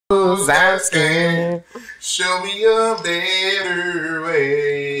asking. Show me a better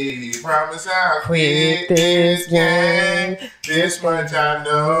way. Promise I'll quit this game. This much I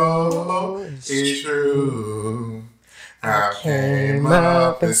know is true. I came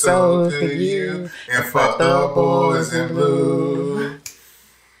up and so could you. And fuck the boys in blue.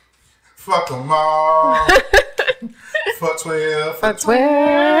 Fuck them all. Fuck 12. For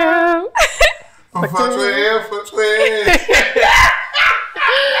 12. Fuck 12. Fuck 12.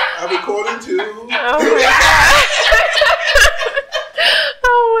 I'm recording too. Oh my god.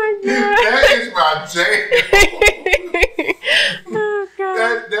 Oh my god. That is my jam. Oh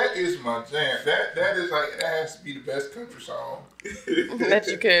god. That is my jam. That is like, that has to be the best country song. that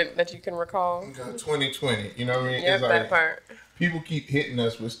you can recall. 2020. You know what I mean? Yep, It's like, that part. people keep hitting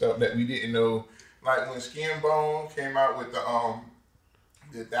us with stuff that we didn't know. Like when Skin Bone came out with the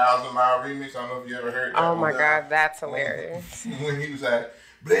 1,000 Mile remix. I don't know if you ever heard that. Oh my one. god, that's hilarious. When he was like,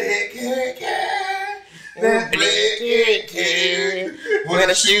 Black cat, that black cat,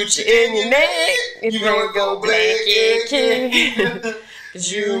 Wanna shoot you in your neck if you don't go black kid.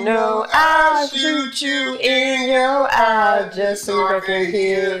 Cause you know I'll shoot you in your eye just so I can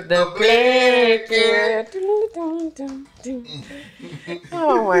hear the black kid.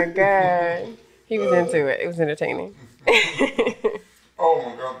 Oh my god. He was into it. It was entertaining. Oh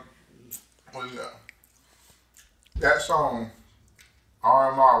my god. What is that? That song,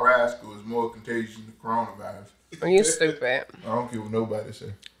 RMR Rascal, is more contagious than the coronavirus. Are you stupid? I don't care what nobody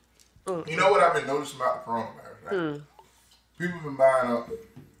say. You know what I've been noticing about the coronavirus, right? People have been buying up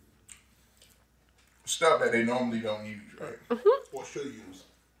stuff that they normally don't use, right? Or should use.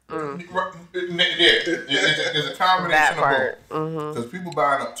 It's a combination That of part. both. Because people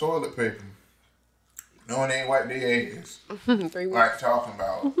buying up toilet paper, knowing they ain't wipe their ass, 3 weeks. like talking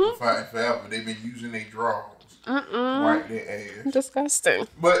about fighting forever. They've been using their drawers to wipe their ass. Disgusting.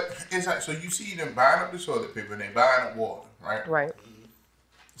 But it's like, so you see them buying up the toilet paper and they buying up water, right? Right.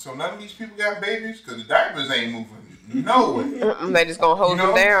 So none of these people got babies because the diapers ain't moving nowhere. They just gonna hold You them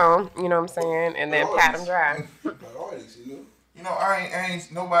know? down, you know what I'm saying, and then pat them dry. Priorities, you know. You know, I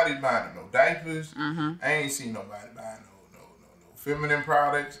ain't nobody buying no diapers. I ain't seen nobody buying no feminine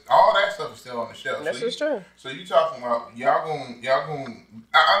products. All that stuff is still on the shelf. This is true. So you talking about y'all going?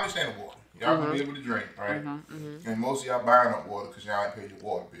 I understand the water. Y'all gonna be able to drink, right? And most of y'all buying up water because y'all ain't paid your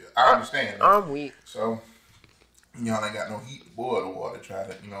water bill. I understand that. I'm weak. So y'all ain't got no heat to boil the water. Try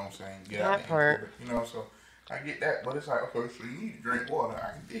to, you know what I'm saying? Get out That there. part. You know, so I get that, but it's like, okay, so you need to drink water.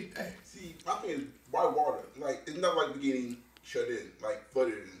 I can dig that. See, my thing is, why water? Like, it's not like we're getting shut in, like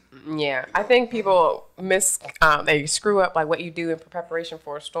flooded in. Yeah, I think people they screw up like what you do in preparation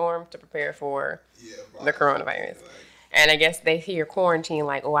for a storm to prepare for the coronavirus. And I guess they hear quarantine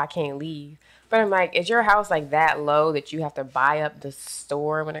like, oh, I can't leave. But I'm like, is your house like that low that you have to buy up the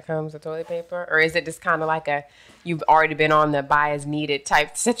store when it comes to toilet paper? Or is it just kind of like you've already been on the buy as needed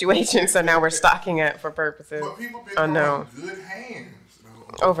type situation, so now we're stocking up for purposes But people been unknown. in good hands,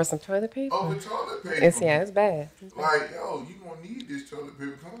 though. Over some toilet paper? Over toilet paper. It's bad. Like, yo, you gonna need this toilet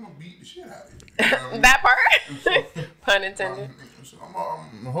paper because I'm gonna beat the shit out of you. You know what I mean? That part? Pun intended. So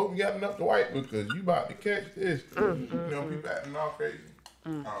I hope you got enough to wipe because you about to catch this. You know, people acting all crazy.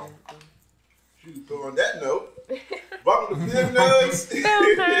 Shoot, so on that note, welcome to Film Nerds.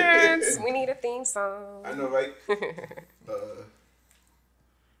 Film Nerds. We need a theme song. I know, right?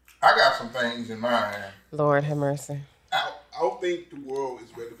 I got some things in mind. Lord have mercy. I don't think the world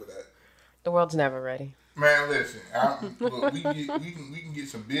is ready for that. The world's never ready. Man, listen. Look, we can get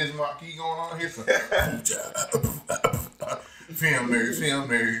some Biz Marquee going on here. Some film nerds.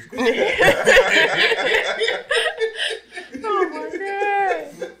 Oh my god.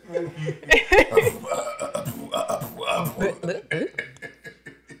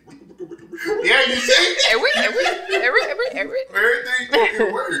 Yeah, you see? Every. Everything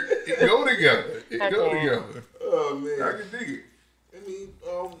it works. It go together. It go together. Oh man, I can dig it. I mean,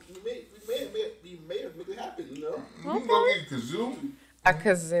 we may have made it happen, you know. You can go get a kazoo. A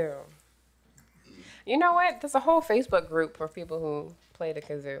kazoo. You know what? There's a whole Facebook group for people who play the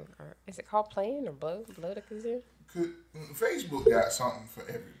kazoo. Or is it called playing or blow the kazoo? Facebook got something for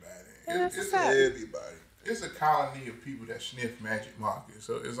everybody. It's Everybody. It's a colony of people that sniff magic markers.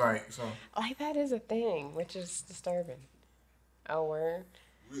 So it's like Like that is a thing, which is disturbing. Oh, word.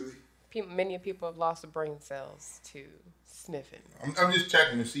 Really? Many people have lost their brain cells to sniffing. I'm just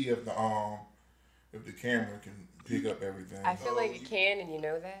checking to see if the camera can pick up everything. I feel like it can, and you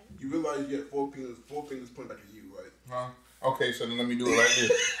know that. You realize you have four fingers pointing back at you, right? Huh? Okay, so then let me do it like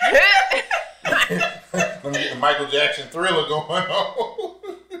this. Let me get the Michael Jackson Thriller going on.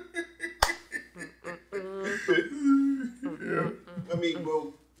 I mean,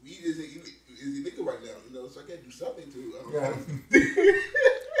 well, weed is illegal right now, you know, so I gotta do something to.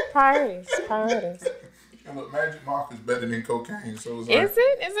 Priorities. And look, Magic Mark is better than cocaine, so it's like, Is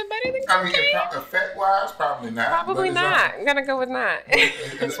it better than cocaine? I mean, effect-wise, probably not. Probably not. I'm gonna go with not.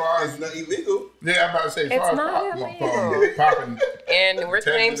 As far as it's not illegal. yeah, I'm about to say, as It's far not as illegal. popping. And Rick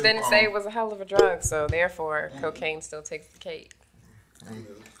James Tested didn't it, say it was a hell of a drug, so therefore cocaine still takes the cake. You know.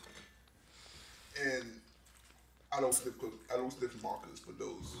 And I don't slip markers for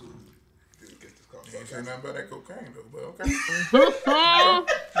those who didn't get this call. You ain't say nothing about that cocaine though, but okay.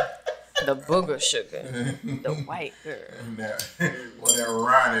 The booger sugar, the white girl. that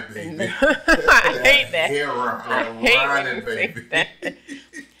Ronnie baby. I hate that. Hair I Ronnie hate when you baby. say that.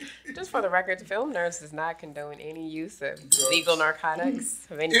 Just for the record, the Film Nerds does not condone any use of legal narcotics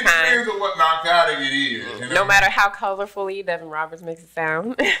of any It kind. depends on what narcotic it is. You know? No matter how colorfully Devin Roberts makes it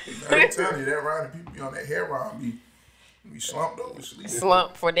sound. I'm telling you, that Ronnie people be on that hair Ronnie be slumped over sleep.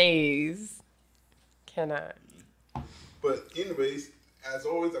 Slump for days. Cannot. But anyways, as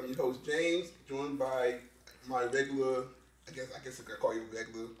always, I'm your host James, joined by my regular. I guess I could call you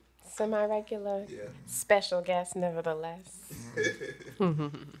regular. Semi-regular. Yeah. Special guest, nevertheless.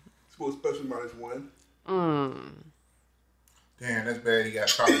 Suppose special -1. Damn, that's bad. He got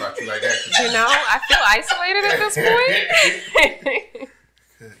to talk about you like that. You know, I feel isolated at this point.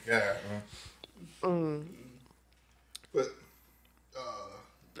 Good God, man. But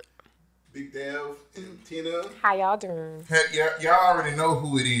Big Dev and Tina. How y'all doing? Heck, y'all already know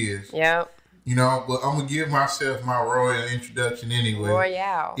who it is. Yep. You know, but I'm going to give myself my royal introduction anyway.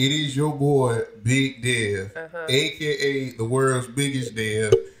 Royale. It is your boy, Big Dev, a.k.a. the world's biggest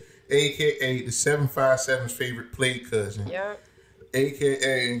Dev, a.k.a. the 757's favorite play cousin, Yep.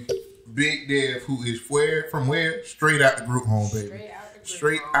 a.k.a. Big Dev, who is from where? Straight out the group home, baby.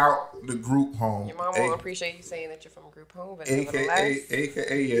 Straight out the group home. Your mom won't appreciate you saying that you're from a group home, but A.K.A.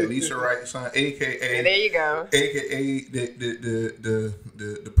 nevertheless. Yeah, Lisa Wright, son. A.K.A. And there you go. A.K.A.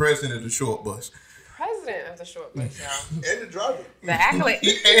 the president of the short bus. President of the short bus, y'all. And the driver. The accolade.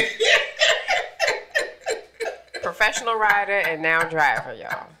 Professional rider and now driver,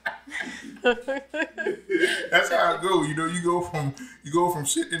 y'all. That's how it goes. You know, you go from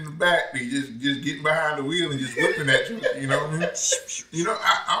sitting in the back to just getting behind the wheel and just whipping at you. You know what I mean? You know,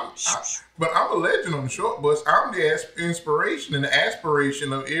 but I'm a legend on the short bus. I'm the inspiration and the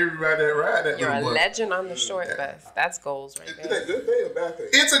aspiration of everybody that ride that You're a little bus. legend on the short bus. That's goals right Is there. that a good thing or bad thing?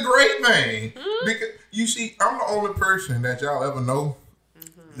 It's a great thing because you see, I'm the only person that y'all ever know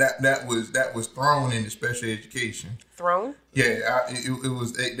that was thrown into special education. Thrown? Yeah, it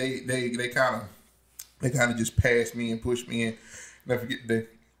was they kind of just passed me and pushed me in. Never forget that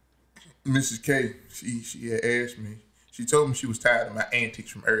Mrs. K, she had asked me. She told me she was tired of my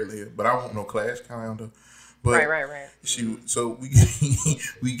antics from earlier, but I want no class calendar. But Right. So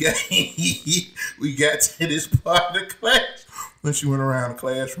we got to this part of the class when she went around the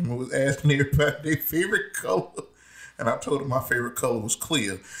classroom and was asking everybody their favorite color. And I told her my favorite color was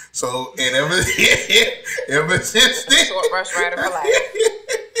clear. So, and ever since then. Short bus rider for life.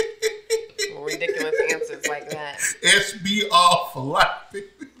 Ridiculous answers like that. SBR for life.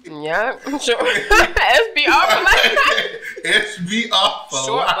 Yep. Sure. SBR for life. SBR for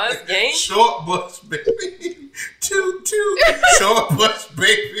Short life. bus gang. Short bus, baby. Toot. Short bus,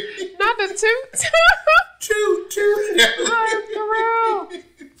 baby. Not the toot. Toot. For real.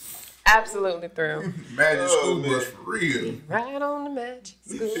 Absolutely through. Magic school bus for real. Right on the magic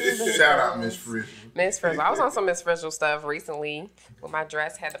school bus. Shout out Miss Frizzle. Miss Frizzle. I was on some Miss Frizzle stuff recently where my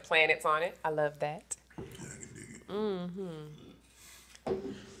dress had the planets on it. I love that.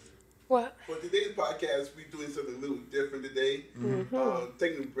 What? For today's podcast, we're doing something a little different today.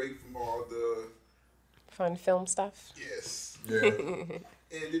 Taking a break from all the Fun film stuff. yes. Yeah.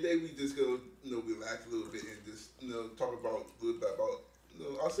 And today we just gonna relax a little bit and just talk about a little bit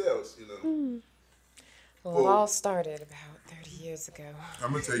about ourselves. Well, it all started about 30 years ago.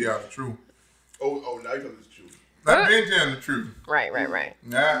 I'm gonna tell y'all the truth. Oh, now you know the truth. I've been telling the truth. Right.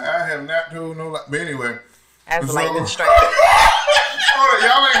 I have not told no lie. But anyway. As So- lightning strike. Hold on,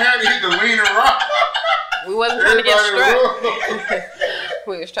 y'all ain't had to hit the lean and rock. We wasn't trying to get Everybody struck.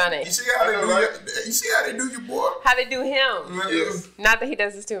 We was trying You to. see how they do your boy? How they do him. Yes. Not that he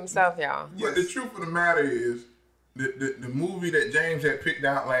does this to himself, y'all. But the truth of the matter is, the movie that James had picked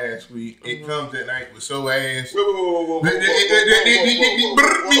out last week, It Comes at Night, was so ass. Whoa. All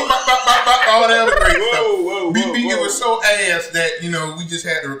that other great stuff. It was so ass that we just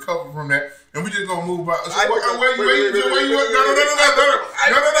had to recover from that, and we just gonna move out. So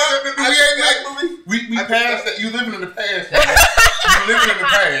we passed that. You living in the past. You living in the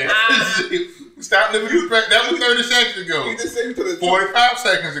past. Stop living in the That was 30 seconds ago. You just said you to the 45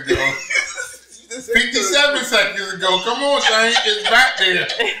 seconds ago. 57 seconds ago. Come on, Shane. It's back there.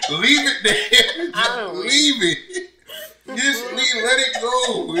 Leave it there. Just leave it. Just let it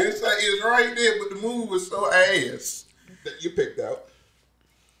go. It's like it's right there, but the move was so ass. That you picked out.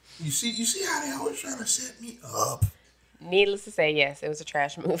 You see how they always trying to set me up. Needless to say, yes, it was a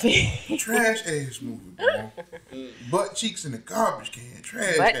trash movie. Trash ass movie, bro. Butt cheeks in the garbage can.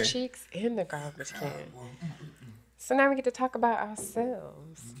 Trash Butt ass. cheeks in the garbage can. So now we get to talk about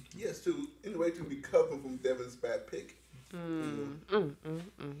ourselves. Yes, anyway, to recover from Devin's bad pick.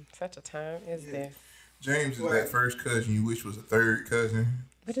 Such a time is this. James is that first cousin you wish was a third cousin.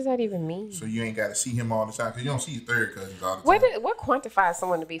 What does that even mean? So you ain't got to see him all the time because you don't see your third cousins all the time. What quantifies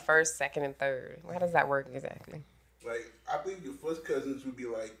someone to be first, second, and third? How does that work exactly? Like, I believe your first cousins would be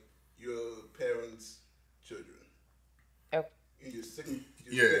like your parents' children. Oh. And your second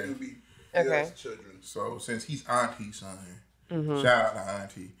would be your children. So since he's auntie's son, shout out to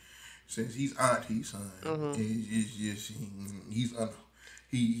auntie. Since he's auntie's son, it's just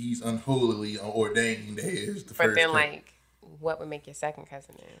he's unholily ordained as the first. But then, cousin. like, what would make your second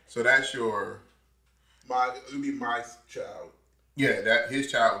cousin then? So that's your. It would be my child. Yeah, that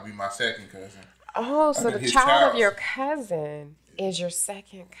his child would be my second cousin. Oh, so the child of your cousin is your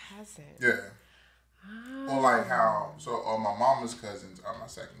second cousin. Yeah. Oh. Or like how, or my mama's cousins are my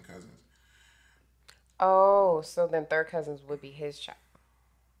second cousins. Oh, so then third cousins would be his child.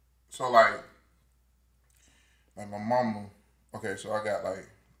 So like my mama, okay, so I got like,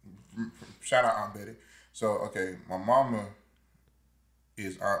 shout out Aunt Betty. So, okay, my mama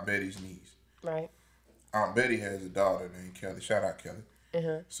is Aunt Betty's niece. Right. Aunt Betty has a daughter named Kelly. Shout out Kelly.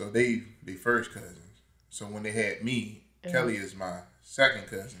 So they first cousins. So when they had me, Kelly is my second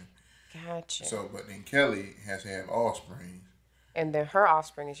cousin. Gotcha. So, but then Kelly has to have offspring. And then her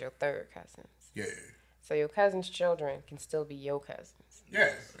offspring is your third cousins. Yeah. So your cousin's children can still be your cousins.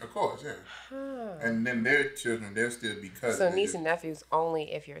 Yeah, of course, yeah. Huh. And then their children, they'll still be cousins. So niece and nephews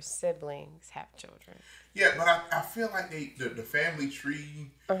only if your siblings have children. Yeah, but I feel like the family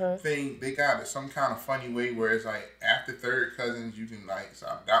tree thing, they got some kind of funny way where it's like after third cousins, you can like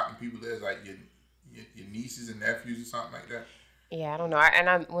start adopting people that's like your nieces and nephews or something like that. Yeah, I don't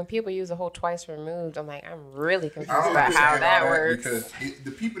know. When people use the whole twice removed, I'm like, I'm really confused about how that works. Because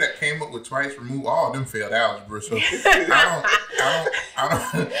the people that came up with twice removed, all of them failed algebra. So I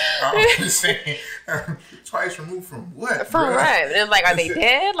don't understand. Twice removed from what? From what? And like, are they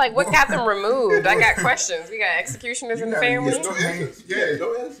dead? Like, what got them removed? I got questions. We got executioners in the family. No answers. Yeah,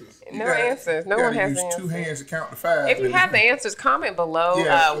 no answers. No answers. No one has the answers. 2 hands to count to 5. If you have the answers, comment below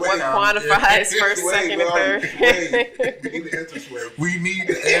what quantifies first, second, and third. We need the answers, Sway. We need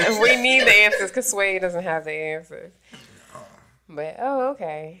the answers. We need the answers because Sway doesn't have the answers. But,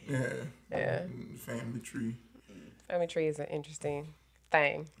 okay. Yeah. Family tree. Family tree is an interesting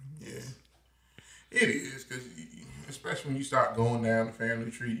thing. Yeah. It is, because especially when you start going down the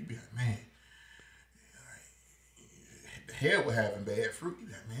family tree, you be like, man, the hell with having bad fruit. You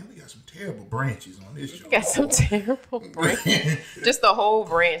be like, man, we got some terrible branches on this show. We got some terrible branches. Just the whole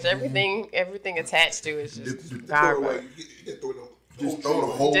branch. Everything attached to it is just garbage. Just throw the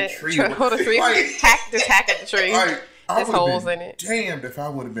whole tree. Hold the tree. Just hack at the tree. There's holes in it. Damned if I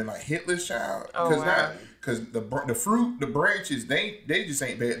would have been like Hitler's child. Because the fruit, the branches, they just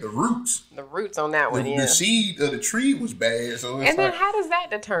ain't bad. The roots on that one, the seed of the tree was bad. So it's and then how does that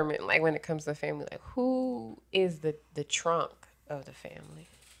determine, like when it comes to family, like who is the trunk of the family,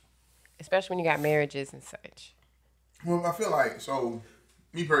 especially when you got marriages and such? Well, I feel like, so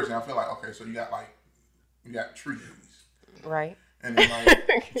me personally, I feel like, okay, so you got trees, right? And then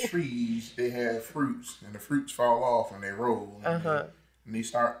like trees, they have fruits, and the fruits fall off and they roll. And they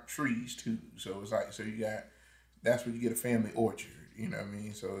start trees too. So it's like, that's where you get a family orchard. You know what I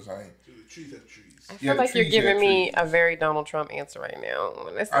mean? So it's like, so the trees have trees. I feel like you're giving me a very Donald Trump answer right now.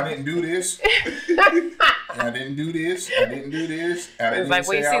 I didn't do this. I didn't do this. It's like,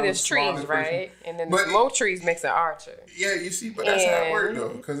 well, you see there's trees, right? And then the more trees makes an orchard. Yeah, you see, but that's how it works though.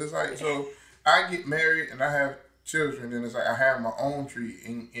 Because it's like, so I get married and I have children, and it's like I have my own tree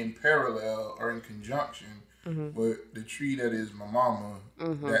in parallel or in conjunction with the tree that is my mama,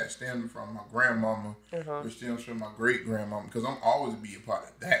 that stems from my grandmama, which stems from my great grandmama, because I'm always be a part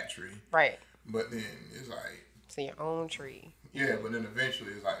of that tree. Right. But then it's like, so your own tree. Yeah, but then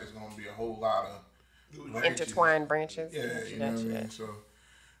eventually it's like it's gonna be a whole lot of branches. Intertwined branches. Yeah, you know what I mean. So,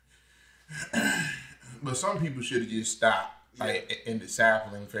 but some people should have just stopped. Like in the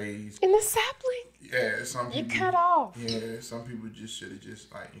sapling phase. In the sapling? Yeah, some people. You cut off. Yeah, some people just should have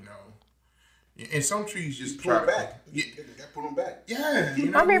just like, And some trees just pull try them to back. Yeah, You got to pull them back. yeah.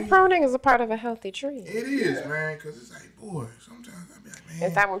 You know I what mean, pruning is a part of a healthy tree. It is, man, because it's like, boy, sometimes I be like, man.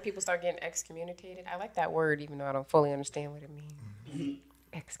 Is that when people start getting excommunicated? I like that word, even though I don't fully understand what it means. Mm-hmm.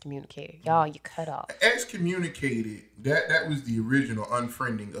 Excommunicated. Y'all, you cut off. Excommunicated, that was the original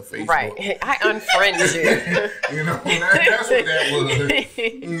unfriending of Facebook. Right. I unfriend you. You know, that's what that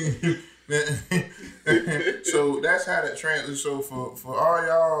was. So that's how that translates. So for all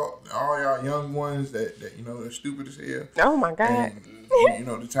y'all young ones that you know are stupid as hell. Oh my God. And, you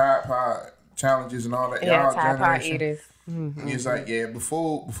know, the Tide Pod challenges and all that. Yeah, y'all Tide Pod generation, eaters. Mm-hmm. It's like, yeah,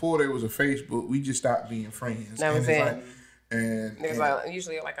 before there was a Facebook, we just stopped being friends. That was and it. it's like, and There's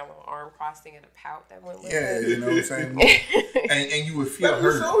usually like a little arm crossing and a pout that went with yeah, it. you know what I'm saying? and you would feel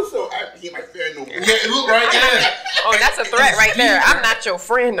hurt. So I can't my friend no more. Yeah, look right there. Oh, that's a threat right there. I'm not your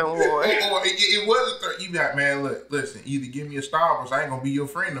friend no more. Or it was a threat. You be like, man, look, listen, either give me a Starburst, I ain't gonna be your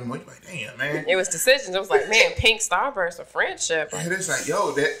friend no more. You like, damn, man. It was decisions. It was like, man, pink Starburst of friendship. And it's like,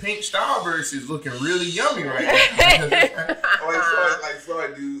 yo, that pink Starburst is looking really yummy right now.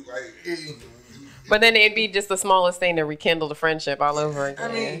 Dude, But then it'd be just the smallest thing to rekindle the friendship all over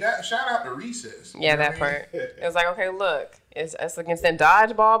again. I mean, shout out to Recess. Yeah, that part. It was like, okay, look, it's against that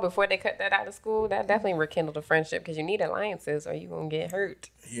dodgeball before they cut that out of school. That definitely rekindled the friendship because you need alliances or you gonna get hurt.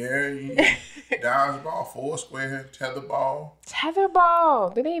 Yeah, dodgeball, foursquare, tetherball.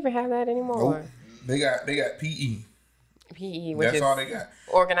 Tetherball. Do they even have that anymore? Nope. They got PE. PE, which That's is all they got.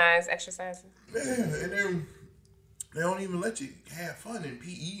 organized exercises. Yeah, and then they don't even let you have fun in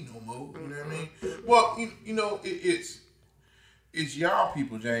PE no more. You know what I mean? Well, you know, it's y'all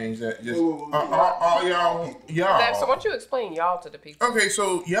people, James, that just all y'all. So why don't you explain y'all to the people? Okay,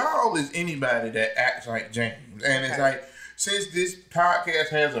 so y'all is anybody that acts like James, and it's like, since this podcast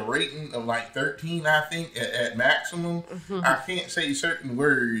has a rating of like 13, I think at maximum, I can't say certain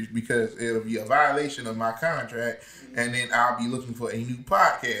words because it'll be a violation of my contract, and then I'll be looking for a new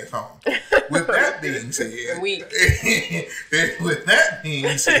podcast home. With that being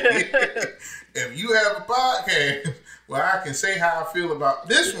said, if you have a podcast where I can say how I feel about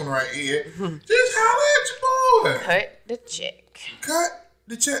this one right here, just holler at your boy. Cut the check. Cut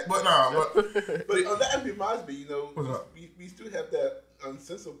the check, but nah. But that reminds me, you know, we still have that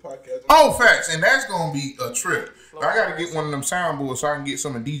Uncensored podcast. Oh, facts, and that's gonna be a trip. I gotta get one of them soundboards so I can get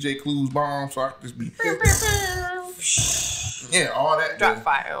some of DJ Clue's bombs, so I can just be all that. Drop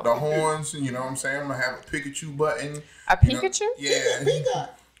file. The horns, you know what I'm saying? I'm gonna have a Pikachu button. A Pikachu? Yeah, hit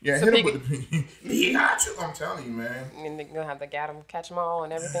him with the Pikachu. I'm telling you, man. And they're gonna have to catch them all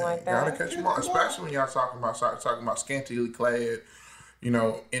and everything like that. Gotta catch them all, especially when y'all talking about scantily clad, you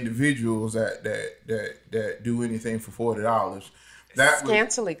know, individuals that do anything for $40.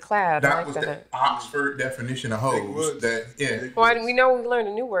 Scantily clad. That was the Oxford definition of hoes. Well, we know we learned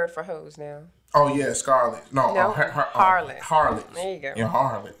a new word for hoes now. Oh yeah, Scarlet. No, harlots. Harlots. There you go. Yeah,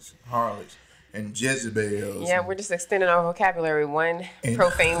 harlots, and Jezebels. Yeah, we're just extending our vocabulary one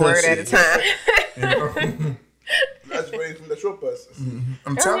profane word at a time. That's right from the short bus.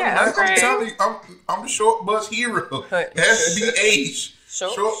 I'm telling you, I'm the short bus hero. SBH.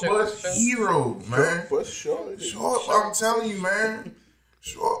 Short bus hero, man. Short, I'm telling you, man.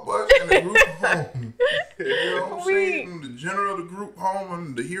 Short bus and the group home. You know what I'm saying? The general of the group home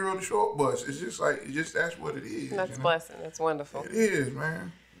and the hero of the short bus. It's just like, that's what it is. That's a blessing. That's wonderful. It is,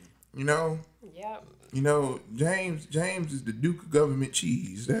 man. You know? Yep. You know, James is the Duke of government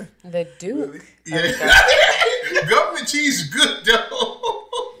cheese. The Duke? Yeah. Government cheese is good, though.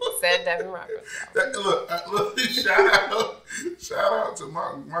 Said Devin Roberts. Look, shout out to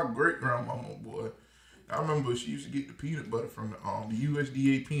my great grandmama, boy. I remember she used to get the peanut butter from the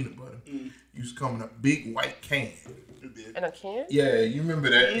USDA peanut butter. Used to come in a big white can. In a can? Yeah, you remember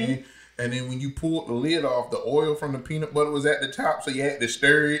that? And then when you pulled the lid off, the oil from the peanut butter was at the top, so you had to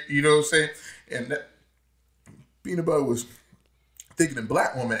stir it. You know what I'm saying? And that peanut butter was thicker than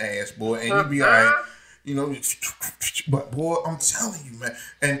black woman ass, boy. And you'd be like, you know, but boy, I'm telling you, man.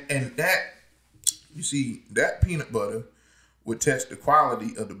 And that, you see, that peanut butter would test the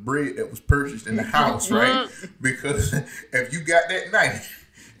quality of the bread that was purchased in the house, right? Because if you got that knife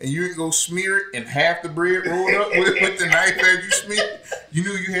and you ain't go smear it and half the bread rolled up with the knife as you smear, you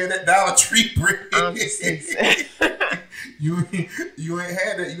knew you had that Dollar Tree bread. You ain't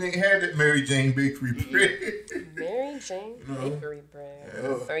had that. You ain't had that Mary Jane Bakery bread. Mary Jane Bakery bread.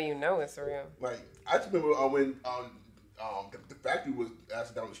 Yeah. So you know it's real. Like I just remember when the factory was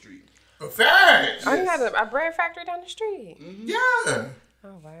actually down the street. Facts. Oh, you had a bread factory down the street. Yeah.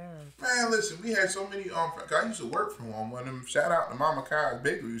 Oh wow. Man, listen, we had so many. I used to work for one of them. Shout out to Mama Kai's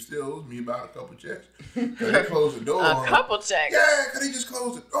Bakery, who still owes me about a couple checks. They closed the door. A couple checks. Yeah, cause they just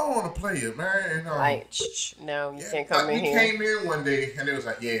closed the door on the player, man. Like, no, you can't come in here. We came in one day and they was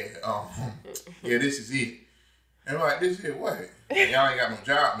like, yeah, this is it. And I'm like, this is it, what? And y'all ain't got no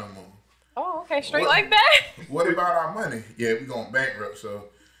job no more. Oh, okay, straight like that. What about our money? Yeah, we going bankrupt, so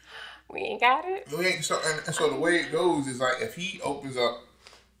we ain't got it. We ain't and so the way it goes is like if he opens up,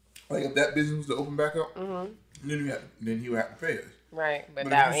 like if that business was to open back up, then he would have to pay us. Right, but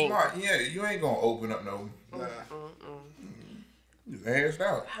that ain't smart. Yeah, you ain't gonna open up no. Just asked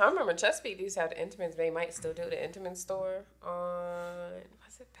out. I remember Chesapeake used to have the Intimates. They might still do the Intimate store on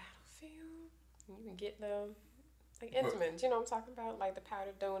was it Battlefield? You can get them. Like Intimates, you know what I'm talking about? Like the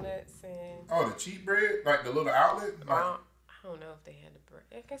powdered donuts and... Oh, the cheap bread? Like the little outlet? I don't know if they had the bread.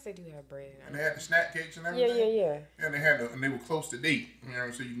 I guess they do have bread. And they had the snack cakes and everything? Yeah. And they were close to date, you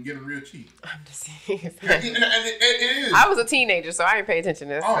know, so you can get them real cheap. I'm just saying. It is. I was a teenager, so I didn't pay attention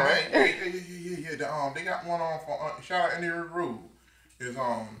to this. Oh, man. Yeah. They got one on for, shout out Indian River Road.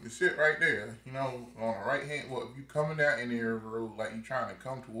 It's sit right there, you know, on the right hand. Well, if you coming down Indian River Road, like you trying to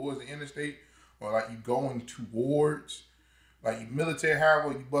come towards the interstate, or like you going towards, like you military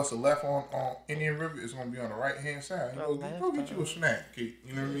highway, you bust a left on Indian River, it's gonna be on the right hand side. You go get you a snack, Kate.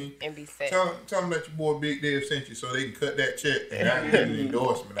 You know what I mean? And be safe. Tell them that your boy Big Dave sent you, so they can cut that check and I can get an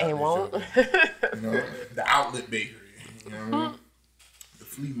endorsement. And won't. You know, the outlet bakery. You know what I mean? The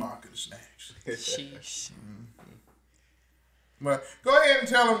flea market of snacks. Sheesh. But go ahead and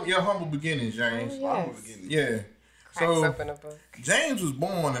tell them your humble beginnings, James. Oh, yes. Humble beginnings. Yeah. Cracks open a book. James was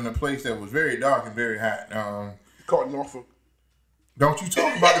born in a place that was very dark and very hot. Called Norfolk. Don't you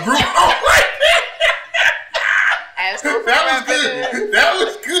talk about the group? Oh, that was good. That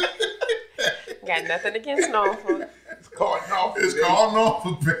was good. Got nothing against Norfolk. It's called Norfolk. It's called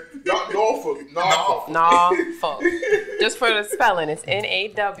Norfolk. Norfolk. Just for the spelling, it's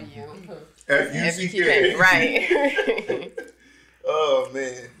N-A-W. F-U-C-K. Right. Oh,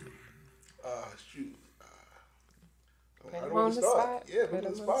 man. Shoot. I don't know where to start. Yeah, put him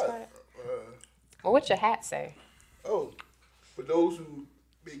on the spot. Well, what's your hat say? Oh, for those who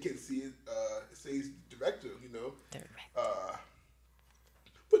may can't see it, it says director, you know.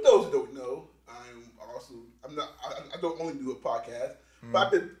 For those who don't know, I don't only do a podcast, but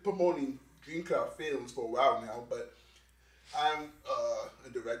I've been promoting Dream Cloud Films for a while now, but I'm a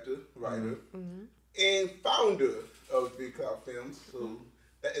director, writer, and founder of Dream Cloud Films, so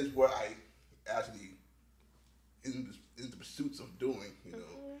that is what I actually in the pursuits of doing, you know,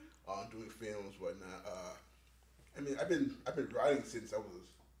 doing films, whatnot. I mean, I've been writing since I was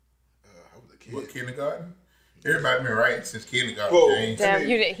a kid. What, kindergarten? Everybody been writing since kindergarten, Bro, James. Damn,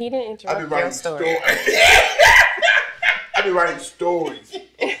 he didn't interrupt your story. I've been writing stories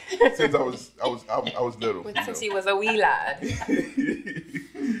since I was little. Since he was a wee lad.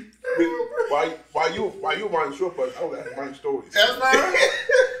 While you were writing short books, I was writing stories. That's right.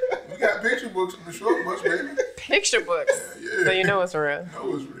 We got picture books and the short books, baby. Picture books. Yeah. So you know it's real. I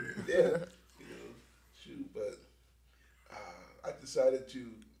know it's real. Yeah. But I decided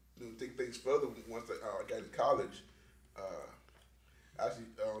to take things further once I got to college.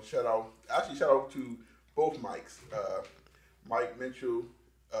 Shout out to both Mikes, Mike Mitchell,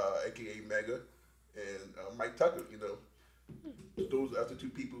 aka Mega, and Mike Tucker. You know, those are the two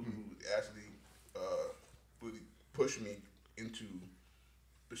people who actually really pushed me into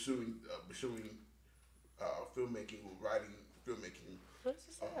pursuing filmmaking or writing filmmaking.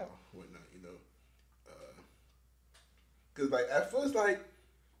 Whatnot, you know. Cause like at first, like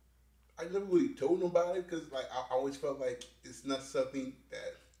I never really told nobody because like I always felt like it's not something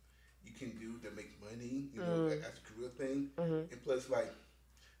that you can do to make money, you know, like, as a career thing. And plus, like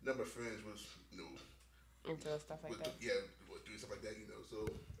number of friends was, you know, into stuff like that. Doing stuff like that, you know. So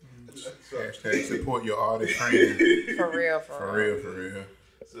hashtag support your artist training. For real.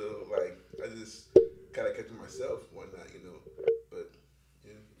 So like I just kind of kept to myself, whatnot, you know. But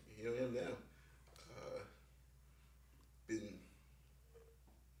here I am now. Been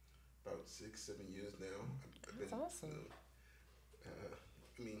about 6-7 years now. That's awesome.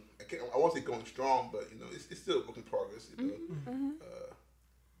 I mean, I won't say going strong, but you know, it's still a work in progress. You know,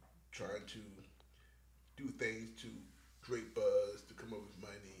 trying to do things to create buzz, to come up with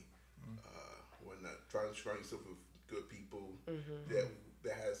money, whatnot. Trying to surround yourself with good people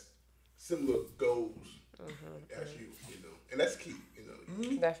that has similar goals as you know, and that's key. You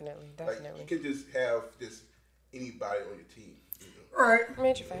know, Definitely. Like, you can just have anybody on your team. You know? Right.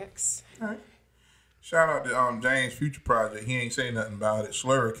 Major facts. All right. Shout out to James' future project. He ain't say nothing about it.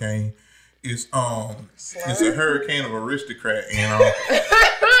 Slurricane. it's a hurricane of aristocrat, you know.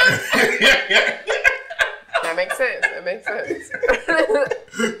 That makes sense.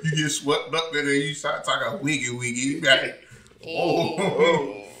 You get swept up and then you start talking wiggy. You got it.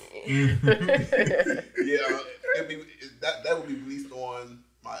 Oh. Yeah, that would be released on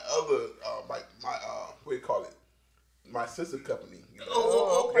my other my what do you call it? My sister company. You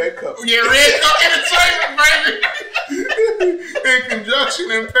know, Red Cup. Yeah, Red Cup Entertainment, baby. In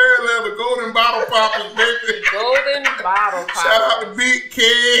conjunction and parallel to Golden Bottle Poppers, baby. Golden Bottle Poppers. Shout out to Big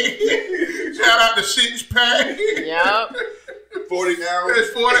Keg. Shout out to Six Pack. Yep. 40 ounce.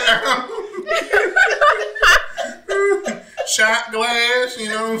 It's 40 ounce. Shot glass, you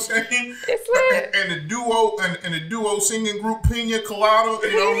know what I'm saying? It's lit. And the duo singing group Pina Colada,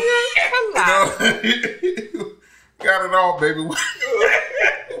 you know. Got it all, baby.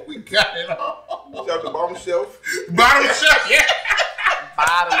 We got it all. Shout out to Bottom Shelf. Bottom Shelf, yeah.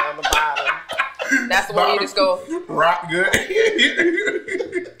 Bottom on the bottom. That's the one you just go rock good.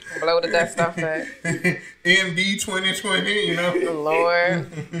 Blow the dust off that. MD 2020, you know. Lord.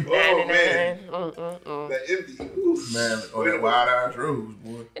 99. Man. That MD. Man, that Wild Eyes Rose,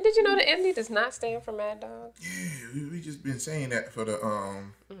 boy. And did you know the MD does not stand for Mad Dog? Yeah, we just been saying that for the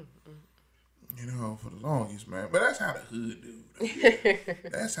you know, for the longest, man. But that's how the hood do.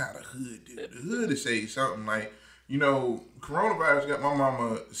 That's how the hood do. The hood is say something like, you know, coronavirus got my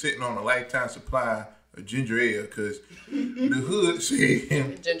mama sitting on a lifetime supply of ginger ale because the hood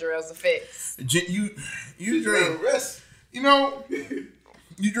said ginger ale's a fix. You drink, you know,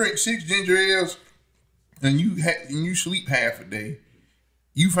 you drink 6 ginger ales and you sleep half a day,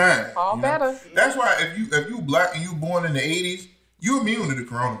 you fine. All better. That's why if you black and you born in the 80s, you immune to the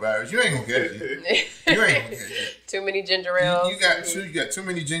coronavirus. You ain't gonna catch it. You ain't gonna catch it. Too many ginger ales. You got too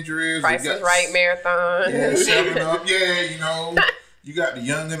many ginger ales. Price is Right marathon. Yeah, 7-Up. Yeah, you know. You got the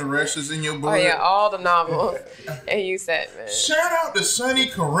Young and the Restless in your book. Oh yeah, all the novels. And you said, man. Shout out to Sonny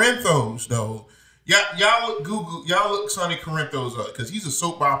Corinthos though. Y'all look Sonny Corinthos up because he's a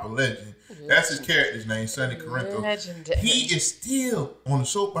soap opera legend. That's his character's name, Sonny Corinthos. Legendary. He is still on the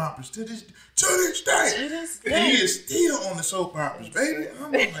soap operas to this day. He is still on the soap operas, baby.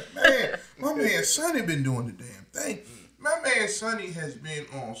 I'm like, man, my man Sonny been doing the damn thing. My man Sonny has been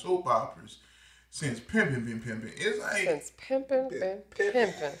on soap operas since Pimpin' been pimping. It's like since Pimpin' been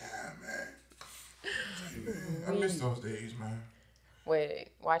pimping. Ah, man. I miss those days, man. Wait,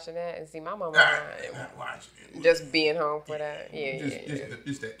 watching that and see my mama not watching it. Just being home for that. Yeah,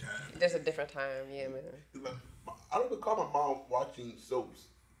 Just that time. Just a different time, yeah, man. I don't recall my mom watching soaps.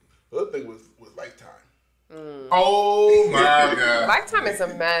 The other thing was Lifetime. Oh my God. Lifetime is a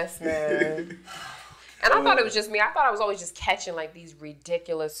mess, man. And I thought it was just me. I thought I was always just catching like these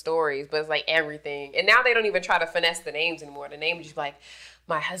ridiculous stories, but it's like everything. And now they don't even try to finesse the names anymore. The name is just like,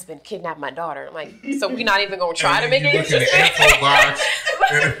 my husband kidnapped my daughter. I'm like, so we're not even going to try to make it interesting? The info box,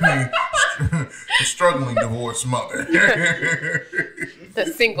 the struggling divorced mother. The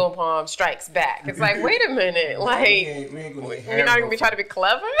single mom strikes back. It's like, wait a minute. Like, we're not even trying to be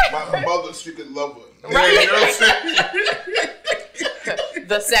clever? My mother's secret lover. Right. Yeah, you know what I'm saying?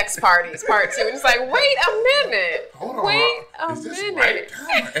 The sex parties, part 2. And it's like, wait a minute. Hold on. Wait a Is this minute.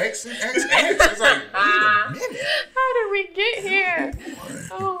 Lifetime or X and XX? It's like, wait a minute. How did we get here?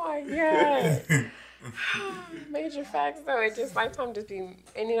 Oh my God. Major facts though. It just Lifetime just be,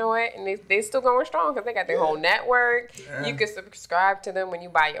 and you know what? And they still going strong because they got their whole network. Yeah. You can subscribe to them when you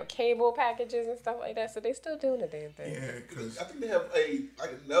buy your cable packages and stuff like that. So they still doing the damn thing. Yeah, because I think they have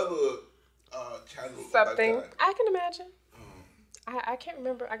another channel. Something I can imagine. I can't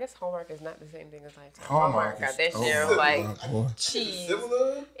remember. I guess Hallmark is not the same thing as Lifetime. Hallmark got that shit like cheese.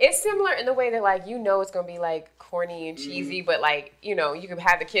 Similar? It's similar in the way that like it's gonna be like corny and cheesy, but like you can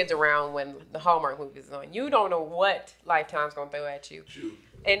have the kids around when the Hallmark movie is on. You don't know what Lifetime's gonna throw at you. True.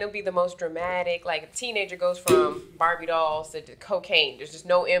 And it'll be the most dramatic. Like a teenager goes from Barbie dolls to cocaine. There's just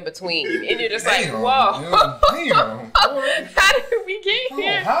no in between, and you're just like, whoa. Damn. How did we get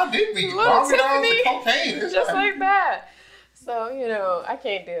here? How did we get Barbie dolls to cocaine? It's just like that. So, I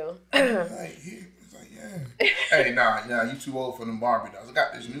can't do. It's like, yeah. Hey, nah, you too old for them Barbie dolls. I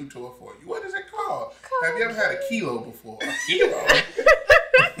got this new toy for you. What is it called? Have you ever had a kilo before? A kilo?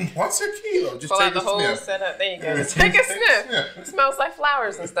 What's a kilo? Just take a whole sniff. Setup. There you go. Just take a sniff. It smells like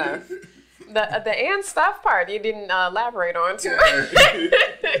flowers and stuff. The and stuff part you didn't elaborate on too much.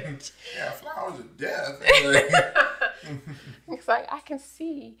 Yeah, flowers of death. It's like I can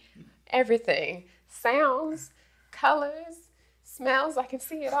see everything. Sounds, colors, smells, I can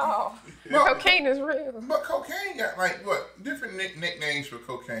see it all. Cocaine is real. But cocaine got different nicknames for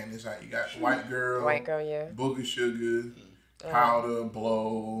cocaine. It's like you got white girl, yeah, booger sugar, Powder,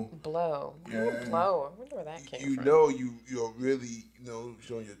 blow. Blow. Yeah. Blow. I wonder where that came from. You're really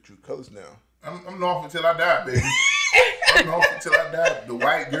showing your true colors now. I'm North until I die, baby. I'm North until I die. The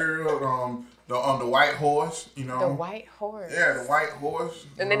white girl, the white horse, The white horse. Yeah, the white horse.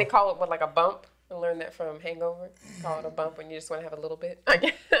 And then they call it what, like a bump? I learned that from Hangover. Call it a bump when you just want to have a little bit. I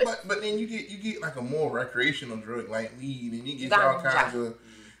guess. But then you get like a more recreational drug like weed, and you get all kinds of.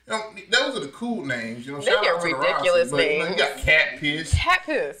 Those are the cool names. They get ridiculous names. You got cat piss. Cat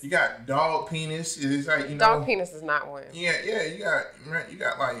piss. You got dog penis. It's like dog penis is not one. Yeah. You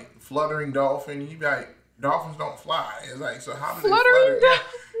got like fluttering dolphin. You got dolphins don't fly. It's like, so how do they flutter? Yeah.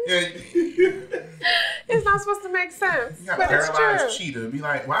 It's not supposed to make sense. You got paralyzed cheetah. Be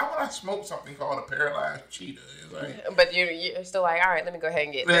like, why would I smoke something called a paralyzed cheetah? It's like, but you're still like, all right, let me go ahead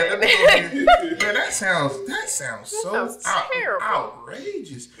and get that. Man, that sounds so terrible.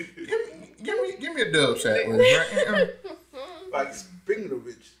 Outrageous. Give me a dub shot. Like, speaking of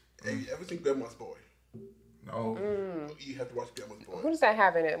which, have you ever seen Grandma's Boy? No. You have to watch Grandma's Boy. Who does that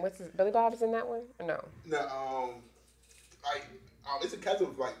have in it? What's Billy Bob's in that one? Or no? No. It's a cast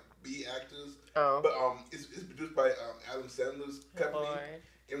of like B actors. Oh. But it's produced by Adam Sandler's company.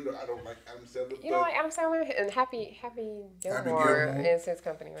 Even though I don't like Adam Sandler. You know, like Adam Sandler and Happy Gilmore is his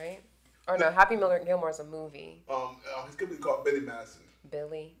company, right? Or no, Happy Gilmore is a movie. His company is called Billy Madison.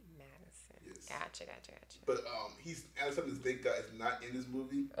 Billy Madison. Yes. Gotcha. But Adam Sandler's big guy is not in this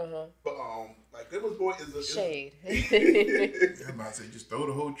movie. But like Grandma's Boy is a shade. I'm about to say just throw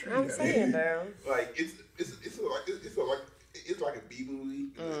the whole tree. I'm saying though. Like it's like a B movie,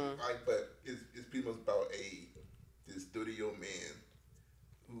 but it's pretty much about this 30-year-old man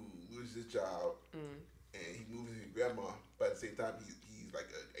who loses his job and he moves with his grandma, but at the same time he's like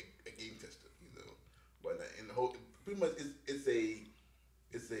a game tester, But in the whole pretty much it's a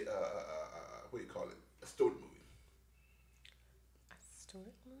what do you call it? A stoner movie. A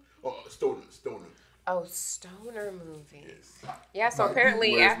stoner movie? Oh, stoner. Oh, stoner movie. Yes. Yeah. So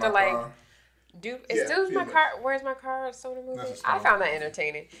apparently after like. Where's my car? A stoner movie. I found that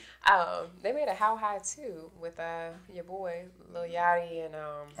entertaining. They made a How High 2 with your boy Lil Yachty and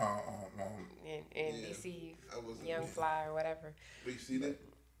DC Young Fly or whatever. Have you seen it?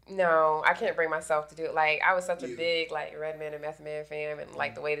 No, I can't bring myself to do it. Like, I was such a big like Redman and Method Man fan, and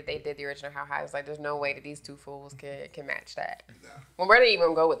like the way that they did the original How High, I was like, there's no way that these two fools can match that. No. Well, where they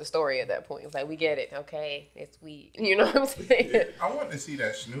even go with the story at that point? It's like, we get it, okay? It's weed. You know what I'm saying? I want to see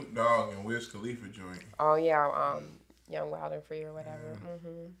that Snoop Dogg and Wiz Khalifa joint. Oh yeah, Young, Wild and Free or whatever,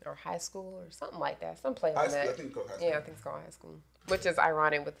 or High School or something like that. Some play on that. I think it's called High School. Yeah, I think it's called High School, which is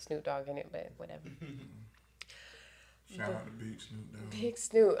ironic with Snoop Dogg in it, but whatever. Shout out to Big Snoop Dogg. Big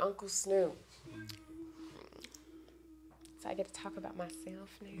Snoop, Uncle Snoop. So I get to talk about myself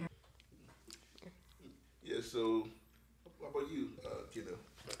now. Yeah, so how about you, Kina?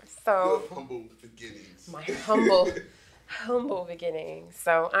 So your humble beginnings. My humble beginnings.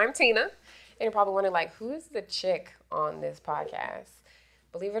 So I'm Tina, and you're probably wondering, like, who is the chick on this podcast?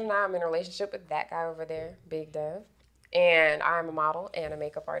 Believe it or not, I'm in a relationship with that guy over there, Big Dev. And I'm a model and a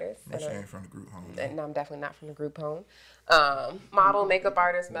makeup artist. She ain't from the group home. No, I'm definitely not from the group home. Model, makeup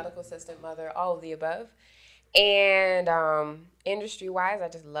artist, medical assistant, mother, all of the above. And industry-wise, I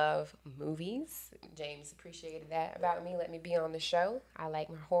just love movies. James appreciated that about me. Let me be on the show. I like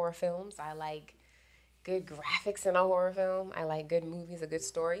my horror films. I like good graphics in a horror film. I like good movies, a good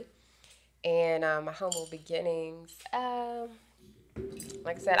story. And my humble beginnings,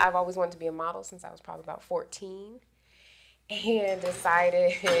 like I said, I've always wanted to be a model since I was probably about 14. And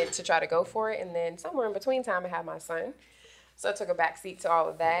decided to try to go for it. And then somewhere in between time, I had my son. So I took a back seat to all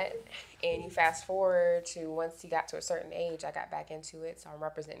of that. And you fast forward to once he got to a certain age, I got back into it. So I'm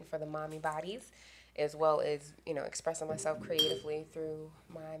representing for the mommy bodies, as well as, expressing myself creatively through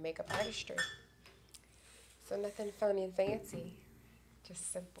my makeup artistry. So nothing funny and fancy,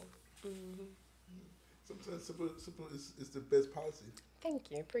 just simple. Mm-hmm. Sometimes simple is the best policy.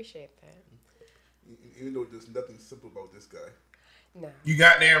 Thank you. Appreciate that. Even though there's nothing simple about this guy. No. You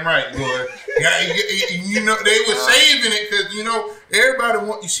goddamn right, boy. They were saving it because, everybody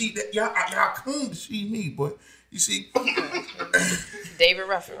want, you see, that y'all come to see me, but you see. David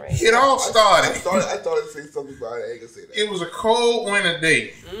Ruffin, right? It all started. I started to say something, but I ain't gonna say that. It was a cold winter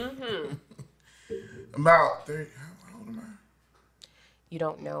day. Mm-hmm. About 30, how old am I? You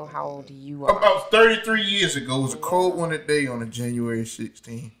don't know how old you are. About 33 years ago, it was a cold winter day on a January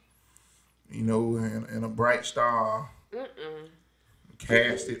 16th. And a bright star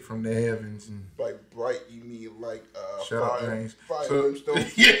cast it from the heavens. And by bright, you mean like shut up, James. Fire and brimstone.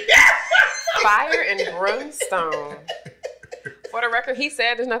 Fire and brimstone. For the record, he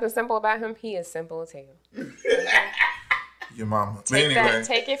said there's nothing simple about him. He is simple as hell. Your mama.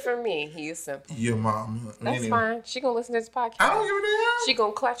 Take it from me. He's simple. Your mama. That's fine. She gonna listen to this podcast. I don't give a damn. She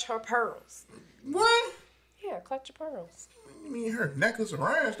gonna clutch her pearls. What? Yeah, clutch your pearls. You mean her necklace of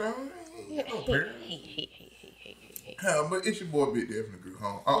rhymes, though? Yeah. No pearls. But it's your boy Big Dad from the group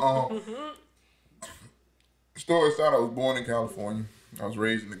home. Story started. I was born in California. I was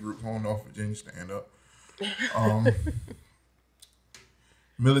raised in the group home, North Virginia, stand up.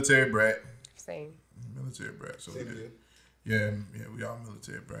 Military brat. Same. Military brat. So Same yeah, we all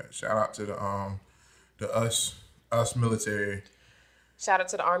military brat. Shout out to the us military. Shout out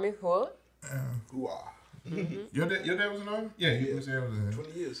to the Army. What? Who are? Your dad was in the Army? Yeah, he was there.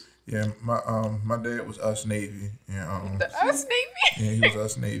 20 years. Yeah, my dad was us Navy. And, The us Navy? Yeah, he was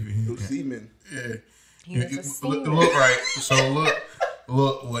us Navy. He was seaman. Yeah. He was a seaman. Look right. So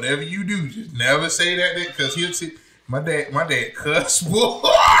look, whatever you do, just never say that because he'll see. My dad cuss, boy.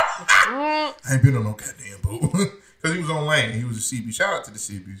 I ain't been on no goddamn boat. Because he was on land. He was a CB. Shout out to the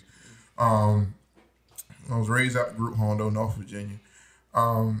CBs. I was raised out the group home, though, North Virginia.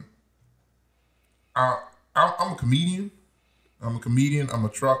 I'm a comedian. I'm a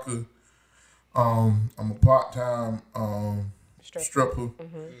trucker. I'm a part-time stripper.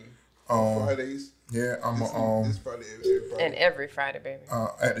 Fridays. Yeah, I'm This Friday, every Friday. And every Friday, baby.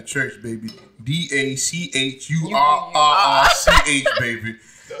 At the church, baby. DACHURRCH, baby.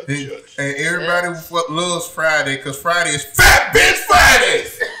 And everybody loves Friday because Friday is Fat Bitch Friday.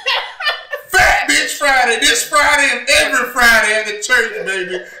 Fat Bitch Friday. This Friday and every Friday at the church,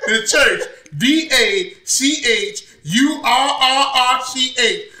 baby. The church. DACHURRCH.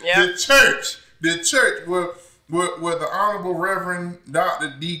 Yep. The church where the Honorable Reverend Dr.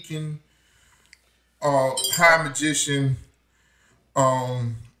 Deacon, High Magician,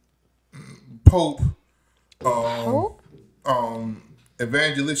 Pope,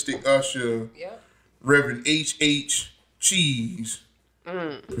 Evangelistic Usher, Reverend H.H. Cheese,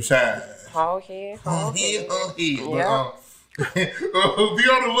 preside. Hog head. But, be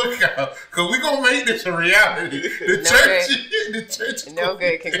on the lookout, because we're going to make this a reality. The church. No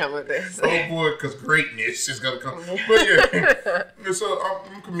good can come with this. Oh boy, because greatness is going to come. But yeah, so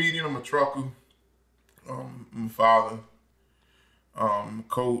I'm a comedian, I'm a trucker, I'm a father, I'm a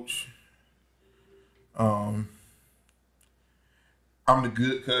coach, I'm the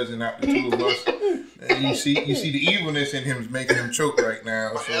good cousin out the two of us. And you see the evilness in him is making him choke right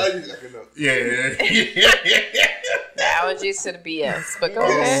now. So. Yeah. The allergies to the BS, but go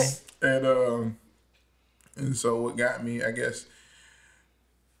ahead. And so what got me, I guess,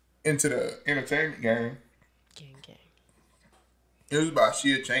 into the entertainment game, Gang. it was by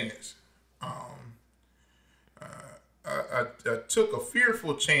sheer chance. I took a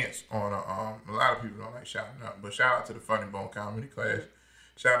fearful chance on a lot of people don't like shouting out, but shout out to the Funny Bone Comedy Class.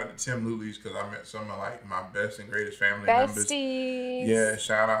 Shout out to Tim Lulis because I met some of like my best and greatest family members. Yeah,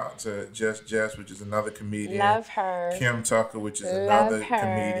 shout out to Jess, which is another comedian. Love her. Kim Tucker, which is another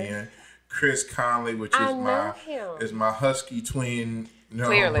comedian. Chris Conley, which is my husky twin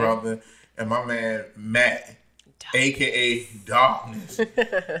brother, and my man Matt, aka Darkness.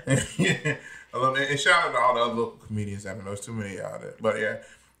 I love it. And shout out to all the other local comedians. I don't know, there's too many out there. But yeah,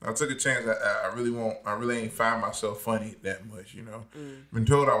 I took a chance. I really ain't find myself funny that much, you know. Been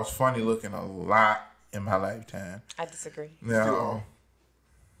told I was funny looking a lot in my lifetime. I disagree. Now,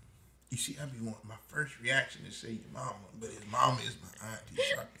 you see, I be wanting my first reaction to say your mama, but his mama is my auntie,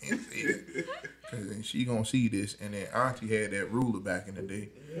 so I can't say that. Because then she gonna see this, and then auntie had that ruler back in the day.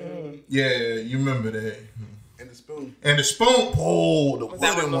 Yeah, you remember that. And the spoon. Oh, the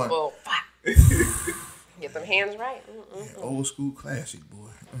wooden one. Get them hands right. Yeah, old school classic,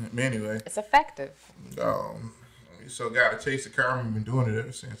 boy. Anyway. It's effective. So got a taste of karma. Been doing it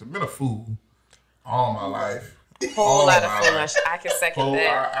ever since. I've been a fool all my life. Whole lot of foolish. I can second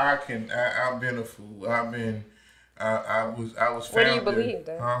that. I've been a fool. I was found. What do you believe,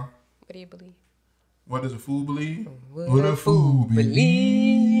 though? Huh? What do you believe? What does a fool believe? What a fool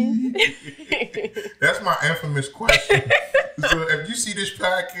believe. That's my infamous question. So if you see this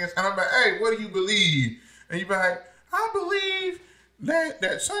podcast and I'm like, hey, what do you believe? And you be like, I believe that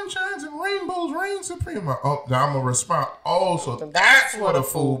sunshines and rainbows reign supreme. I'm gonna respond. Oh, so that's what a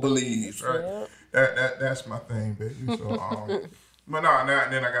fool believes, right? Yep. That's my thing, baby. So, but no,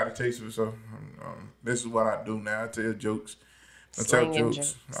 then I got a taste of it. So, this is what I do now. I tell jokes.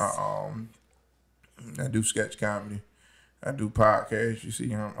 I do sketch comedy. I do podcasts. You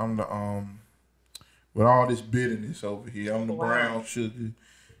see, I'm the with all this bitterness over here. I'm the brown sugar.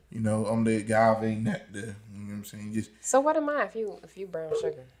 You know, I'm the agave nectar. You know what I'm saying? So what am I if you brown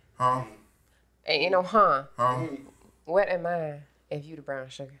sugar? Huh? And What am I If you the brown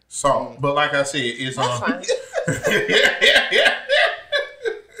sugar. Salt. But like I said, it's That's fine.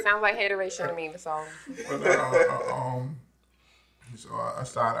 Sounds like hateration to me, the song. But, so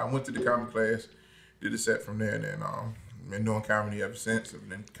I went to the comedy class, did a set from there, and then been doing comedy ever since. I've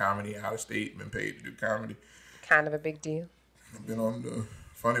been comedy out of state, been paid to do comedy. Kind of a big deal. I've been on the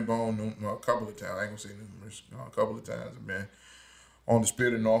Funny Bone a couple of times. I ain't gonna say numerous. A couple of times. I've been on the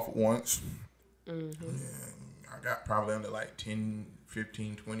Spirit of Norfolk once. Mm-hmm. Yeah, I got probably under like 10,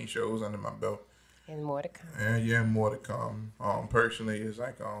 15, 20 shows under my belt. And more to come. Yeah, more to come. Personally, it's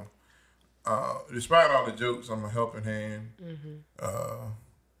like despite all the jokes, I'm a helping hand. Mm-hmm.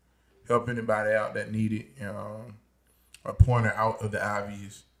 Help anybody out that need it. A pointer out of the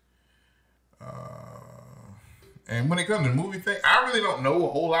obvious. And when it comes to the movie thing, I really don't know a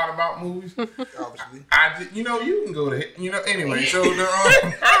whole lot about movies. Obviously, I just, you can go to, anyway. So the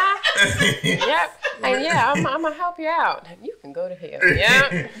yep, and yeah, I'm gonna help you out. You can go to hell.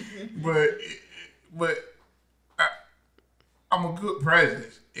 Yeah, but I'm a good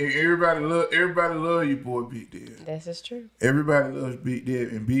presence. Everybody love you, boy, Big Dev. This is true. Everybody loves Big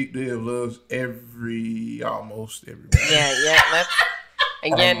Dev, and Big Dev loves almost everybody. Yeah.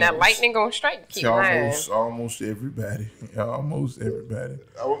 Again, that lightning gonna strike. Keep almost everybody. Almost everybody.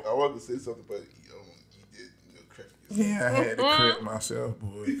 I wanted to say something, but you did correct yourself. Yeah, I had to correct myself,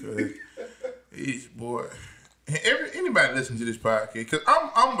 boy, because boy. Anybody listen to this podcast? Because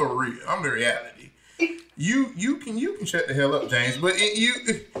I'm the reality. You can shut the hell up, James. But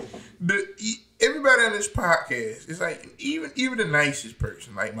everybody on this podcast is like even the nicest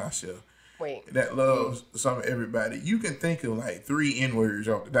person like myself. That loves some of everybody. You can think of like 3 N-words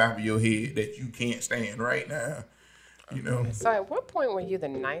off the top of your head that you can't stand right now. So at what point were you the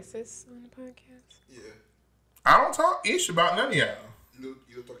nicest on the podcast? Yeah. I don't talk ish about none of y'all. You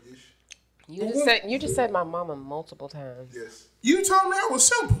don't talk ish? You just said my mama multiple times. Yes. You told me I was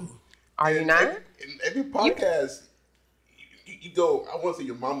simple. Are you not? In every podcast, you go, I want to say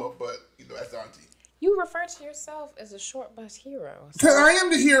your mama, but that's auntie. You refer to yourself as a short bus hero. Because I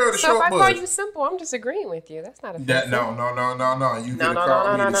am the hero of the short bus. So if I call you simple, I'm disagreeing with you. That's not offensive. No. You could have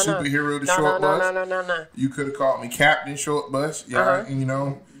called me the superhero of the short bus. No. You could have called me Captain Short Bus. Yeah,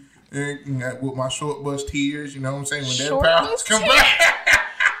 with my short bus tears, you know what I'm saying? When their powers come back.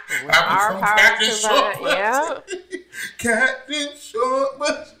 I become Captain Short Bus. Yeah. Captain Short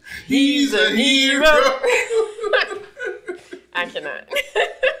Bus. He's a hero. I cannot.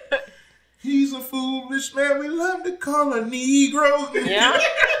 He's a foolish man. We love to call a Negro. Yeah.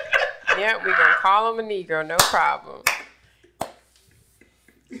 Yeah, we're going to call him a Negro. No problem.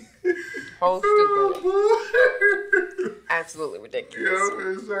 Whole stupid. Absolutely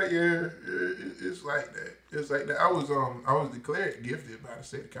ridiculous. It's like that. It's like that. I was declared gifted by the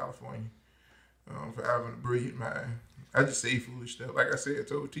state of California for having a brilliant mind. I just say foolish stuff. Like I said, I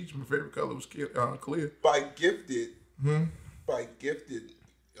told the teacher my favorite color was clear. By gifted,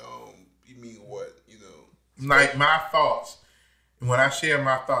 you mean what? Like my thoughts. And when I share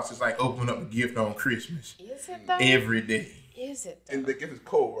my thoughts, it's like opening up a gift on Christmas. Is it though? Every day. Is it though? And the gift is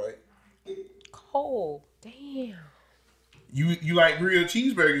cold, right? Cold. Damn. You like grilled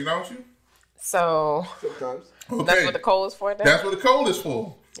cheeseburgers, don't you? So sometimes. Okay. That's what the cold is for. That's what the cold is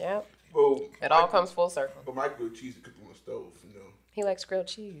for. Yep. Well, it all comes full circle. But my grilled cheese is cooked on the stove, He likes grilled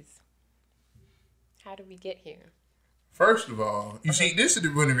cheese. How did we get here? First of all, you see, this is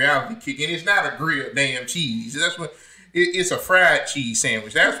when the reality kick in. It's not a grilled damn cheese. That's what it's a fried cheese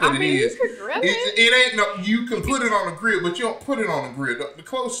sandwich. That's what it is. You could grill it. It ain't no. You can put it on the grill, but you don't put it on the grill. The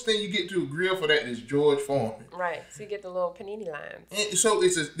closest thing you get to a grill for that is George Foreman. Right. So you get the little panini lines. And so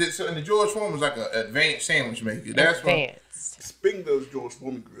and the George Foreman is like an advanced sandwich maker. That's advanced. Speaking of those George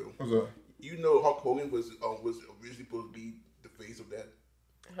Foreman grill, what's up? Hulk Hogan was originally supposed to be the face of that.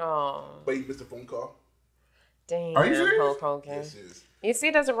 Oh. But he missed a phone call. Damn, are you serious? Hulk Hogan. Yes, it is. You see,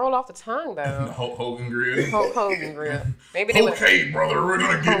 it doesn't roll off the tongue, though. The Hulk Hogan grill. Hulk Hogan grill. Maybe they okay, brother, we're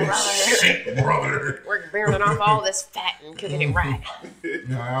going to get this shit, brother. We're burning off all this fat and cooking it right.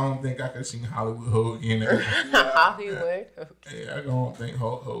 No, I don't think I could sing Hollywood Hogan. Hollywood? Okay. Yeah, I don't think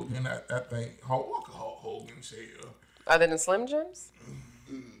Hulk Hogan. I think, what could Hulk Hogan say? Other than Slim Jims?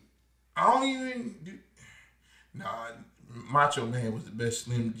 I don't even do... Nah, Macho Man was the best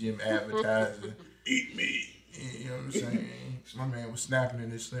Slim Jim advertiser. Eat me. You know what I'm saying? My man was snapping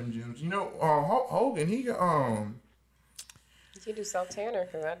in his Slim Jims. Hulk Hogan, he You do self tanner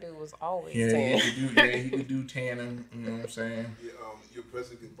because that dude was always tan. He could do tanning. You know what I'm saying? Yeah, your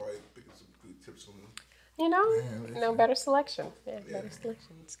president could probably pick up some good tips from him. Better selection. Better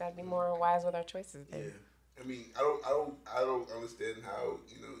selection. It's got to be more wise with our choices, baby. Yeah. I mean, I don't understand how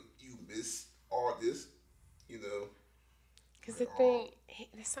you miss all this, Because the thing,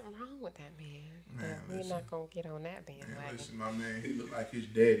 there's something wrong with that man. We're not going to get on that bandwagon. Listen, my man, he look like his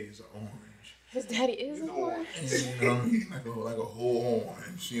daddy is an orange. His daddy is an orange? You know, he's like a whole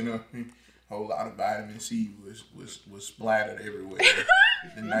orange, you know. A whole lot of vitamin C was splattered everywhere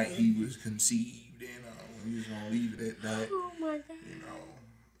the night he was conceived. And we was going to leave it at that. Oh, my God. You know,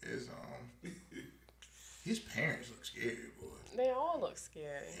 it's, his parents look scary, boy. They all look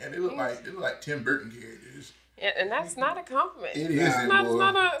scary. Yeah, they look like Tim Burton characters. Yeah, and that's not a compliment. It isn't, boy. It's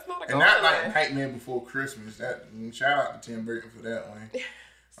not a compliment. And not like Nightmare Before Christmas. Shout out to Tim Burton for that one.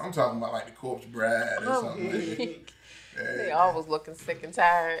 I'm talking about like The Corpse Bride or something like that. They always looking sick and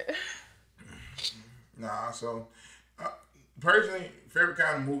tired. Nah, so personally, favorite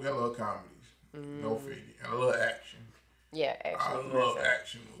kind of movie, I love comedies. No figure. I love action. Yeah, action. I love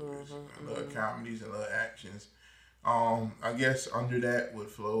action movies. I love comedies. I love actions. I guess under that would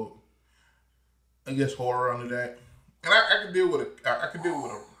float. I guess horror under that, and I could deal with a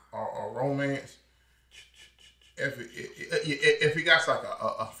romance if it got like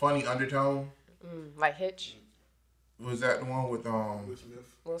a funny undertone. Like Hitch. Was that the one with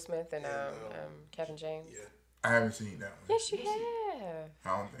Will Smith and Kevin James? Yeah. I haven't seen that one. Yes, you have.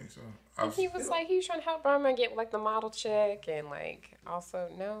 I don't think so. He was trying to help Brahma get like the model check and like also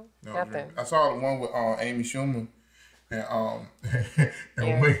nothing. I saw the one with Amy Schumer and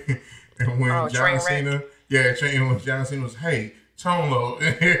when John Cena, John Cena was, hey, tone low.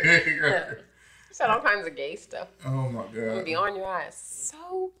 Yeah. Said all kinds of gay stuff. Oh my God. Beyond Your Eyes,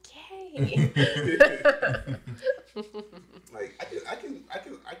 so gay. Like I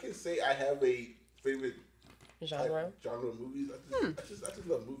can say I have a favorite genre of movies. I just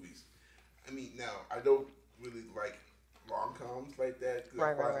love movies. I mean, now I don't really like rom-coms like that.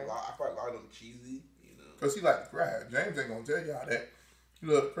 Right. I find a lot of them cheesy. You know, because he like to cry. James ain't gonna tell y'all that. He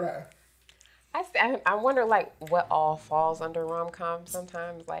love to cry. I wonder like what all falls under rom-com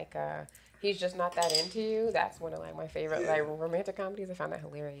sometimes. Like he's just not that into you. That's one of like my favorite like romantic comedies. I find that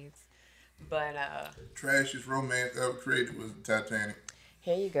hilarious. But trashiest romance ever created was Titanic.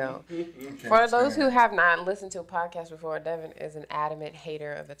 Here you go. For those who have not listened to a podcast before, Devin is an adamant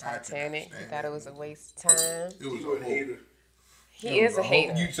hater of the Titanic. He thought it was a waste of time. It was a hater. He is a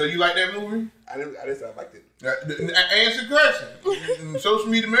hater. So you like that movie? I didn't say I liked it. Answer the question. Social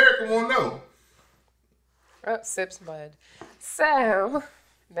Media America won't know. Oh, sips mud. So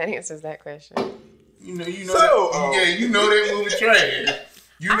that answers that question. You know that movie trash.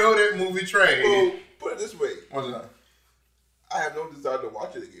 You know that movie trash. Well, put it this way. What's that? I have no desire to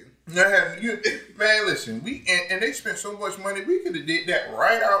watch it again. Man, listen, and they spent so much money. We could have did that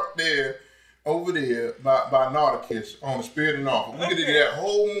right out there, over there by Nauticus on the Spirit of Norfolk. We could have did that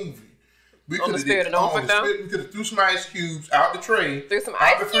whole movie. We could have did we could have threw some ice cubes out the tray, threw some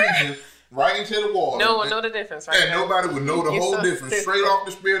ice freezer, right into the water. No one know the difference, right? And nobody would know the whole difference. Straight off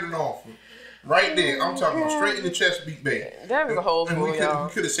the Spirit of Norfolk. Right there. I'm talking about straight in the Chesapeake Bay. That was a whole fool, y'all.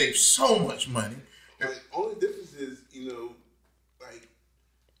 We could have saved so much money. The only difference is, like,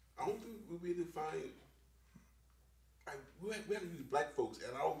 I don't think we'll be able to find, like, we have to use black folks,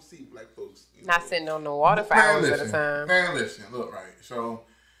 and I don't see black folks. Not sitting on the water for hours at a time. Man, listen, look, right. So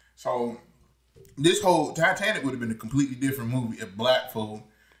this whole Titanic would have been a completely different movie if black folk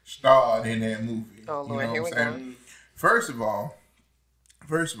starred in that movie. Oh, Lord, here we go. First of all,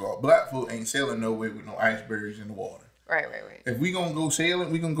 black folk ain't sailing nowhere with no icebergs in the water. Right. If we gonna go sailing,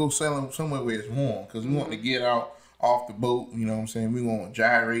 we gonna go sailing somewhere where it's warm, because we want to get out off the boat. You know what I'm saying? We want to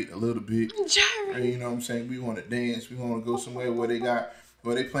gyrate a little bit. You know what I'm saying? We want to dance. We want to go somewhere where they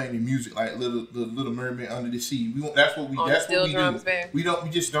playing the music like Little Mermaid Under the Sea. That's what we do. Man. We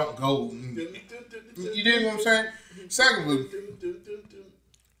just don't go. You dig what I'm saying? Secondly,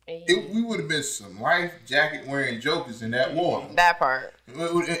 we would have been some life jacket wearing jokers in that water. That part.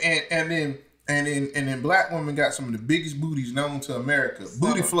 And then black women got some of the biggest booties known to America.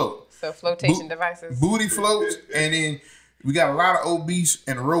 Booty float. So flotation devices. Booty floats, and then we got a lot of obese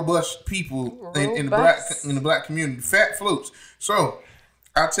and robust people in the black community. Fat floats. So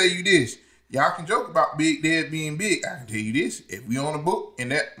I'll tell you this. Y'all can joke about Big Dad being big. I can tell you this. If we on a boat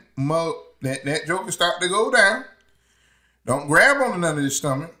and that joker start to go down, don't grab on none of his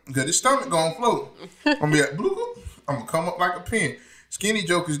stomach, because his stomach gonna float. I'm gonna be like, bloop, I'm gonna come up like a pin. Skinny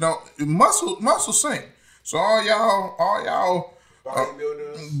jokers don't muscle sink. So all y'all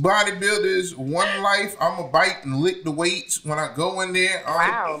bodybuilders, one life, I'm gonna bite and lick the weights when I go in there.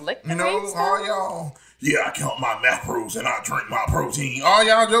 Lick the weights. All y'all yeah, I count my macros and I drink my protein. All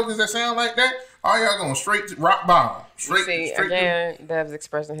y'all jokers that sound like that, all y'all going straight to rock bottom. Straight again, Dev's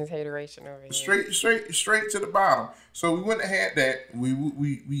expressing his hateration over here. Straight to the bottom. So we wouldn't have had that.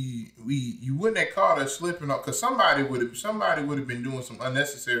 You wouldn't have caught us slipping up because somebody would have been doing some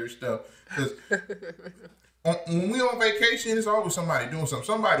unnecessary stuff. Because when we on vacation, it's always somebody doing something.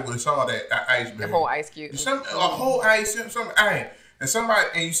 Somebody would have saw that iceberg. The whole ice cube. A whole ice. And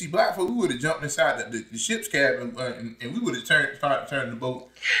you see black folk, we would have jumped inside the ship's cabin and we would have started turning the boat.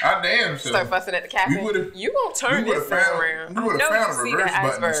 Our damn self. Start fussing at the captain. You won't turn this thing around. We would have found a reverse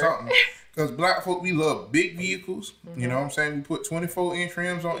button or something. Because black folk, we love big vehicles. You know what I'm saying? We put 24-inch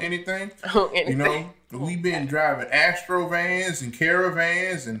rims on anything. You know, we've been driving Astro vans and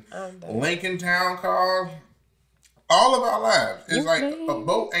Caravans and Lincoln Town cars all of our lives. It's like a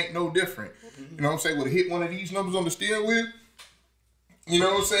boat ain't no different. You know what I'm saying? Would have hit one of these numbers on the steering wheel. You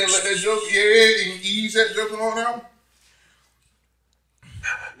know what I'm saying? Let that joke, and ease that joke on out.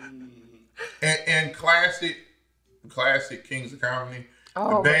 And classic Kings of Comedy.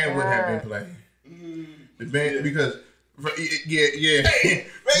 The band would have been playing. The band, because, yeah. Hey,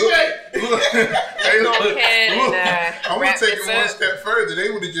 look, I'm going to take it one step further.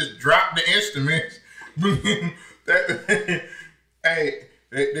 They would have just dropped the instruments.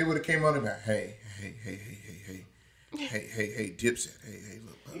 They would have came on about, hey, Dipset. Hey,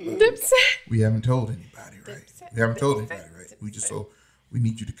 look. Dipset. We haven't told anybody, right? We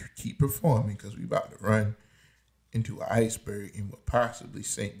need you to keep performing because we about to run into an iceberg and will possibly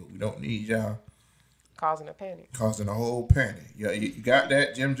sink, but we don't need y'all causing a whole panic. Yeah, you got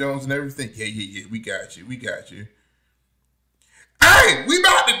that, Jim Jones and everything. Yeah. We got you. Hey, we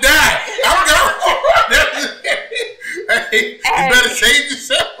about to die. Hey, you better save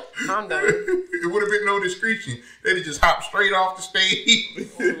yourself. I'm done. It would have been no discretion. They'd have just hopped straight off the stage.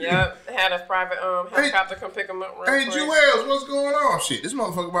 Yep. Had a private helicopter come pick them up real quick. Jewels, what's going on? Shit, this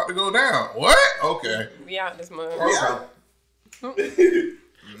motherfucker about to go down. What? Okay. We out this month. Okay.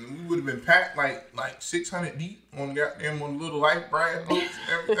 We would have been packed like 600 deep on the little life brand boats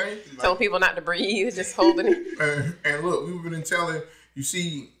and everything. Telling people not to breathe, just holding it. And look, we would have been telling, you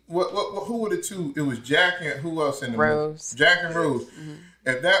see, who were the two? It was Jack and who else in the Rose. Movie? Jack and Rose. Mm-hmm.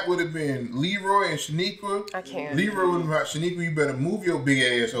 If that would have been Leroy and Shaniqua, I can't. Leroy would have been like, Shaniqua, you better move your big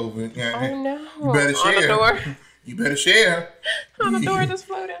ass over. Oh no! You better share. On the door. You better share. On the door just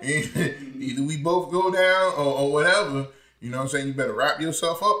floating. Either we both go down or whatever. You know what I'm saying? You better wrap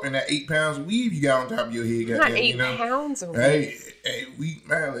yourself up in that 8 pounds of weave you got on top of your head. Not 8 pounds of weave. Hey,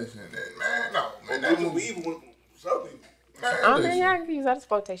 listen, that weave was something. I can use that as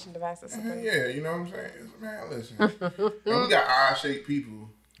flotation device or something. Yeah, you know what I'm saying? Man, listen. And we got odd-shaped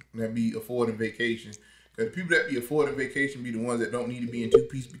people that be affording vacation. Because the people that be affording vacation be the ones that don't need to be in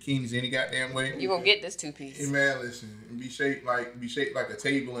 2-piece bikinis any goddamn way. You gonna get this 2-piece. Hey, man, listen. Be shaped like a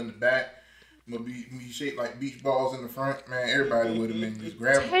table in the back. Be shaped like beach balls in the front. Man, everybody would have been just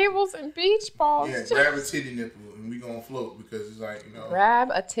grab tables and beach balls. Yeah, grab a titty nipple and we gonna float because it's like, you know.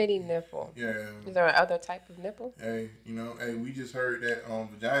 Grab a titty nipple. Yeah. Is there another type of nipple? Hey, we just heard that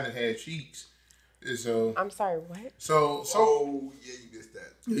vagina had cheeks. So I'm sorry, what? So oh yeah, you missed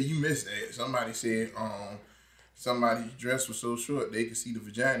that. Yeah, you missed that. Somebody said somebody's dress was so short they could see the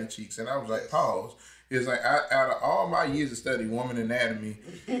vagina cheeks, and I was like, pause. It's like out of all my years of studying woman anatomy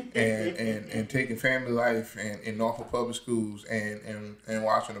and taking family life and in Norfolk public schools and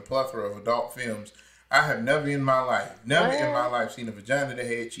watching a plethora of adult films, I have never in my life seen a vagina that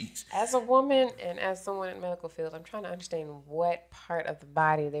had cheeks. As a woman and as someone in the medical field, I'm trying to understand what part of the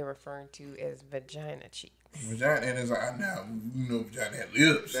body they're referring to as vagina cheeks. Vagina, and it's like, now you know vagina had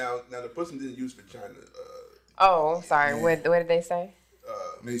lips. Now the person didn't use vagina. Sorry. Yeah. What did they say?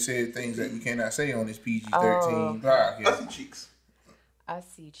 They said things that we cannot say on this PG-13 podcast. I see cheeks. I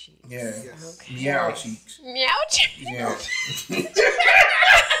see cheeks. Yeah. Yes. Okay. Meow cheeks. Meow cheeks. Yeah.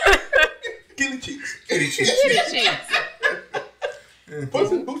 Kitty cheeks. Kitty cheeks. Kitty cheeks.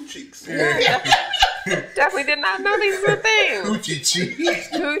 Puss in boot cheeks. Yeah. Definitely did not know these were things. Hoochie cheeks.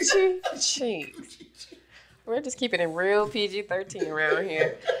 Hoochie cheeks. We're just keeping it real PG-13 around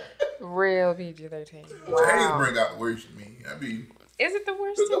here. Real PG-13. Wow. Hayes bring out the worst in me. Is it the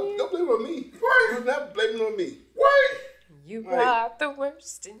worst in you? Don't blame it on me. Why? You're not blaming it on me. Why? You brought the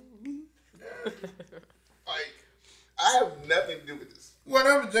worst in me. Like, I have nothing to do with this.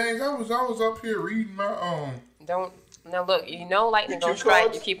 Whatever, James. I was up here reading my Now look, lightning gonna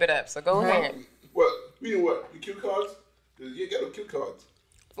strike. You keep it up. So go ahead. What? Reading what? Your cue cards? You got no cue cards.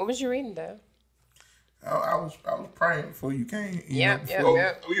 What was you reading, though? I was praying before you came. Yep. Oh,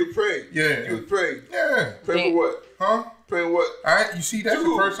 you were praying? Yeah. You were praying? Yeah. Praying for what? Huh? Praying what? All right, you see, that's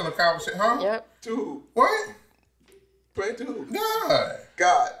a personal conversation, huh? Yep. To who? What? Praying to who? God.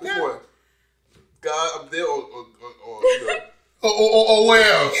 God. Which one? God up there or you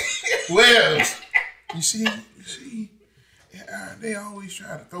know? Well. You see, yeah, they always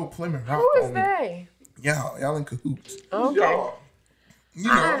try to throw Plymouth Rock Who is on me. they? Y'all in cahoots. Okay. Y'all. You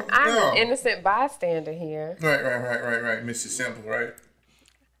know, I'm an innocent bystander here. Right, Mrs. Simple, right?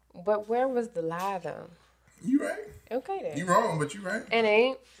 But where was the lie, though? You right. Okay, then. You wrong, but you right. It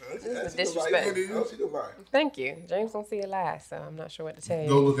ain't. This is disrespect. I don't see the lie. Thank you. James don't see a lie, so I'm not sure what to tell you.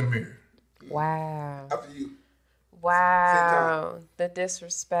 Go look in the mirror. Wow. After you. Wow. The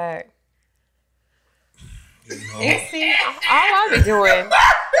disrespect. You know. And see, all I be doing,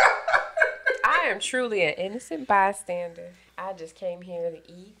 I am truly an innocent bystander. I just came here to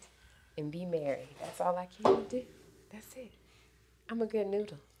eat and be merry. That's all I came to do. That's it. I'm a good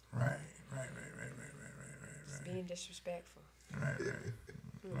noodle. Right. Just being disrespectful. Right.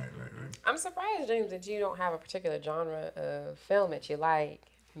 I'm surprised, James, that you don't have a particular genre of film that you like.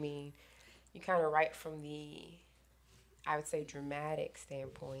 I mean, you kind of write from the, I would say, dramatic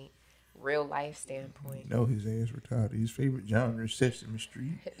standpoint, real life standpoint. No, his ass retarded. His favorite genre is Sesame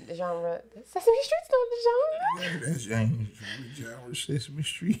Street. The genre, Sesame Street's not the genre. Yeah, that's James' favorite genre, Sesame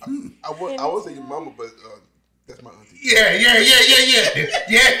Street. I would say your mama, but that's my auntie. Yeah.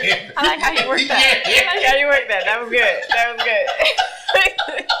 I like how you worked that. I like how you worked that. That was good.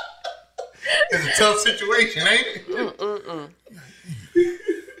 It's a tough situation, ain't it?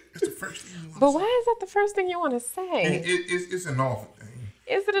 It's the first thing you want to say. But why is that the first thing you want to say? It's an Norfolk thing.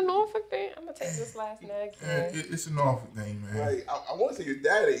 Is it a Norfolk thing? I'm going to take this last nug here. It's a Norfolk thing, man. Like, I want to say your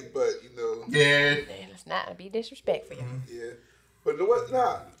daddy, but, you know. Yeah. Man, let's not be disrespectful. Yeah. But you know what?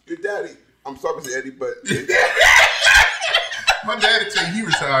 Nah, your daddy. I'm sorry, Mr. Eddie, but your daddy. My daddy tell you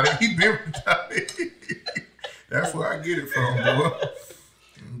he retarded. He been retarded. That's where I get it from, boy.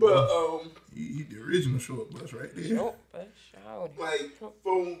 But, He the original short bus right there. Nope, but sure. like,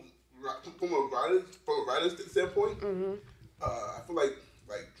 from a writer's standpoint, I feel like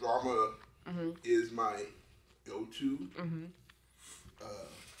drama is my go-to.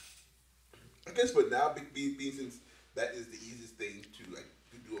 I guess for now, being since that is the easiest thing to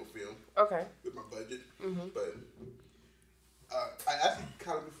do a film. Okay. With my budget, but I actually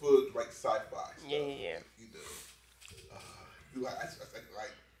kind of prefer to write sci-fi stuff. Yeah. You know,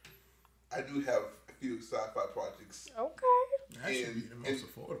 I do have a few sci-fi projects Okay. That should be the most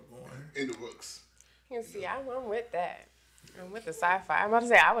affordable one. in the works. You can see, I'm with that. I'm with the sci-fi. I'm about to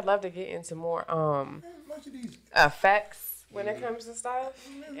say, I would love to get into more Much of these effects when it comes to stuff.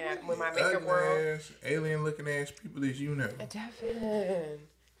 And with my makeup ugly world. ass, alien looking ass people as you know. Definitely.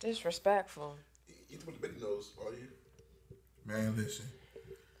 Disrespectful. You know what the big nose, are you? Man, listen.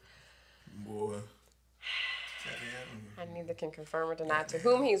 Boy. I neither can confirm or deny to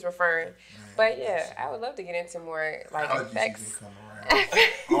whom he's referring. But yeah, I would love to get into more like Allergies effects. come around.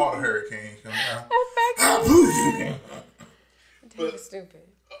 All the hurricanes come out. Effects. But- Stupid.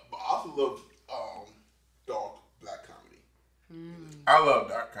 But I also love dark black comedy. I love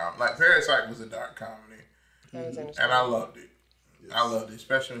dark comedy. Like Parasite was a dark comedy. That was And I loved it. I loved it,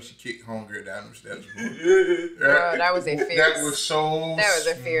 especially when she kicked homegirl down the steps. Bro, that was a fierce. That was so. That was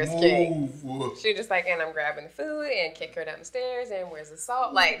a fierce kick. smooth. She just like, and I'm grabbing the food and kick her down the stairs and where's the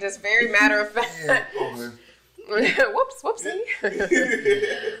salt? Like, just very matter of fact. Yeah, boy. Whoops, whoopsie.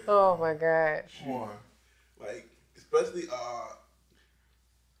 Oh my God. Boy. Like, especially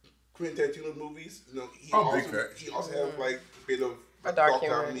Quentin Tarantino movies. You know, he big facts. he also has like a bit of A dark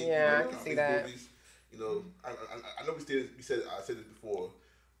humor. comedy. Yeah, I you know, can see his that. Movies, you know, I know I said it before,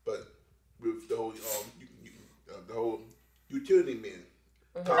 but with the whole the whole utility man.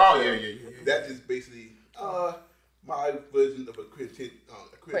 Oh yeah. That is basically my version of a Quentin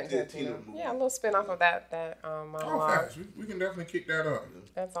Quentin Tarantino movie. Yeah, a little spin off of that Oh, monologue. facts. We can definitely kick that up.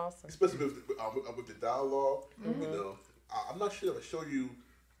 That's awesome. Especially with the dialogue. You know, I'm not sure if I showed you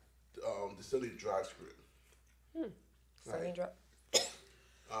the Sunny Drive script. Sunny drop.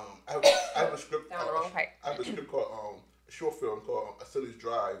 I have a script. Down the wrong pipe. I have a script called a short film called A Sunny's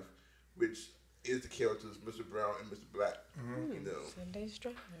Drive, which is the characters Mr. Brown and Mr. Black. You know, Sunday's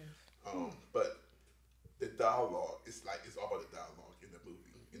Drive. but the dialogue is it's all about the dialogue in the movie.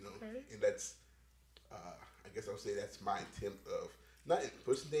 You know, and that's I guess I would say that's my attempt of not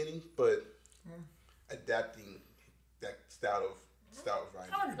impersonating, but adapting that style of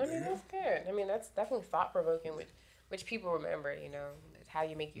writing. I mean, that's good. I mean, that's definitely thought provoking, which people remember. You know, it's how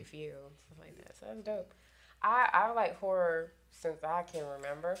you make you feel, stuff like that. So that's dope. I like horror since I can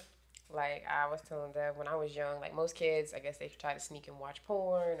remember. Like, I was telling Deb when I was young, like most kids, I guess they try to sneak and watch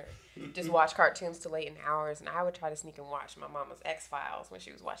porn or just watch cartoons till late in hours. And I would try to sneak and watch my mama's X-Files when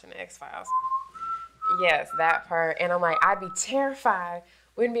she was watching the X-Files. Yes, that part. And I'm like, I'd be terrified.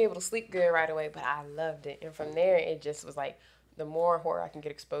 Wouldn't be able to sleep good right away, but I loved it. And from there, it just was like, the more horror I can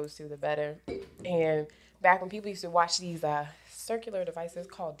get exposed to, the better. And back when people used to watch these circular devices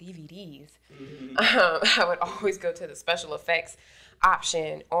called DVDs, I would always go to the special effects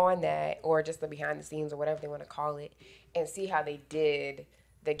option on that, or just the behind the scenes or whatever they want to call it, and see how they did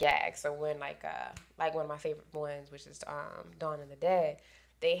the gag. So when like one of my favorite ones, which is Dawn of the Dead,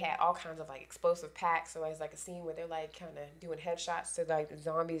 they had all kinds of like explosive packs. So it's like a scene where they're like kind of doing headshots to like the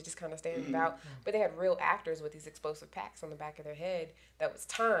zombies just kind of standing about. But they had real actors with these explosive packs on the back of their head that was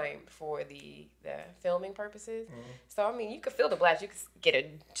timed for the filming purposes. So I mean, you could feel the blast. You could get a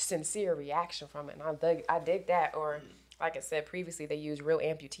sincere reaction from it, and I dig that. Or like I said previously, they use real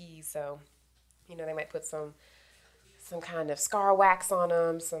amputees. So you know, they might put some kind of scar wax on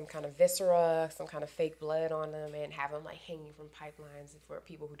them, some kind of viscera, some kind of fake blood on them, and have them like hanging from pipelines for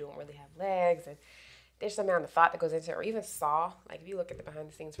people who don't really have legs. And there's some amount of thought that goes into it. Or even Saw, like if you look at the behind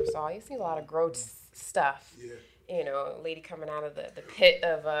the scenes for Saw, you see a lot of gross stuff. Yeah. You know, a lady coming out of the pit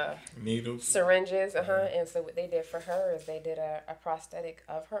of needles, syringes, And so what they did for her is they did a prosthetic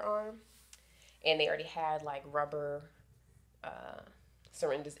of her arm, and they already had like rubber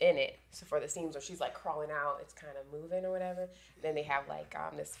syringes in it. So for the scenes where she's like crawling out, it's kind of moving or whatever. Then they have like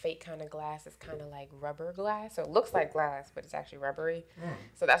this fake kind of glass. It's kind of like rubber glass. So it looks like glass, but it's actually rubbery.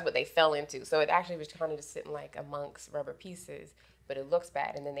 So that's what they fell into. So it actually was kind of just sitting like amongst rubber pieces, but it looks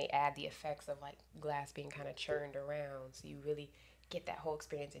bad. And then they add the effects of like glass being kind of churned around. So you really get that whole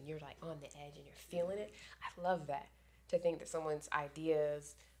experience and you're like on the edge and you're feeling it. I love that. To think that someone's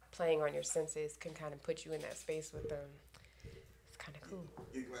ideas playing on your senses can kind of put you in that space with them. Kind of cool.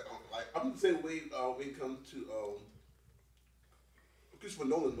 Like I'm the same way when it comes to Christopher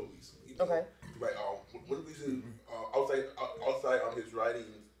Nolan movies. You know? Okay. Like one reason outside on his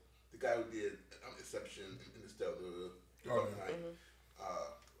writings, the guy who did Inception, Interstellar, Dark Knight.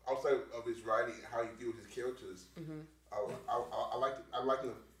 Outside of his writing, how he deals with his characters, I like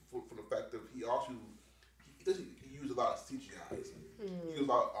him for the fact that he uses a lot of CGI. He uses a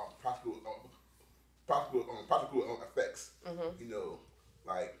lot of practical effects. You know,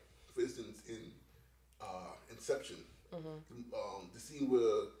 like for instance in Inception, the scene where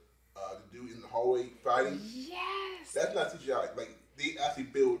the dude in the hallway fighting. Yes. That's not CGI. Like they actually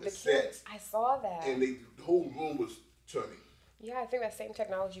built a set. I saw that. And the whole room was turning. Yeah, I think that same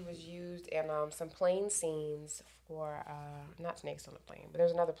technology was used in some plane scenes for not Snakes on the Plane, but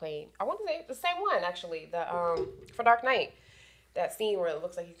there's another plane. I want to say the same one actually. For Dark Knight. That scene where it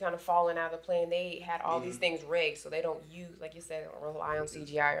looks like he's kind of falling out of the plane, they had all these things rigged, so they don't use, like you said, don't rely on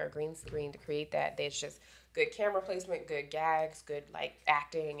CGI or green screen to create that. It's just good camera placement, good gags, good like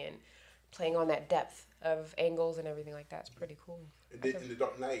acting, and playing on that depth of angles and everything like that. It's pretty cool. And then in the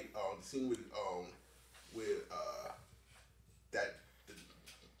Dark Knight, the scene with that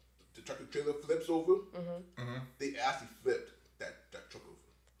the truck trailer flips over, they actually flipped that truck over.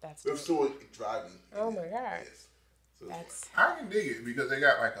 That's with someone driving. Oh my god. Yes. I can dig it because they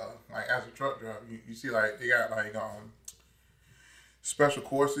got like as a truck driver, you see like they got like special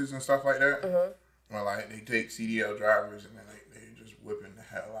courses and stuff like that. Where like they take CDL drivers and then they just whipping the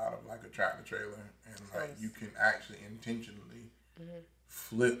hell out of like a tractor trailer, and like you can actually intentionally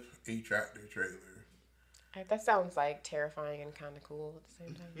flip a tractor trailer. That sounds like terrifying and kind of cool at the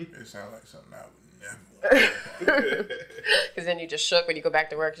same time. It sounds like something I would never want to do. Because then you just shook when you go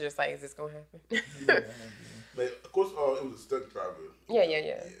back to work. You're just like, is this gonna happen? But of course, it was a stunt driver. Yeah.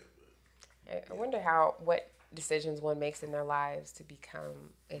 I wonder what decisions one makes in their lives to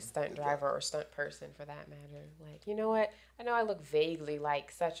become a stunt driver or stunt person for that matter. Like, you know what? I know I look vaguely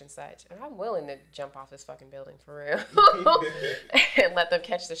like such and such, and I'm willing to jump off this fucking building for real and let them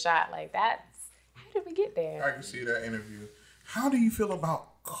catch the shot. Like, how did we get there? I can see that interview. How do you feel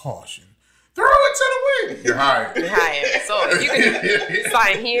about caution? Throw it to the wind. You're hired. So if you could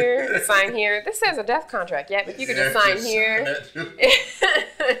sign here. This says a death contract. Yeah, if you could just sign here.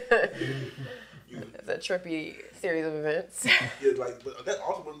 It's a trippy series of events. Yeah, but that's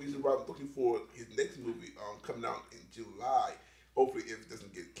also one reason why I'm looking for his next movie coming out in July. Hopefully, if it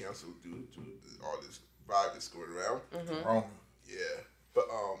doesn't get canceled due to all this vibe that's going around. Roma. Yeah, but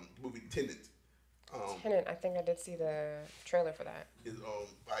movie Tenet. Tenet, I think I did see the trailer for that. Is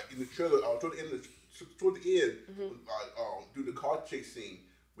like in the trailer, toward the end, do the car chase scene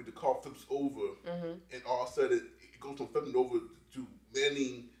where the car flips over, and all of a sudden it goes from flipping over to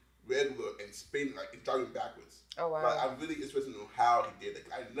landing regular and spinning, like it's driving backwards. Oh, wow. Like, I'm really interested in how he did it.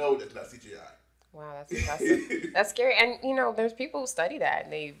 I know that's not CGI. Wow, that's impressive. That's scary. And, you know, there's people who study that,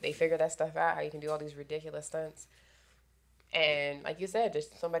 and they figure that stuff out, how you can do all these ridiculous stunts. And like you said,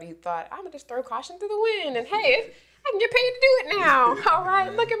 just somebody who thought, I'm going to just throw caution to the wind, and hey, I can get paid to do it now. All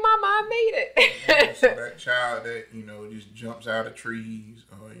right, look at mama, I made it. So that child that, you know, just jumps out of trees,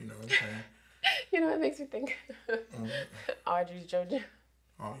 or, you know what I'm saying? You know, it makes me think Audrey's JoJo.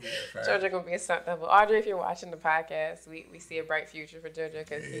 Oh, yeah, fact. JoJo gonna be a stunt double. Audrey, if you're watching the podcast, we see a bright future for JoJo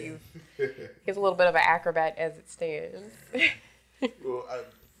because he's a little bit of an acrobat as it stands. Well,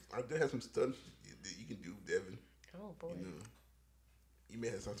 I did have some stunts that you can do, Devin. Oh boy. You know, you may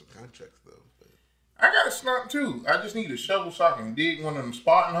have some contracts though. But. I got a stunt too. I just need a shovel so I can dig one of them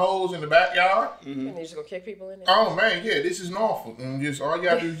spotting holes in the backyard. And you're just gonna kick people in it? Oh man, yeah, this is Norfolk, and just all you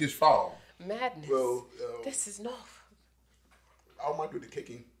gotta do is just fall. Madness. Well, this is Norfolk. I might do the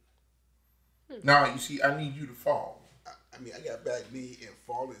kicking. Now you see, I need you to fall. I mean, I got bad knee and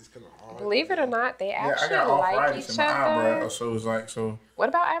falling is kind of hard. Believe it or not, they Yeah, I actually got like arthritis each in my other. eyebrows, so it's like What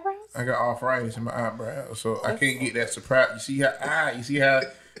about eyebrows? I got arthritis in my eyebrows, so I can't get that surprise. You see how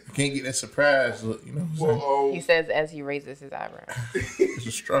I can't get that surprise look. You know what I'm saying? Well, He says as he raises his eyebrows. It's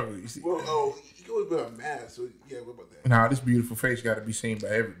a struggle. You see? well, you can always wear a mask, so yeah, what about that? Nah, this beautiful face got to be seen by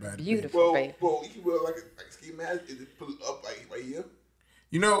everybody. Beautiful face. Well, you can wear like a ski mask and just pull it up like right here.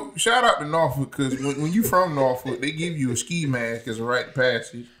 You know, shout out to Norfolk because when you from Norfolk, they give you a ski mask as a rite of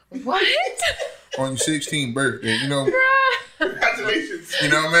passage What? on your 16th birthday. You know, Congratulations. you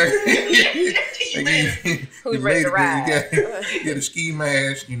know what I mean? Who's ready to ride? You get a ski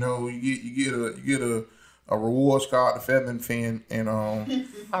mask. You know, you get a rewards card to Feather and Fin, and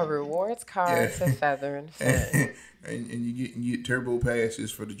A rewards card to Feather and Fin. and you get turbo passes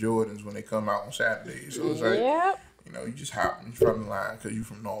for the Jordans when they come out on Saturdays. So it's like, Yep. you know, you just hop in front of the line because you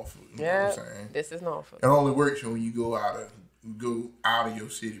from Norfolk. You know what I'm saying? This is Norfolk. It only works when you go out of your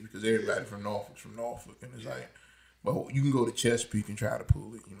city because everybody from Norfolk's from Norfolk, and it's like, well, you can go to Chesapeake and try to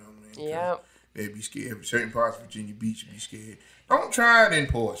pull it. You know what I mean? Yep. They'd be scared. Certain parts of Virginia Beach would be scared. Don't try it in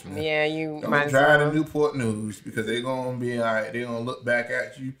Portsmouth. Yeah, you Don't might as try it well. in Newport News because they're gonna be like, they're gonna look back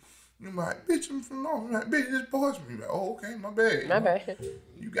at you. You're like, bitch, I'm from Norfolk. I'm like, bitch, this Portsmouth. You're like, oh, okay, my bad. My bad.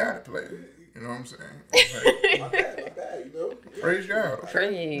 You got it, player. You know what I'm saying? My bad, you know. Praise God. Okay.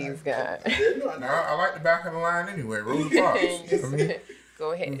 Praise God. Now, I like the back of the line anyway. Rosa Parks. You know what I mean?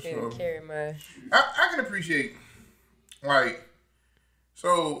 Go ahead and carry my. I can appreciate, like,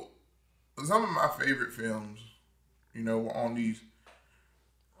 so some of my favorite films, you know, were on these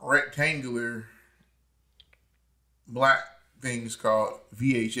rectangular black things called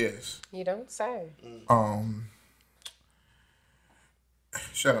VHS. You don't say.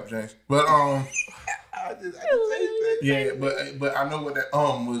 Shut up, James. But I just say that. yeah, but I know what that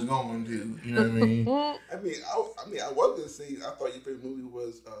was going to. You know what I mean? I was gonna say I thought your favorite movie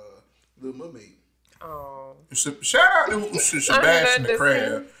was Little Mermaid. Oh. So, shout out to Sebastian the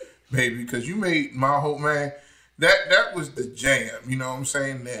Crab, baby, because you made my whole man. That was the jam. You know what I'm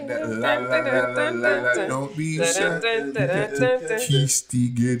saying? That la la la la la la. Don't be shy. You got to kiss the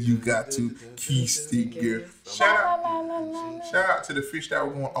girl. You got to kiss the girl. Shout out to the fish that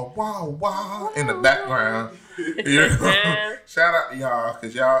were going wow wow in the background. You know? Shout out to y'all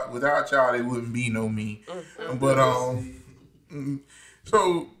because y'all without y'all there wouldn't be no me. But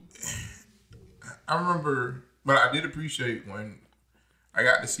so I remember, but I did appreciate when I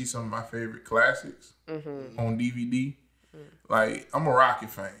got to see some of my favorite classics on DVD. Like, I'm a Rocky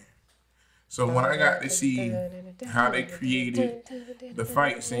fan. So when I got to see how they created the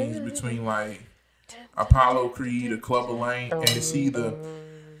fight scenes between, like, Apollo Creed, or Clubber Lang, and to see the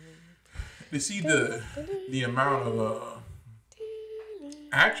amount of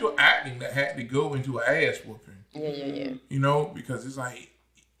actual acting that had to go into an ass whooping. Yeah. You know, because it's like,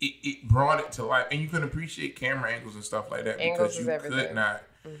 it brought it to life, and you can appreciate camera angles and stuff like that because you could not.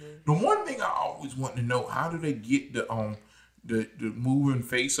 The one thing I always want to know: how do they get the moving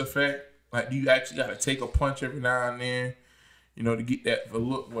face effect? Like, do you actually got to take a punch every now and then, you know, to get that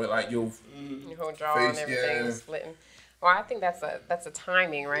look where like your whole jaw and everything is splitting? Well, I think that's a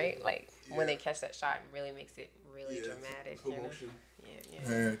timing, right? Like when they catch that shot, it really makes it really dramatic. You know?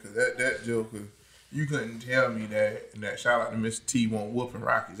 Yeah. Because that Joker. You couldn't tell me that shout out to Mr. T won't whooping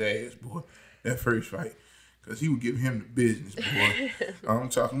Rocky's ass, boy. That first fight, because he would give him the business, boy. I'm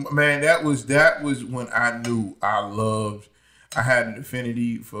talking, man. That was when I knew I had an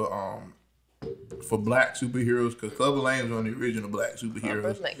affinity for black superheroes because Clubber Lang was one of the original black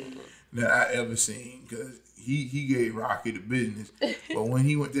superheroes that I ever seen because he gave Rocky the business. But when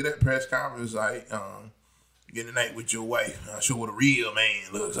he went to that press conference, like get a night with your wife. I'll show what a real man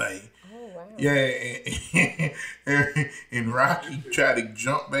looks like. Oh, wow. Yeah, and Rocky tried to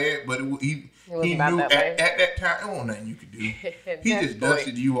jump bad, but he knew at that time, there wasn't nothing you could do. He just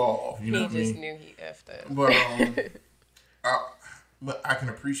dusted you off. You know what I mean? He just knew he effed up. But I can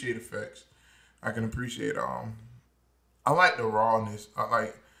appreciate effects. I can appreciate I like the rawness. I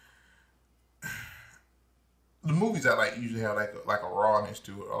like the movies that like usually have like a rawness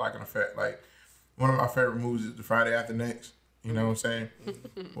to it, or like an effect. Like one of my favorite movies is The Friday After Next. You know what I'm saying?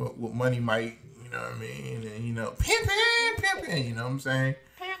 with Money Mike, you know what I mean? And you know, pimpin', you know what I'm saying?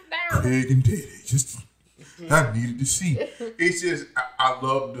 Pimp down. Craig and Teddy, I needed to see. It's just I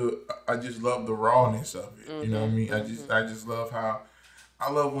just love the rawness of it. You know what I mean? I just love how I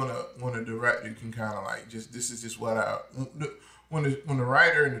love when a director can kind of like just this is just what when the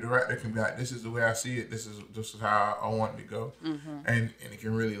writer and the director can be like, this is the way I see it, this is how I want it to go, and it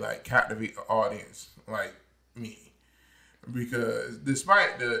can really like captivate the audience like me, because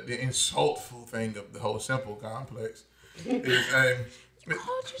despite the insultful thing of the whole Simple complex, You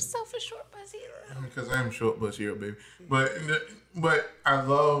called yourself a short bus hero. because I am a short bus hero, baby. But I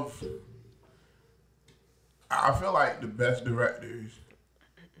feel like the best directors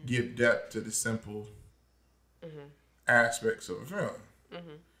give depth to the simple aspects of a film.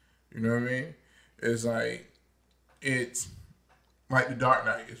 You know what I mean? It's like The Dark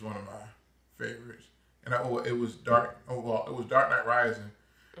Knight is one of my favorites, and it was Dark Knight Rising,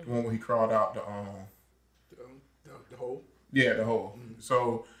 the one where he crawled out the hole. Yeah, the hole.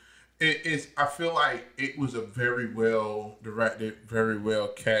 So I feel like it was a very well directed, very well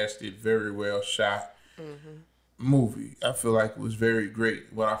casted, very well shot movie. I feel like it was very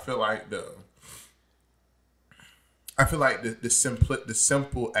great. But I feel like the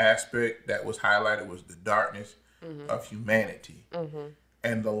simple aspect that was highlighted was the darkness of humanity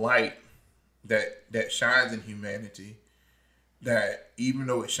and the light that shines in humanity. That even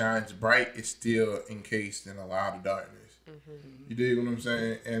though it shines bright, it's still encased in a lot of darkness. You dig what I'm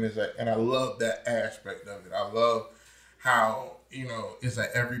saying? And it's like, and I love that aspect of it. I love how, you know, it's like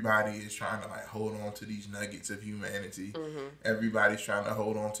everybody is trying to like hold on to these nuggets of humanity. Everybody's trying to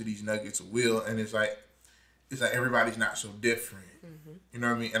hold on to these nuggets of will, and it's like everybody's not so different. You know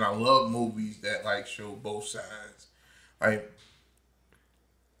what I mean? And I love movies that like show both sides. Like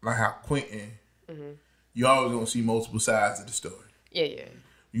how Quentin, you always gonna see multiple sides of the story. Yeah.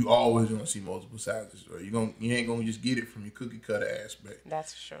 You always gonna see multiple sides of the story. You ain't gonna just get it from your cookie cutter aspect.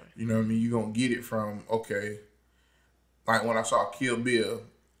 That's for sure. You know what I mean? You gonna get it from, okay, like when I saw Kill Bill,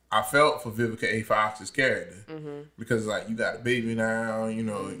 I felt for Vivica A. Fox's character because like you got a baby now, you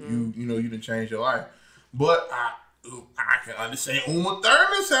know, you done changed your life, but I can understand Uma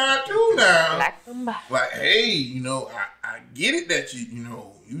Thurman's side too now. Like, hey, you know, I get it that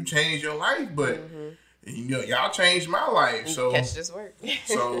you changed your life, but. You know, y'all changed my life, so catch this work.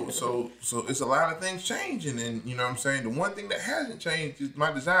 so it's a lot of things changing, and you know what I'm saying. The one thing that hasn't changed is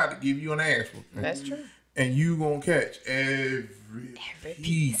my desire to give you an ass whooping. That's true. And you gonna catch every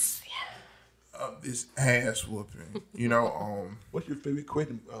piece of this ass whooping. You know, What's your favorite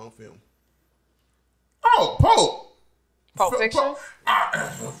Quentin film? Oh, Pulp Fiction.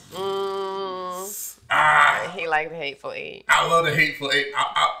 He liked The Hateful Eight. I love The Hateful Eight.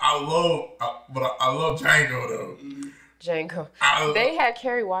 I love Django though. Django. They had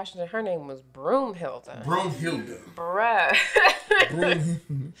Kerry Washington. Her name was Broomhilda. Bruh.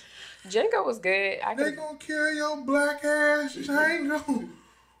 Django was good. They gonna kill your black ass, Django.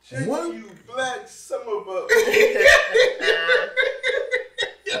 What you black son of a...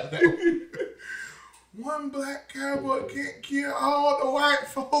 One black cowboy can't kill all the white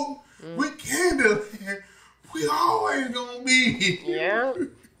folk. We can do it. We always gonna be. Yeah.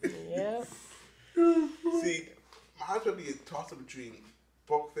 See, my heart would be a toss up between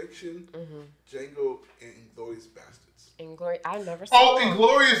Pulp Fiction, Django, and Inglourious Basterds. I never saw it.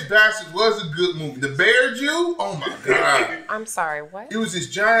 Inglourious Basterds was a good movie. The Bear Jew? Oh my God. I'm sorry, what? It was this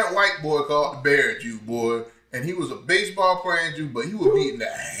giant white boy called the Bear Jew, boy. And he was a baseball playing Jew, but he was beating the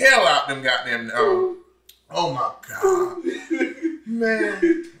hell out them goddamn... oh my God.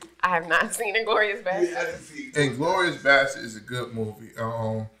 Man. I have not seen Inglourious Basterds. Inglourious Basterds is a good movie.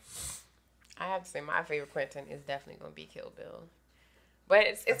 I have to say my favorite Quentin is definitely going to be Kill Bill. But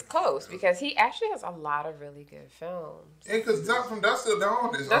it's close because he actually has a lot of really good films. And because From Dusk Till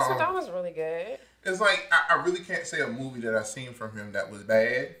Dawn is... Dusk Till Dawn is really good. It's like, I really can't say a movie that I've seen from him that was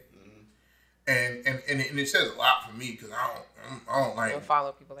bad. And it says a lot for me because I don't like... You don't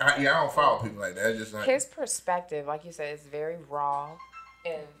follow people like that. I don't follow people like that. It's just like... His perspective, like you said, is very raw.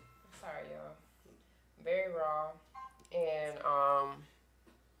 And... Sorry, y'all. Very raw. And,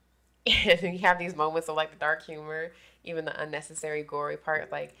 And you have these moments of like the dark humor, even the unnecessary gory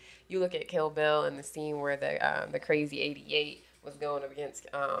part. Like you look at Kill Bill and the scene where the crazy 88 was going up against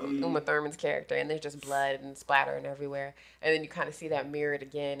Uma Thurman's character, and there's just blood and splattering everywhere. And then you kind of see that mirrored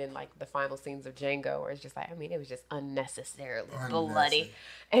again in like the final scenes of Django, where it's just like, I mean, it was just unnecessarily bloody,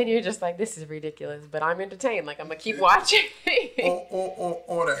 and you're just like, this is ridiculous. But I'm entertained. Like I'm gonna keep watching.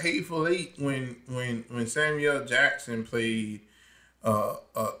 or the Hateful Eight when Samuel Jackson played a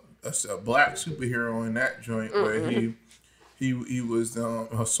black superhero in that joint where he was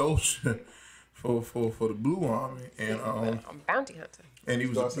a soldier for the Blue Army and bounty hunter. And he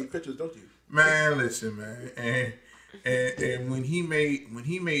was see pictures, don't you? Man, listen, man, and when he made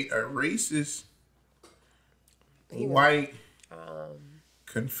a racist white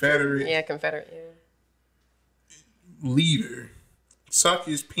Confederate leader suck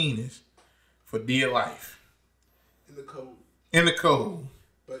his penis for dear life in the cold.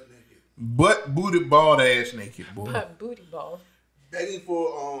 Butt booty bald ass naked boy. Butt booty ball. Begging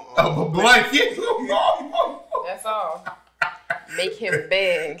for a blanket. That's all. Make him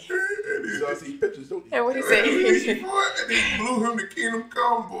beg. So I see pictures, don't you? And what he say? And he blew him to Kingdom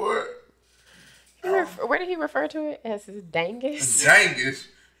Come, boy. Where did he refer to it as his dangus? Dangus,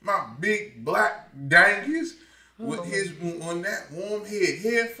 my big black dangus. With his on that warm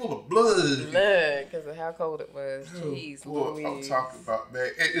head full of blood. Because of how cold it was. Jeez, boy, I'm talking about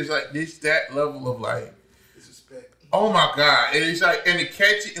that. It's like that level of like disrespect. Oh my God! It's like and the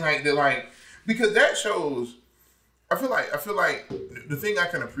catchy because that shows. I feel like the thing I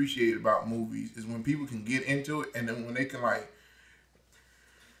can appreciate about movies is when people can get into it and then when they can like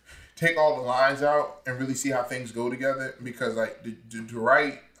take all the lines out and really see how things go together. Because like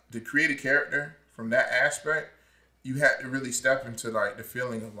to create a character from that aspect. You had to really step into like the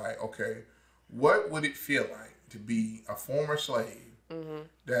feeling of like, okay, what would it feel like to be a former slave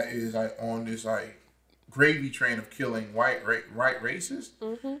that is like on this like gravy train of killing white racists,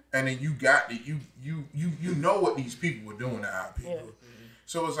 and then you got to, you know what these people were doing to our people. Yeah.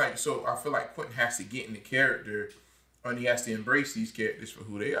 So it's like I feel like Quentin has to get in the character, and he has to embrace these characters for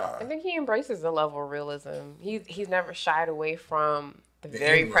who they are. I think he embraces the level of realism. He's never shied away from. The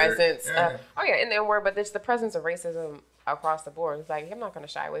very presence of, in the N-word, but there's the presence of racism across the board. It's like, I'm not going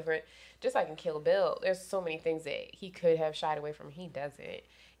to shy away from it. Just like in Kill Bill, there's so many things that he could have shied away from. He doesn't.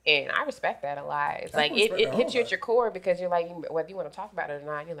 And I respect that a lot. It's like, it hits you at your core because you're like, whether you want to talk about it or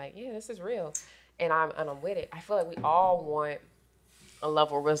not, you're like, yeah, this is real. And I'm with it. I feel like we all want a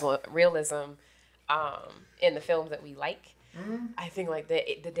level of realism in the films that we like. I think like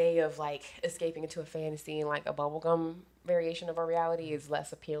the day of like escaping into a fantasy and like a bubblegum variation of our reality is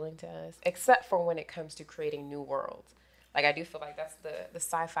less appealing to us, except for when it comes to creating new worlds. Like I do feel like that's the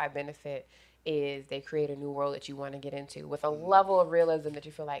sci-fi benefit is they create a new world that you want to get into with a level of realism that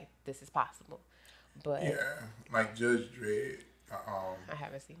you feel like this is possible. But yeah, like Judge Dredd. I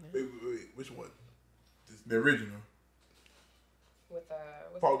haven't seen it. Wait, which one? The original. With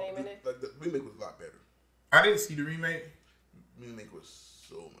what's the name in it? Like the remake was a lot better. I didn't see the remake. The remake was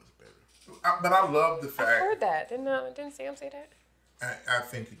so much better. But I love the fact. I heard that. Didn't Sam say that? I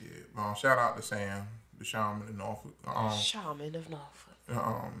think he did. Shout out to Sam, the shaman of Norfolk. Shaman of Norfolk.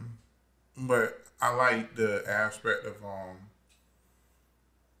 But I like the aspect of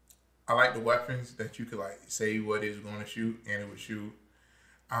I like the weapons that you could like say what it's going to shoot and it would shoot.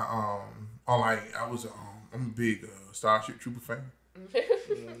 I'm a big Starship Trooper fan.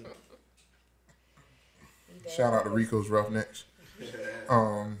 Shout out to Rico's Roughnecks.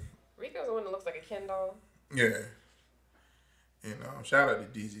 Rico's the one that looks like a Ken doll. Yeah. And shout out to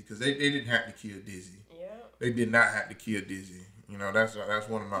Dizzy because they didn't have to kill Dizzy. Yeah. They did not have to kill Dizzy. You know, that's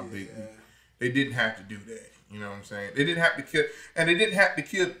one of my big. They didn't have to do that. You know what I'm saying? They didn't have to kill, and they didn't have to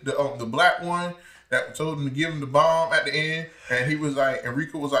kill the black one that told him to give him the bomb at the end. And he was like, and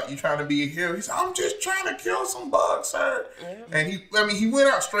Rico was like, "You trying to be a hero?" He said, "I'm just trying to kill some bugs, sir." Yeah. And he went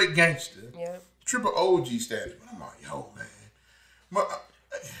out straight gangster. Yeah. Triple OG status. But I'm like, yo, man. But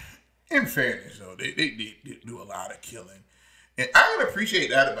in fairness, though, they did do a lot of killing, and I can appreciate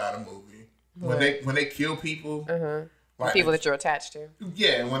that about a movie when they kill people, like people that you're attached to.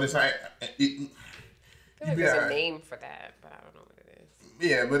 Yeah, when it's like there's a name for that, but I don't know what it is.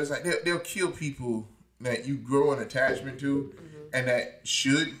 Yeah, but it's like they'll kill people that you grow an attachment to, and that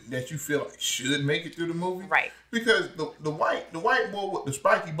you feel like should make it through the movie, right? Because the white boy with the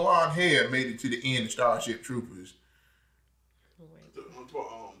spiky blonde hair made it to the end of Starship Troopers.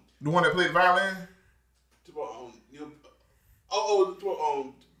 The one that played the violin. The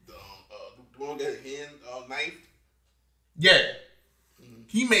one that hand knife. Yeah,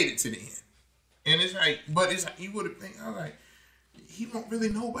 he made it to the end, and it's like, but it's like you would have think. I was like, he won't really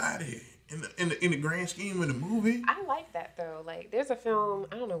nobody in the grand scheme of the movie. I like that though. Like, there's a film,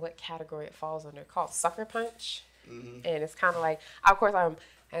 I don't know what category it falls under, called Sucker Punch, and it's kind of like, of course, I'm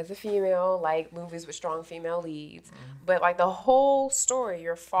as a female, like movies with strong female leads, but like the whole story,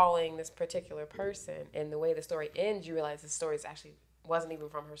 you're following this particular person, and the way the story ends, you realize the story is actually wasn't even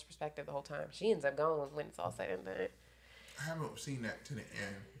from her perspective the whole time. She ends up going when it's all said and done. I haven't seen that to the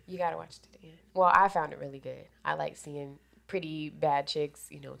end. You gotta watch it to the end. Well, I found it really good. I like seeing pretty bad chicks,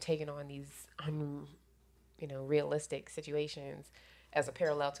 taking on these, realistic situations as a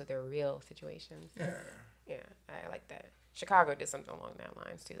parallel to their real situations. Yeah. Yeah, I like that. Chicago did something along that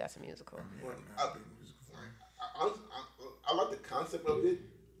lines too. That's a musical. I like the concept of it.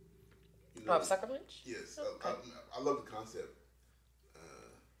 Of Sucker Punch? Yes, okay. I love the concept.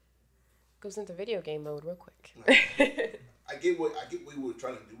 Goes into video game mode real quick. I get what we were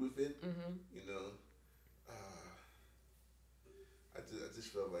trying to do with it. I just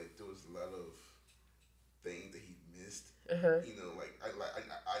felt like there was a lot of things that he missed. Like I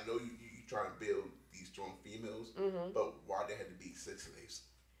know you try and build these strong females, but why they had to be sex slaves?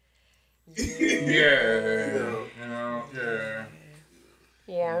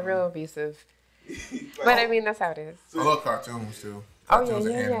 Yeah, real abusive. But I mean, that's how it is. I love cartoons too. Cartoons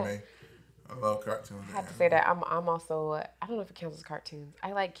and anime. I love cartoons. I have to say that I'm also I don't know if it counts as cartoons.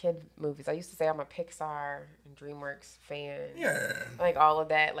 I like kid movies. I used to say I'm a Pixar and DreamWorks fan. Yeah. Like all of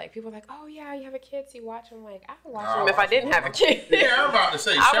that. Like people are like, oh yeah, you have a kid, so you watch them. Like I would watch them if I didn't have a kid. Yeah, I'm about to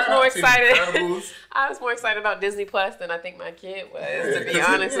say. I was more excited. Incredibles. I was more excited about Disney Plus than I think my kid was. To be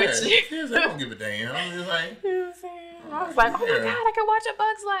honest with you. Kids, they don't give a damn. I'm just like. You know what I'm saying? I was like, oh my God, I can watch A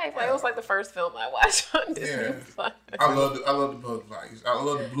Bug's Life. Like, it was like the first film I watched on Disney Plus. I love the Bug's Life. I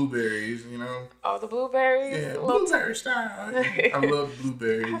love the blueberries, Oh, the blueberries? Yeah, blueberry style. I love the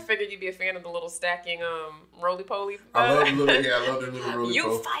blueberries. I figured you'd be a fan of the little stacking roly-poly. I love the little roly-poly.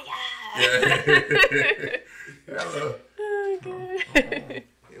 You fire! Yeah. I love. Oh, God.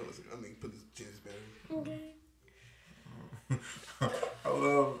 Put this chins better. Okay. I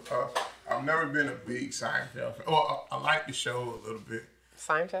love. I've never been a big Seinfeld fan. Well, I like the show a little bit.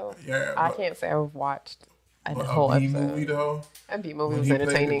 Seinfeld? Yeah. I can't say I've watched a whole episode. movie though. A B movie was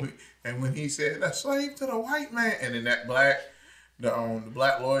entertaining. And when he said, "A slave to the white man," and then that the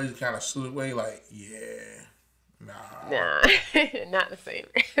black lawyers kind of slid away, like, yeah, nah, not the same.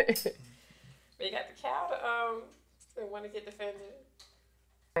 But you got the cow to want to get defended.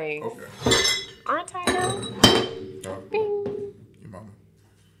 Nice. Okay. Aren't I though? Bing. Your mama.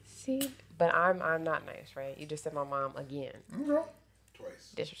 See, but I'm not nice, right? You just said my mom again. Okay.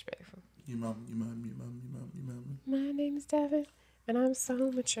 Twice. Disrespectful. Your mama. My name is Devin, and I'm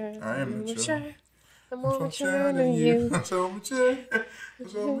so mature. I am mature. I'm more mature than you. I'm so mature. I'm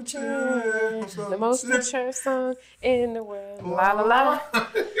so mature. The most mature song in the world. La la la.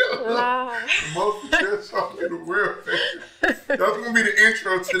 La. The most mature song in the world. That's gonna be the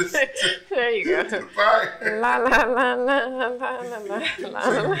intro to this. There you go. To the fire. La la la la la la la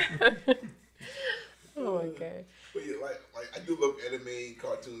la. Oh my God. But yeah, like I do love anime,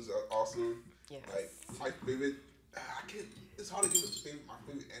 cartoons are awesome. Yeah. Like my favorite, it's hard to give my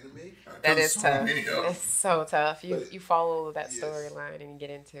favorite anime. That is tough. It's so tough. You But follow that storyline and you get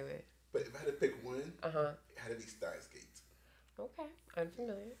into it. But if I had to pick one, it had to be Steins Gate. Okay,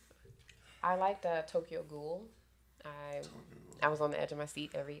 unfamiliar. I liked Tokyo Ghoul. I was on the edge of my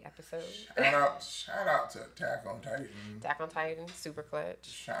seat every episode. Shout out to Attack on Titan. Attack on Titan, super clutch.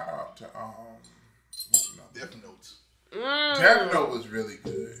 Shout out to Death Note. Death Note was really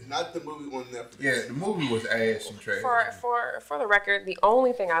good. Not the movie on Netflix. Yeah, the movie was ass and trash. For the record, the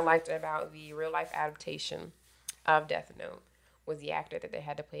only thing I liked about the real life adaptation of Death Note was the actor that they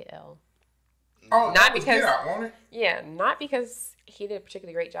had to play L. Oh, not because not because he did a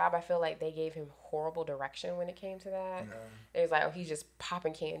particularly great job. I feel like they gave him horrible direction when it came to that. Yeah. It was like, oh, he's just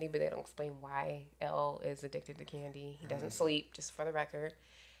popping candy, but they don't explain why L is addicted to candy. He doesn't sleep, just for the record.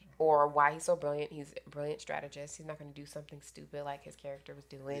 Or why he's so brilliant. He's a brilliant strategist. He's not going to do something stupid like his character was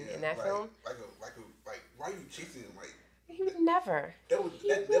doing in that film. Like, why are you chasing him? Like, he would never. That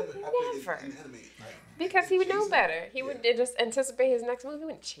never happened in anime. Because he would know better. He would just anticipate his next movie. He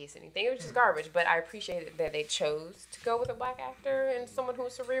wouldn't chase anything. It was just garbage. But I appreciated that they chose to go with a black actor and someone who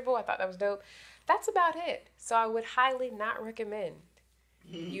was cerebral. I thought that was dope. That's about it. So I would highly not recommend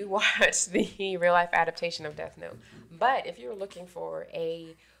you watch the real life adaptation of Death Note. But if you're looking for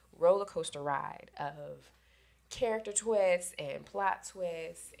a roller coaster ride of character twists and plot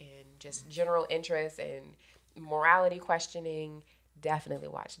twists and just general interest and morality questioning, definitely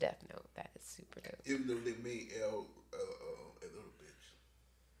watch Death Note. That is super dope. Even though they made L a little bitch.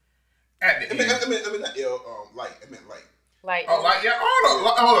 At the end. I mean not L light. I meant like Like, yeah.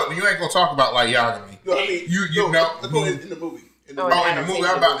 Hold on. You ain't gonna talk about like Yagami. No, I mean, you know in the movie. In the movie,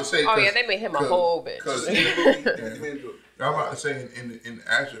 I'm about to say. Oh yeah, they made him a whole bitch. Because I'm about to say in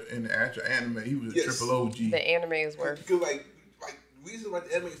the actual anime, he was a triple OG. The anime is worth. Because like the reason why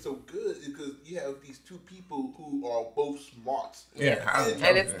the anime is so good is because you have these two people who are both smart. Yeah,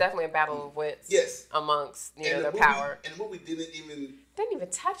 and it's definitely a battle of wits. Yes, amongst their power. And the movie didn't even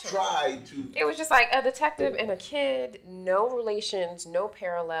touch try to. It was just like a detective and a kid, no relations, no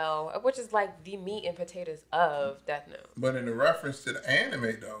parallel, which is like the meat and potatoes of Death Note. But in the reference to the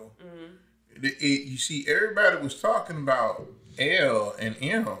anime, though, you see everybody was talking about L and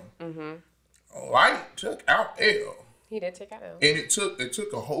M. Mm-hmm. Light took out L. He did take out L. And it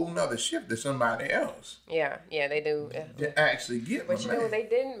took a whole nother shift to somebody else. Yeah, they do. To actually get But you know, they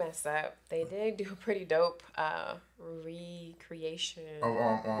didn't mess up. They did do a pretty dope recreation.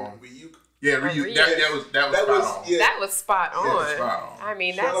 Ryuk. Yeah, Ryuk. That was spot on. That was spot on. I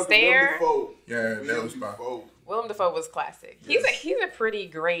mean, that stare. Yeah, that was spot on. Willem Dafoe was classic. He's a pretty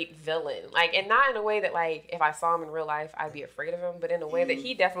great villain. Like, and not in a way that like if I saw him in real life I'd be afraid of him, but in a way that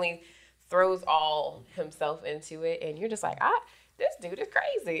he definitely throws all himself into it, and you're just like, this dude is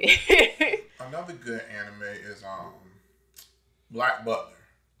crazy. Another good anime is Black Butler.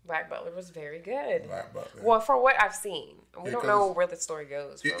 Black Butler was very good. Black Butler. Well, for what I've seen, we don't know where the story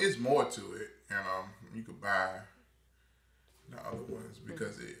goes. It's more to it, and you could buy the other ones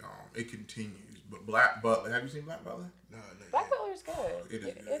because it continues. But Black Butler, have you seen Black Butler? No. Black Butler is good.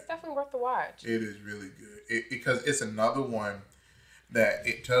 It's definitely worth the watch. It is really good because it's another one that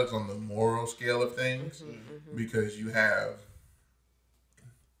it tugs on the moral scale of things, because you have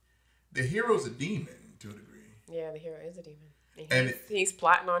the hero's a demon to a degree. Yeah, the hero is a demon. And he's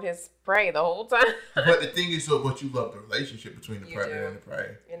plotting on his prey the whole time. But the thing is, but you love the relationship between the predator and the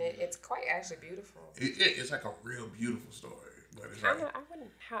prey. And it's quite actually beautiful. It's like a real beautiful story. But it's I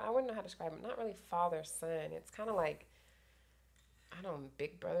wouldn't know how to describe it. Not really father-son. It's kind of like, I don't know,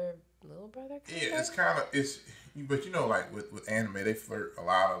 big brother, little brother kind of? But you know, like with anime, they flirt a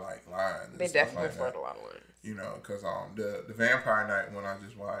lot of like lines. They definitely flirt a lot of lines. You know, because the Vampire Night one I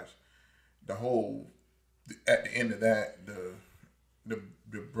just watched, at the end of that,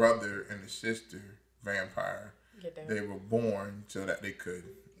 the brother and the sister vampire, they were born so that they could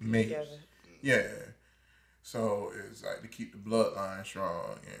mate. Together. Yeah. So it's like to keep the bloodline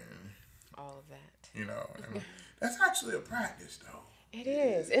strong and all of that. You know, and that's actually a practice though. It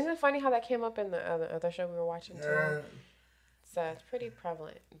is. Isn't it funny how that came up in the other show we were watching too? So it's pretty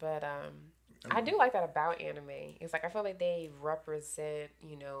prevalent. But I do like that about anime. It's like I feel like they represent,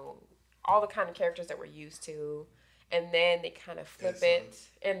 you know, all the kind of characters that we're used to, and then they kind of flip it,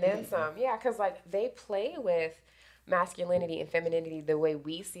 and then some. Yeah, because like they play with masculinity and femininity the way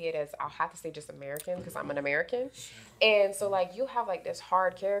we see it as, I'll have to say just American because I'm an American. And so like you have like this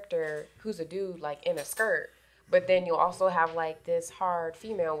hard character who's a dude like in a skirt, but then you'll also have like this hard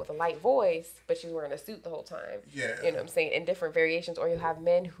female with a light voice, but she's wearing a suit the whole time. Yeah. You know what I'm saying? In different variations. Or you'll have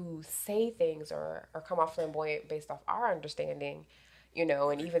men who say things or come off flamboyant based off our understanding, you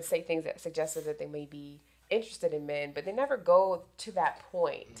know, and even say things that suggested that they may be interested in men, but they never go to that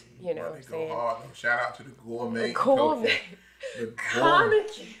point, you know what I'm saying? Shout out to the gourmet. The gourmet.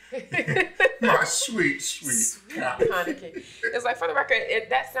 Kaneki. My sweet Kaneki. It's like, for the record,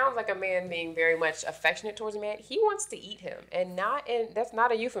 that sounds like a man being very much affectionate towards a man. He wants to eat him, and that's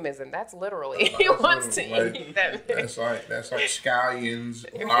not a euphemism. That's literally he wants to eat that man. That's like scallions.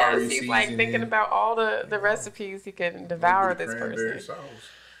 Yes, he's like thinking about all the recipes he can devour this person. Sauce.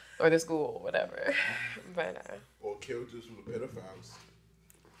 Or the school, whatever. But or characters from the pedophiles.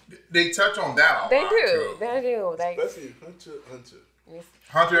 They touch on that a lot. They do. Like, especially Hunter x Hunter.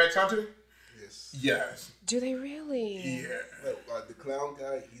 Hunter x Hunter? Yes. Do they really? Yeah. Like the clown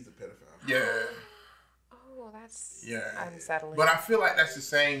guy, he's a pedophile. Yeah. Oh, that's unsettling. But I feel like that's the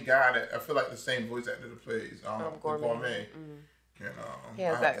same guy I feel like the same voice actor that plays Gourmet. You know, he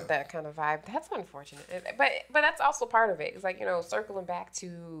has that kind of vibe. That's unfortunate, but that's also part of it. It's like, you know, circling back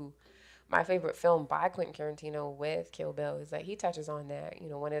to my favorite film by Quentin Tarantino with Kill Bill is that he touches on that. You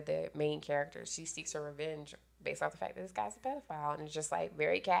know, one of the main characters, she seeks her revenge based off the fact that this guy's a pedophile, and it's just like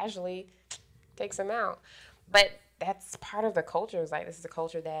very casually takes him out. But that's part of the culture. It's like this is a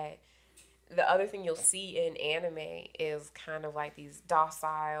culture that the other thing you'll see in anime is kind of like these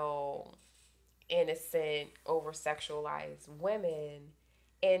docile, innocent, over-sexualized women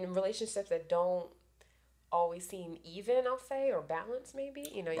in relationships that don't always seem even, I'll say, or balanced maybe.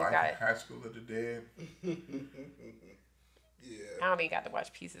 You know, you got High School of the Dead. Yeah. I only got to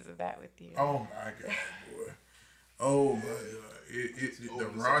watch pieces of that with you. Oh my God, boy. Oh my God. The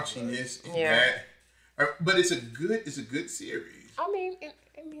raunchiness in that. But it's a good series. I mean,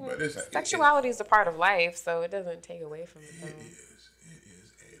 but it's sexuality is a part of life, so it doesn't take away from it. It is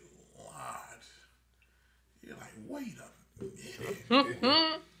a lot. You're like, wait a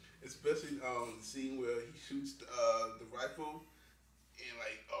minute. Especially the scene where he shoots the rifle, and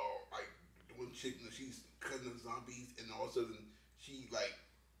like the one chick, she's cutting the zombies, and all of a sudden she like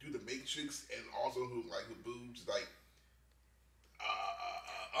do the Matrix, and also her boobs like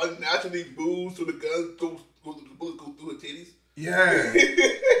unnaturally moves so the gun the bullet goes through her titties. Yeah.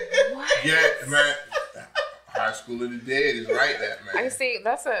 What? Yeah, man. High School of the Dead is right, that man. I see.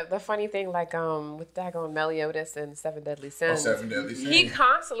 That's the funny thing. Like with daggone Meliodas and Seven Deadly Sins. Seven Deadly Sins. He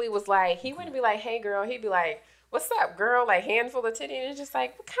constantly was like, he wouldn't be like, "Hey, girl." He'd be like, "What's up, girl?" Like handful of titty, and it's just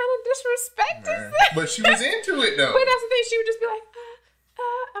like, what kind of disrespect is that? But she was into it though. But that's the thing. She would just be like,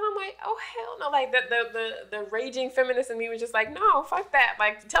 and I'm like, oh hell no! Like the raging feminist in me was just like, no, fuck that.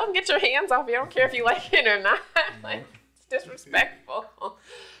 Like, tell them get your hands off me. I don't care if you like it or not. Like, it's disrespectful.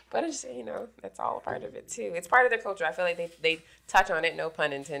 But it's, that's all a part of it too. It's part of their culture. I feel like they touch on it, no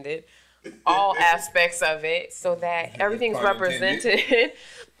pun intended, all aspects of it, so that everything's represented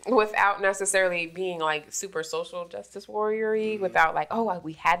without necessarily being like super social justice warrior-y, without like, oh,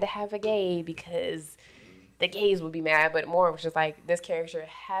 we had to have a gay because the gays would be mad, but more was just like, this character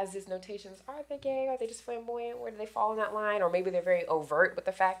has these notations. Are they gay? Are they just flamboyant? Where do they fall in that line? Or maybe they're very overt with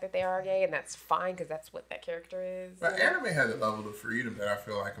the fact that they are gay, and that's fine because that's what that character is. But anime has a level of freedom that I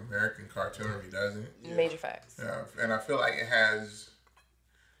feel like American cartoonery doesn't. Yeah. Major facts. Yeah, and I feel like it has.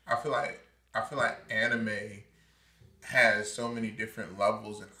 I feel like anime has so many different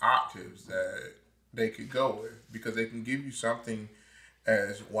levels and octaves that they could go with, because they can give you something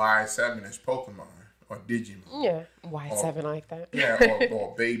as Y7 as Pokemon. Or Digimon. Yeah, Y7 like that. Yeah,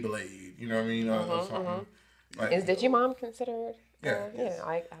 or Beyblade. You know what I mean? Or something. Like, is Digimon considered? Yeah.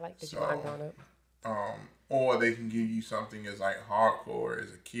 I like Digimon growing up. Or they can give you something as like hardcore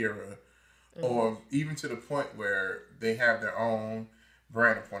as Akira, or even to the point where they have their own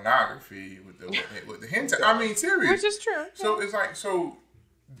brand of pornography with the hentai. I mean, serious. Which is true. So it's like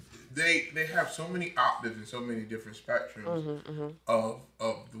They have so many octaves and so many different spectrums of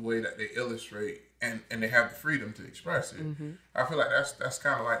the way that they illustrate, and they have the freedom to express it. I feel like that's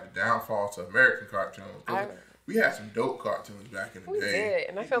kind of like the downfall to American cartoons. We had some dope cartoons back in the day. We did,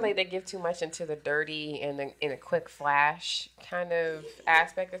 and I feel like they give too much into the dirty and in a quick flash kind of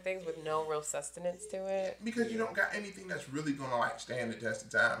aspect of things with no real sustenance to it. Because you don't got anything that's really gonna like stand the test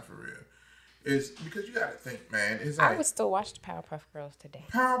of time for real. It's because you gotta think, man. It's like, I would still watch the Powerpuff Girls today.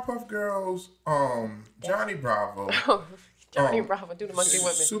 Powerpuff Girls, Johnny Bravo. Johnny Bravo, do the monkey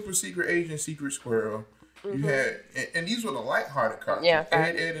with me. Super Secret Agent, Secret Squirrel. You had, and these were the lighthearted cartoons. Yeah,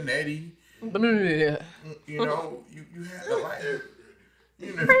 Ed and Eddie. You know, you had the light.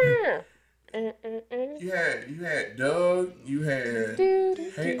 You had Doug. You had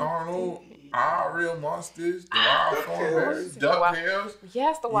Hey Arnold. Our Real Monsters, the Wild Thornberries, DuckTales.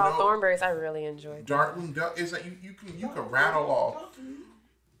 Yes, the Wild Thornberries. I really enjoyed. Darkwing Duck. It's like you can rattle off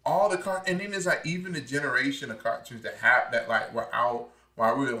all the cartoons, and then there's like even the generation of cartoons that like were out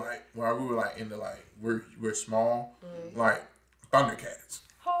while we were like into like we're small, like Thundercats,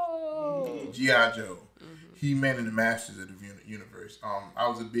 G.I. Joe, He-Man and the Masters of the Universe. I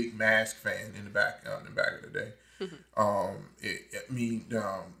was a big Mask fan in the back of the day.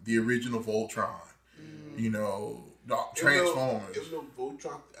 The original Voltron, Transformers. Even though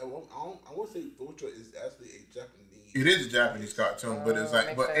Voltron, I won't say Voltron is actually a Japanese. It is a Japanese cartoon, but it's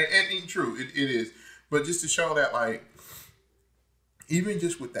like, and true, it is. But just to show that, like, even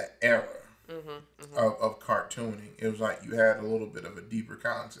just with that era of cartooning, it was like you had a little bit of a deeper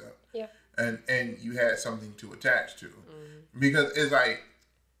concept. Yeah. And you had something to attach to, because it's like,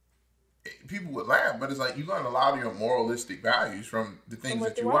 people would laugh, but it's like you learn a lot of your moralistic values from the things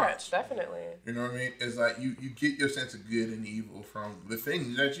that you watch. Definitely. You know what I mean? It's like you get your sense of good and evil from the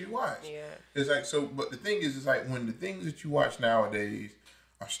things that you watch. Yeah. It's like, so, but the thing is, it's like when the things that you watch nowadays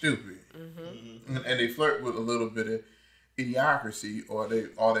are stupid, and they flirt with a little bit of idiocracy, or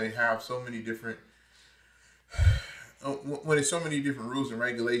they have so many different. When there's so many different rules and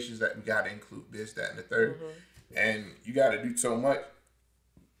regulations that we got to include this, that, and the third, and you got to do so much.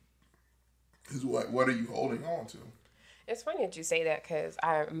 Is what are you holding on to? It's funny that you say that, because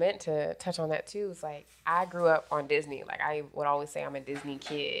I meant to touch on that too. It's like, I grew up on Disney. Like, I would always say I'm a Disney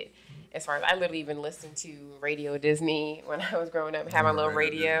kid. As far as, I literally even listened to Radio Disney when I was growing up. I had my little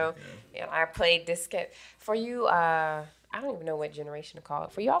radio, and I played diskette. For you, I don't even know what generation to call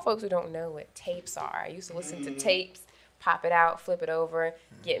it. For y'all folks who don't know what tapes are, I used to listen to tapes. pop it out, flip it over,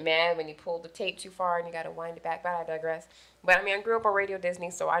 get mad when you pull the tape too far and you got to wind it back. But I digress. But I mean, I grew up on Radio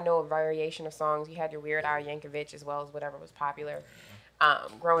Disney, so I know a variation of songs. You had your Weird Al Yankovic as well as whatever was popular.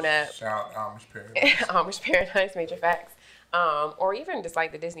 Growing up. Shout out Amish Paradise. Amish Paradise, major facts. Or even just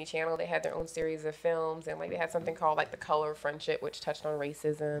like the Disney Channel, they had their own series of films, and like they had something called like The Color of Friendship, which touched on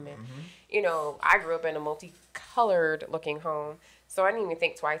racism. And you know, I grew up in a multicolored looking home, so I didn't even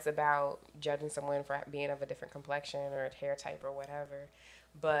think twice about judging someone for being of a different complexion or a hair type or whatever.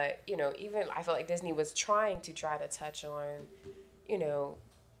 But you know, even I feel like Disney was trying to touch on, you know,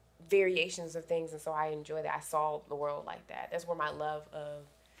 variations of things, and so I enjoy that. I saw the world like that. That's where my love of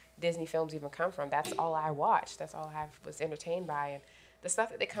Disney films even come from. That's all I watched. That's all I was entertained by. And the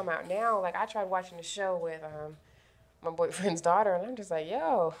stuff that they come out now, like I tried watching the show with my boyfriend's daughter, and I'm just like,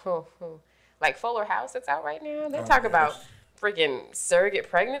 yo, like Fuller House that's out right now. They talk about freaking surrogate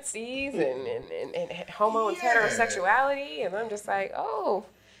pregnancies and homo and heterosexuality, and I'm just like, oh,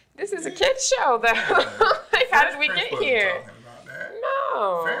 this is a kid's show though. Like, how did we get here?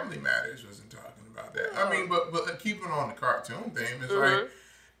 No. Family Matters wasn't talking about that. I mean, but keeping on the cartoon theme, it's like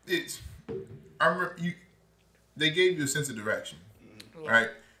I remember they gave you a sense of direction, right?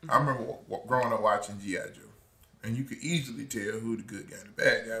 I remember growing up watching G.I. Joe, and you could easily tell who the good guy and the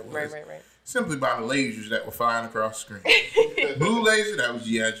bad guy was, right. simply by the lasers that were flying across the screen. Blue laser, that was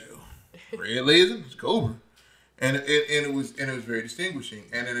G.I. Joe. Red laser was Cobra, and it was very distinguishing.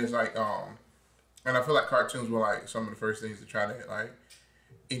 And it is like and I feel like cartoons were like some of the first things to try to like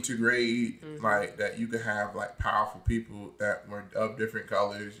integrate like that you could have like powerful people that were of different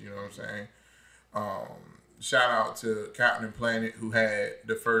colors, you know what I'm saying? Shout out to Captain Planet, who had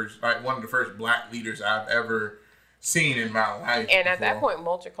one of the first black leaders I've ever seen in my life. And at that point,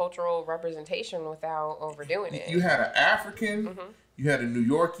 multicultural representation without overdoing it. You had an African, you had a New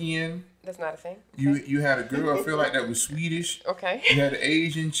Yorkian. That's not a thing. Okay. You had a girl, I feel like, that was Swedish. Okay. You had an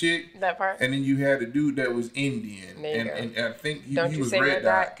Asian chick. That part. And then you had a dude that was Indian. And I think he was red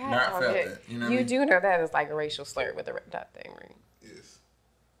dot. Not felt that. You know what I mean? Do know that is like a racial slur with the red dot thing, right? Yes.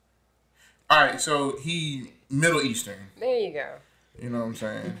 All right, so he Middle Eastern. There you go. You know what I'm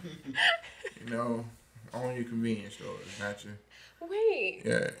saying? You know, on your convenience stores, not your. Wait.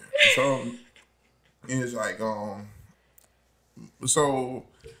 Yeah. So it's like so.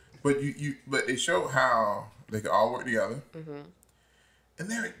 But but it showed how they could all work together. And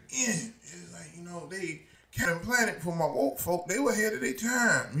there again, it's like, you know, they Captain Planet for my woke folk, they were ahead of their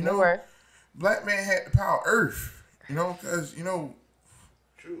time. You know, black man had the power of Earth. You know, because you know,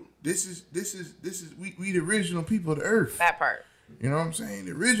 true. This is we the original people of the Earth. That part. You know what I'm saying?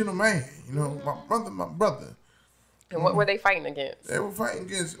 The original man. You know, my brother. And what were they fighting against? They were fighting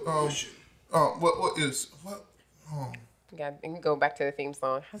against Yeah, and go back to the theme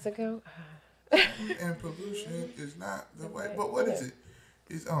song. How's it go? And pollution is not the way. But what is it?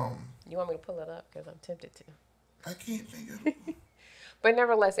 It's You want me to pull it up? Because I'm tempted to. I can't think of it. But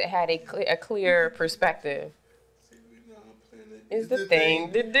nevertheless, it had a clear perspective. Is the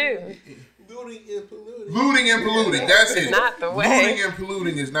thing to do. Looting and polluting. That's it. Not the way. Looting and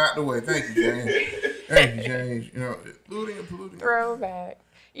polluting is not the way. Thank you, James. Thank you, James. You know, looting and polluting. Throwback.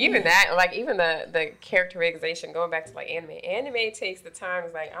 Even that, like, even the characterization, going back to, like, anime. Anime takes the time,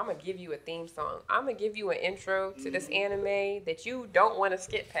 it's like, I'm going to give you a theme song. I'm going to give you an intro to this anime that you don't want to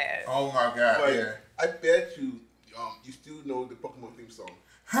skip past. Oh, my God, but yeah. I bet you still know the Pokemon theme song.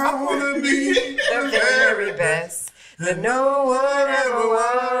 I want to be the very best that no one ever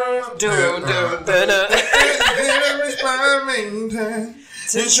was.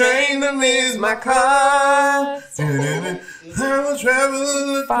 To train them is my cause. I will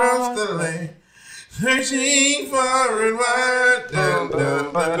travel across the land, searching far and wide.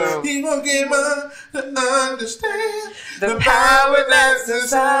 He won't give up to understand the power that's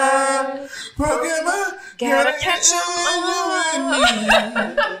inside. Pokemon, gotta catch 'em all.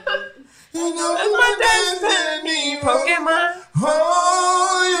 You know my destiny, Pokemon.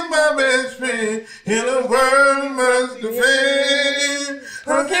 Oh, you're my best friend in a world we must defend.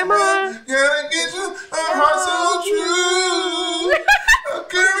 Pokemon, gotta get you a heart so true. A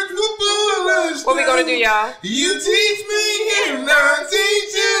courage for bullets. What we gonna do, y'all? You teach me and I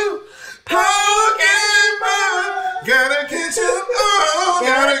teach you. Pokemon, gotta catch 'em all.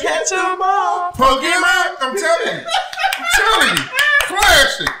 Gotta catch 'em all. Pokemon, I'm telling you,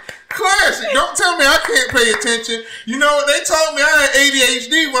 classic. Don't tell me I can't pay attention. You know, they told me I had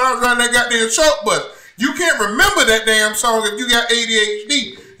ADHD when I was running that goddamn short bus. You can't remember that damn song if you got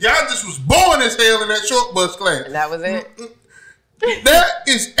ADHD. Y'all just was born as hell in that short bus class. And that was it. That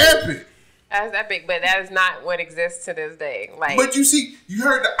is epic. That's epic, but that is not what exists to this day. Like, but you see, you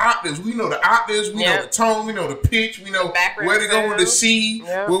heard the octaves. We know the octaves. We know the tone. We know the pitch. We know where to go with the C,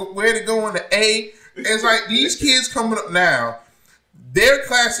 where to go in the A. It's like these kids coming up now. Their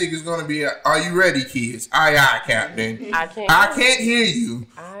classic is going to be, "Are you ready, kids? Aye, aye, Captain. I can't hear you.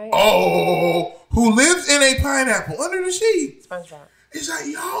 Oh, who lives in a pineapple under the sheet?" SpongeBob. It's like,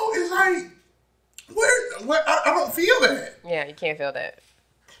 yo, it's like, where? I don't feel that. Yeah, you can't feel that.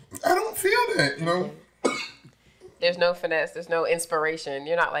 I don't feel that, you know. There's no finesse. There's no inspiration.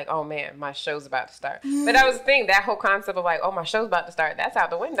 You're not like, oh man, my show's about to start. But that was the thing. That whole concept of like, oh, my show's about to start. That's out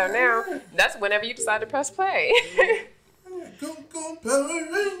the window now. That's whenever you decide to press play. Go, Power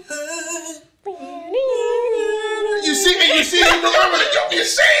Rangers. You see, you see it.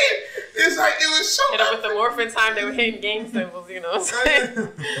 It's like it was so. And with the morphin time, they were hitting game symbols. You know what I'm saying?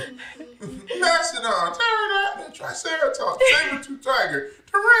 Mastodon, Pterodactyl, Triceratops, Saber-tooth tiger,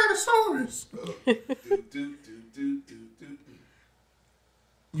 Tyrannosaurus.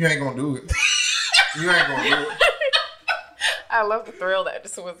 You ain't gonna do it. You ain't gonna do it. I love the thrill that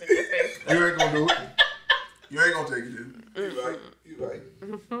just was in your face. You ain't gonna do it. You ain't gonna take it there. You right.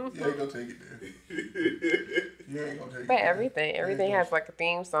 You ain't gonna take it there. You ain't gonna take it. But everything has like a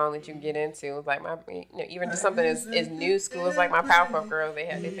theme song that you can get into. It's like even just something as new school as like my Powerpuff Girls, they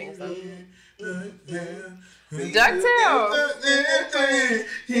had their theme song. DuckTales.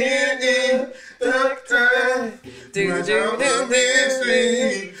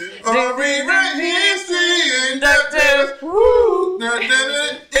 Rewrite history and DuckTales. Woo!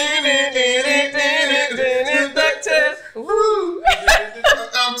 Woo!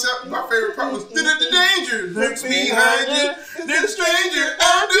 My favorite part was the danger lurks behind you. The stranger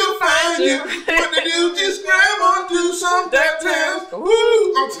I do find you. What to do? Just grab onto some DuckTales.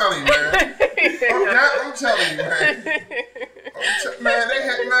 Woo! I'm telling you, man. I'm telling you, man. Man, they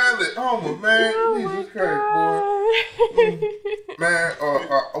had Mad Homer, man. Jesus Christ, boy. Man,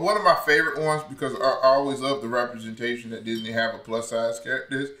 one of my favorite ones, because I always love the representation that Disney have of plus size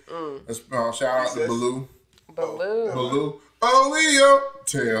characters. Shout out to Baloo. Baloo. Oh, yo,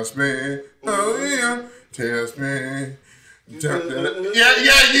 tailspin. Oh, yo, tailspin.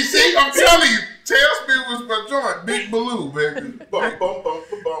 Yeah, you see, I'm telling you, Tailspin was my joint. Big Baloo, baby.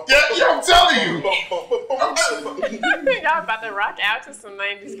 Yeah, I'm telling you. Y'all about to rock out to some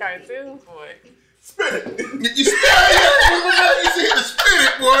 90s cartoons, boy. Spin it. You spin it. You see the spin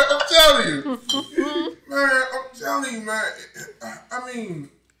it, boy. I'm telling you. Man, I'm telling you, man. I mean,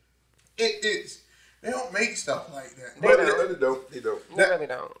 it's... They don't make stuff like that. They don't. They really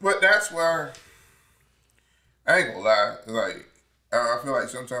don't. But that's why I ain't gonna lie. Like I feel like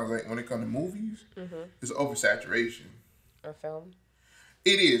sometimes, like when it comes to movies, it's oversaturation. Or film.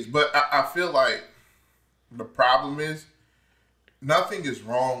 It is, but I feel like the problem is nothing is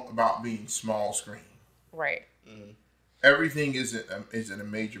wrong about being small screen. Right. Everything isn't a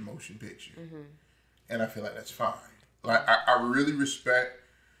major motion picture, and I feel like that's fine. Like I really respect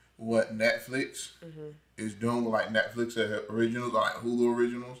what Netflix is doing with like Netflix originals, like Hulu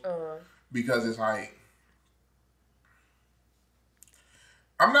originals, because it's like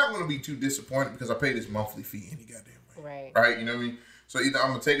I'm not going to be too disappointed because I pay this monthly fee any goddamn way. Right? You know what I mean? So either I'm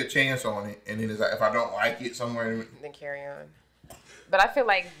going to take a chance on it, and then it's like if I don't like it somewhere, then carry on. But I feel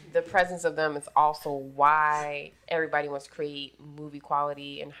like the presence of them is also why everybody wants to create movie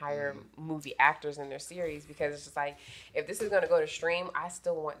quality and hire movie actors in their series, because it's just like, if this is going to go to stream, I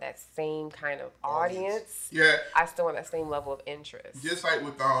still want that same kind of audience. Yeah. I still want that same level of interest. Just like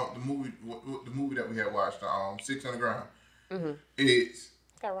with the movie that we had watched, Six Underground. It's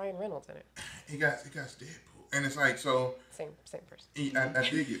got Ryan Reynolds in it. It got Deadpool, and it's like so. Same person. I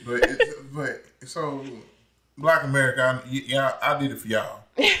dig it, but so. Black America, I did it for y'all.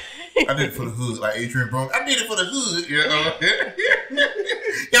 I did it for the hood, like Adrian Broner. I did it for the hood, you know.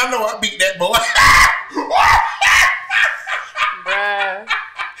 Y'all know I beat that boy. Bruh.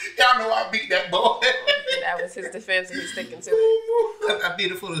 Y'all know I beat that boy. That was his defense, and he's sticking to it. I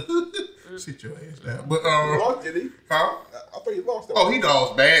did it for the hood. Sit your ass down. But he lost, did he? Huh? I thought he lost. Oh, he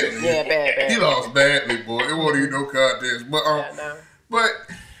lost badly. Yeah, bad. He lost badly, boy. It wasn't even no contest. But but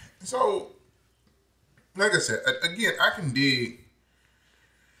so. Like I said, again, I can dig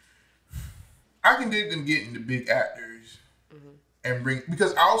them getting the big actors and bring,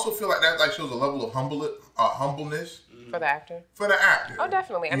 because I also feel like that like shows a level of humbleness for the actor. Oh,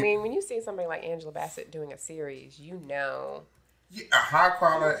 definitely. I mean, when you see somebody like Angela Bassett doing a series, you know. Yeah, a high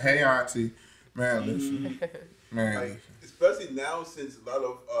quality. Hey, auntie, man, listen, man, like, especially now since a lot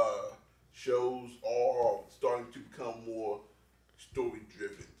of shows are starting to become more story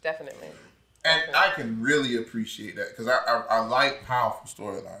driven. Definitely. And I can really appreciate that because I like powerful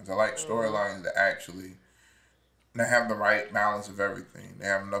storylines. I like storylines that actually they have the right balance of everything. They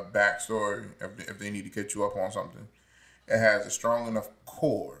have enough backstory if they need to catch you up on something. It has a strong enough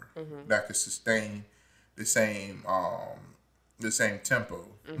core that could sustain the same tempo.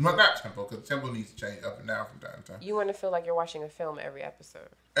 Well, not tempo, because tempo needs to change up and down from time to time. You want to feel like you're watching a film every episode.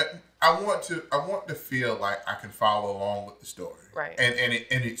 I want to feel like I can follow along with the story, right? And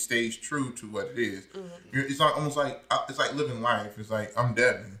it stays true to what it is. It's like almost like it's like living life. It's like I'm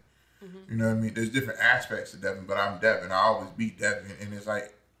Devin. You know what I mean? There's different aspects of Devin, but I'm Devin. I always be Devin, and it's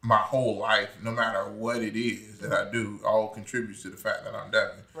like my whole life, no matter what it is that I do, all contributes to the fact that I'm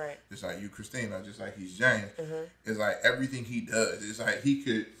Devin. Right. Just like you, Christina, just like he's James. It's like everything he does. It's like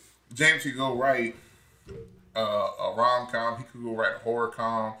James could go write a rom-com. He could go write a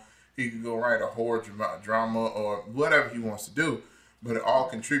horror-com. He could go write a horror drama or whatever he wants to do. But it all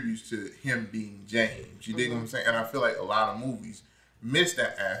contributes to him being James. You dig what I'm saying? And I feel like a lot of movies miss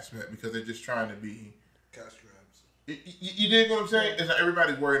that aspect because they're just trying to be cash grabs. You dig what I'm saying? It's like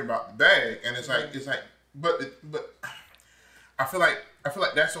everybody's worried about the bag, and it's like, but I feel like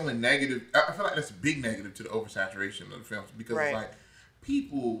that's only negative. I feel like that's a big negative to the oversaturation of the films because it's like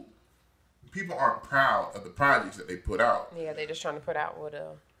people aren't proud of the projects that they put out. Yeah, they're just trying to put out what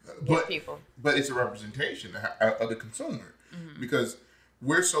get people. But it's a representation of the consumer because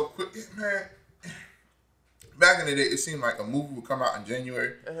we're so quick, man. Back in the day, it seemed like a movie would come out in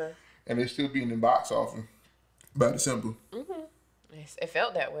January, and it'd still be in the box office by December. It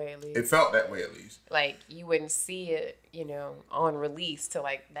felt that way at least. It felt that way at least. Like you wouldn't see it, on release till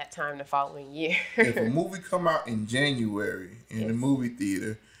like that time the following year. If a movie come out in January in the movie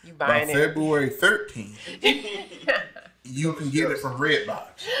theater, by February 13th, you can get it from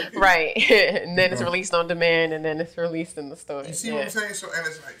Redbox. Right. And then it's released on demand, and then it's released in the store. You see what I'm saying?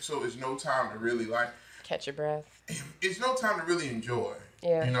 So it's no time to really catch your breath. It's no time to really enjoy.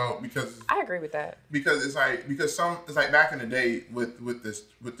 Yeah. Because I agree with that. Because it's like back in the day with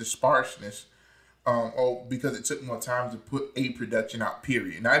the sparseness, because it took more time to put a production out,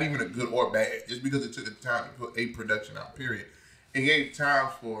 period. Not even a good or bad, just because it took the time to put a production out, period. It gave time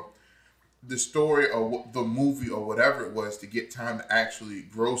for the story or the movie or whatever it was to get time to actually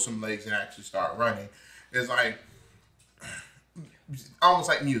grow some legs and actually start running. It's like almost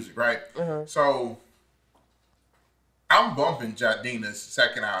like music, right? So I'm bumping Jadina's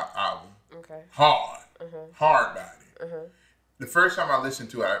second album. Okay. Hard body. The first time I listened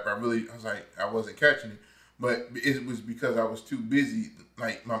to it, I was like, I wasn't catching it, but it was because I was too busy.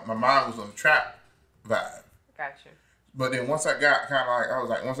 Like my mind was on the trap vibe. Gotcha. But then once I got kind of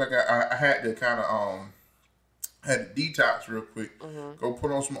like, I had to kind of had to detox real quick. Go put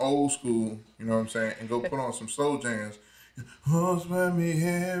on some old school, you know what I'm saying, and go put on some slow jams. Holds by me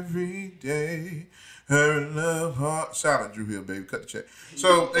every day. Her love heart. Shout out Drew Hill, baby. Cut the check.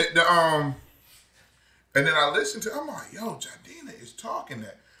 So and then I listened to. I'm like, yo, Jadina is talking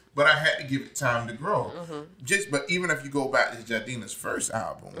that, but I had to give it time to grow. But even if you go back to Jadina's first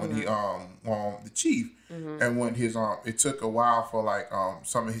album, when he the Chief, and when his it took a while for like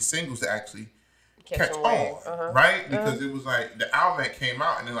some of his singles to actually catch on, right? Because it was like the album that came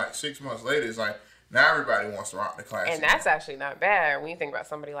out, and then like 6 months later, it's like. Now everybody wants to rock the classic. And that's actually not bad when you think about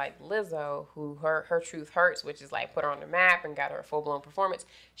somebody like Lizzo, who her Truth Hurts, which is like put her on the map and got her a full-blown performance.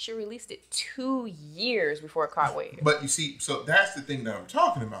 She released it 2 years before it caught wave. But you see, so that's the thing that I'm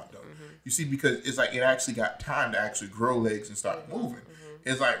talking about, though. You see, because it's like it actually got time to actually grow legs and start moving.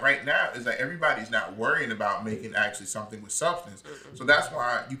 It's like right now, it's like everybody's not worrying about making actually something with substance. So that's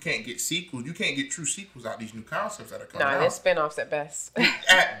why you can't get sequels. You can't get true sequels out of these new concepts that are coming out. They're spinoffs at best.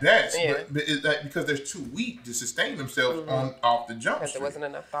 At best. But it's like because they're too weak to sustain themselves off the jump because there wasn't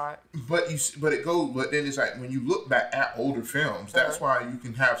enough thought. But then it's like when you look back at older films, that's why you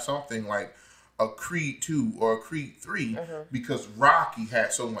can have something like a Creed 2 or a Creed 3 because Rocky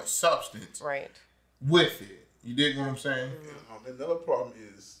had so much substance with it. You dig what I'm saying? Another problem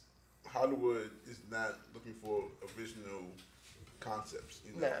is Hollywood is not looking for original concepts.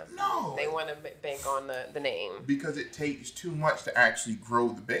 No. They want to bank on the name. Because it takes too much to actually grow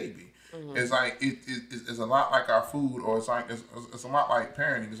the baby. It's like it's a lot like our food, or it's a lot like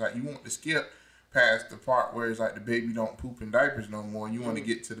parenting. It's like you want to skip past the part where it's like the baby don't poop in diapers no more, and you want to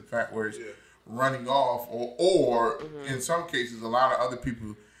get to the fact where it's running off, or in some cases, a lot of other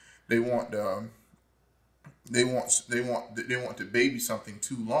people they want to baby something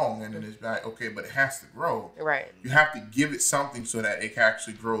too long, and then it's like, okay, but it has to grow. Right. You have to give it something so that it can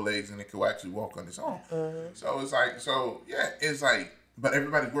actually grow legs and it can actually walk on its own. So it's like, it's like but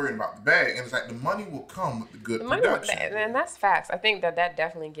everybody's worrying about the bag, and it's like the money will come with the good production. And that's facts. I think that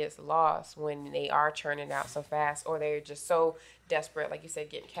definitely gets lost when they are churning out so fast, or they're just so desperate, like you said,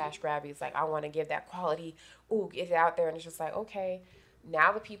 getting cash grabby. It's like, I want to give that quality. Ooh, get it out there, and it's just like, okay.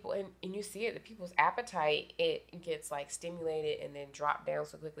 Now the people, and you see it, the people's appetite, it gets like stimulated and then dropped down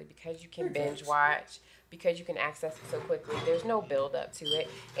so quickly because you can binge watch, because you can access it so quickly. There's no build up to it,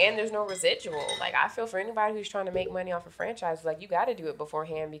 and there's no residual. Like, I feel for anybody who's trying to make money off a franchise, like, you got to do it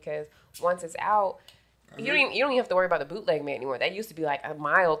beforehand, because once it's out, you don't even have to worry about the bootleg man anymore. That used to be like a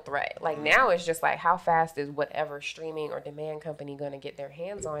mild threat. Like, now it's just like, how fast is whatever streaming or demand company going to get their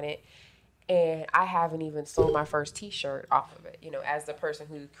hands on it? And I haven't even sold my first T-shirt off of it, you know, as the person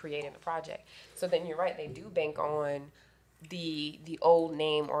who created the project. So then you're right, they do bank on the old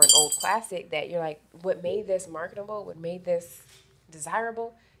name or an old classic that you're like, what made this marketable, what made this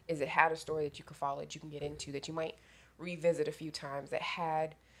desirable is it had a story that you could follow, that you can get into, that you might revisit a few times, that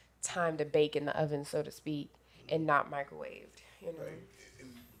had time to bake in the oven, so to speak, and not microwaved, you know. Right.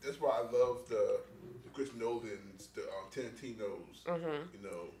 And that's why I love the Chris Nolan's, the Tarantino's, you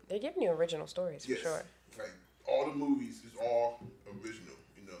know. They're giving you original stories, for sure. Like, all the movies is all original,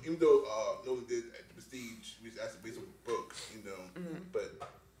 you know. Even though Nolan did at The Prestige, which is actually based on a book, you know. But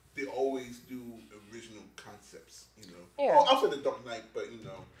they always do original concepts, you know. Yeah. Well, outside The Dark Knight, but, you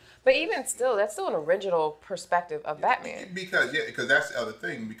know. But even still, that's still an original perspective of Batman. Because that's the other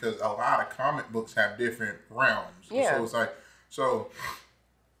thing, because a lot of comic books have different realms. Yeah. So it's like,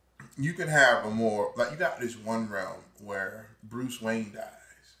 you can have a more, like, you got this one realm where Bruce Wayne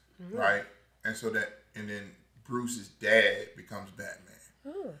dies, right? And then Bruce's dad becomes Batman.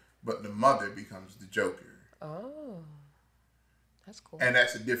 But the mother becomes the Joker. Oh. That's cool. And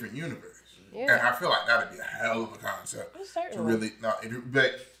that's a different universe. Yeah. And I feel like that would be a hell of a concept. To really, but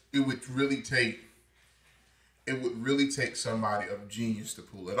it would really take somebody of genius to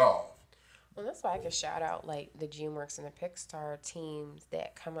pull it off. Well, that's why I could shout out like the DreamWorks and the Pixar teams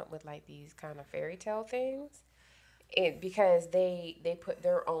that come up with like these kind of fairy tale things. Because they put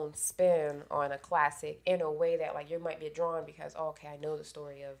their own spin on a classic in a way that like you might be drawn because, oh, okay, I know the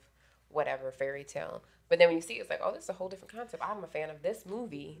story of whatever fairy tale. But then when you see it, it's like, oh, this is a whole different concept. I'm a fan of this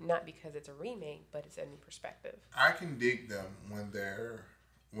movie, not because it's a remake, but it's a new perspective. I can dig them when they're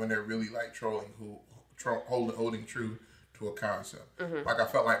really like holding true to a concept. Like, I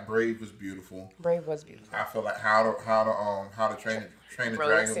felt like Brave was beautiful. Brave was beautiful. I felt like How to Train the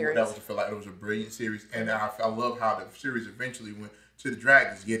Dragon. Series. That was, I feel like it was a brilliant series, and I love how the series eventually went to the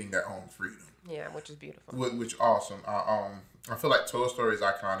dragons getting their own freedom. Yeah, which is beautiful. Which awesome. I feel like Toy Story is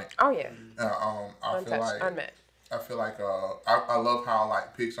iconic. Oh yeah. Unmatched. I feel like I love how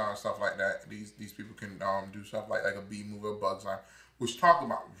like Pixar and stuff like that. These people can do stuff like a B movie or Bugs Life, which talk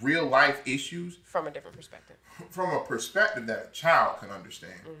about real life issues from a different perspective. From a perspective that a child can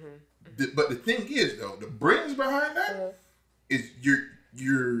understand. But the thing is, though, the brains behind that is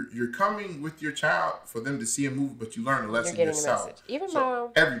you're coming with your child for them to see a movie, but you learn a lesson yourself. Message. Even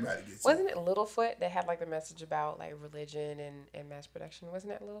everybody gets wasn't it Littlefoot that had like the message about like religion and mass production? Wasn't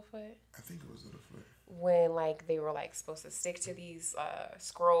that Littlefoot? I think it was Littlefoot. When like they were like supposed to stick to these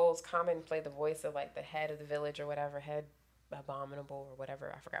scrolls, Common played the voice of like the head of the village or whatever, head abominable or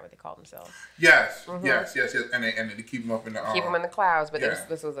whatever, I forgot what they called themselves. Yes, yes, and they keep them up in the keep them in the clouds, but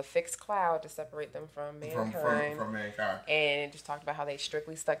this was a fixed cloud to separate them from mankind. From mankind. And it just talked about how they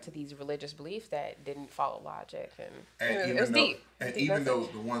strictly stuck to these religious beliefs that didn't follow logic, and it was deep. And even though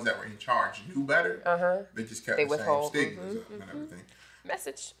the ones that were in charge knew better, they just kept the same stigmas up and everything.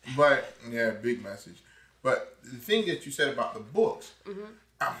 Message. But big message. But the thing that you said about the books.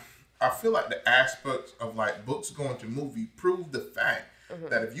 I feel like the aspects of like books going to movie prove the fact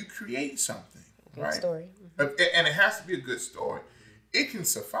that if you create something, good story, and it has to be a good story, it can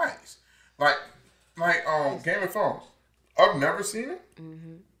suffice. Like Game of Thrones, I've never seen it.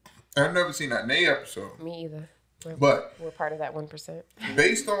 I've never seen that in any episode. Me either. But we're part of that 1%.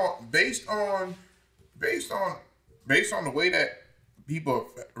 Based on the way that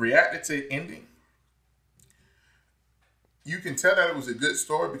people reacted to the ending. You can tell that it was a good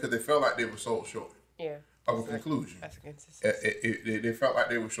story because they felt like they were sold short of a conclusion. That's a consistency. They felt like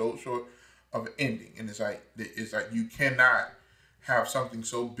they were sold short of an ending. And it's like you cannot have something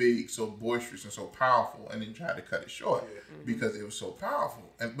so big, so boisterous, and so powerful and then try to cut it short because it was so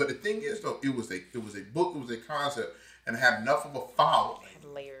powerful. But the thing is, though, it was a book, it was a concept, and it had enough of a following. It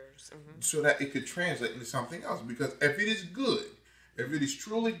had layers. So that it could translate into something else. Because if it is good, if it is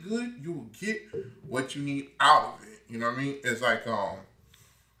truly good, you will get what you need out of it. You know what I mean? It's like I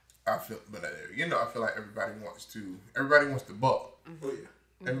feel like everybody wants the buck. Oh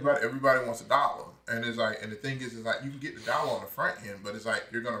yeah. Everybody wants $1, and it's like, and the thing is like you can get the dollar on the front end, but it's like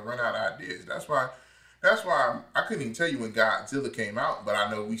you're gonna run out of ideas. That's why I couldn't even tell you when Godzilla came out, but I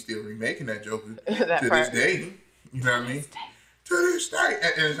know we still remaking that Joker to this day. You know what I mean? To this day,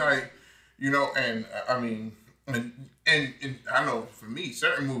 and it's like, you know, and I mean, and I know for me,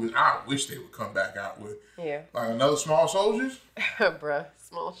 certain movies I wish they would come back out with. Yeah. Like another Small Soldiers. Bruh,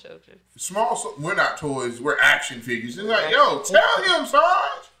 Small Soldiers. We're not toys, we're action figures. It's like, yo, tell him,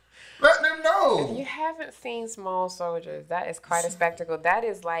 Sarge. Let them know. If you haven't seen Small Soldiers, that is quite a spectacle. That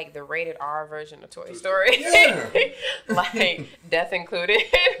is like the rated R version of Toy Story. Yeah. Like, death included.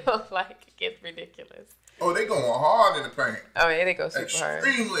 Like, it gets ridiculous. Oh, they going hard in the paint. Oh, yeah, they go super hard.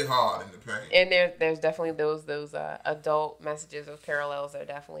 Extremely hard in the paint. And there's definitely those adult messages, those parallels are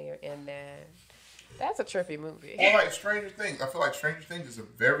definitely in there. That's a trippy movie. Or like Stranger Things. I feel like Stranger Things is a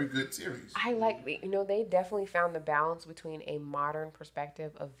very good series. I like, they definitely found the balance between a modern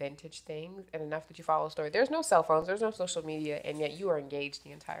perspective of vintage things and enough that you follow a story. There's no cell phones, there's no social media, and yet you are engaged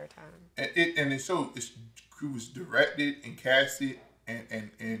the entire time. And it was directed and casted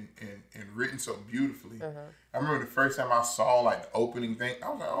and written so beautifully. I remember the first time I saw like the opening thing, I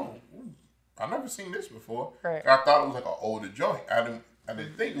was like, oh, I've never seen this before. Right. I thought it was like an older joint. I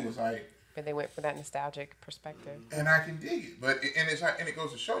didn't think it was like. But they went for that nostalgic perspective. And I can dig it, but it's like, and it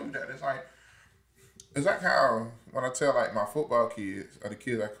goes to show you that it's like how when I tell like my football kids or the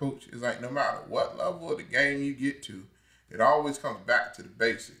kids I coach, it's like no matter what level of the game you get to, it always comes back to the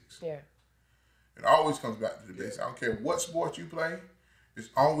basics. Yeah. It always comes back to the basics. I don't care what sport you play. It's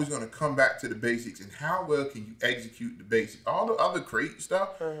always going to come back to the basics and how well can you execute the basics. All the other great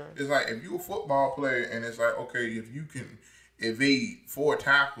stuff is like if you're a football player and it's like, okay, if you can evade 4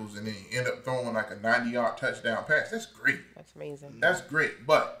 tackles and then you end up throwing like a 90-yard touchdown pass, that's great. That's amazing. That's great.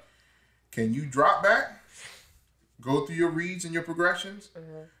 But can you drop back, go through your reads and your progressions,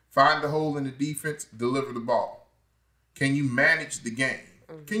 find the hole in the defense, deliver the ball? Can you manage the game?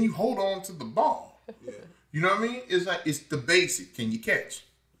 Can you hold on to the ball? Yeah. You know what I mean? It's like, it's the basic. Can you catch?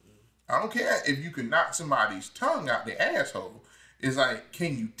 I don't care if you can knock somebody's tongue out their asshole. It's like,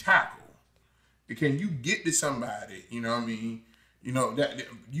 can you tackle? Can you get to somebody? You know what I mean? You know, that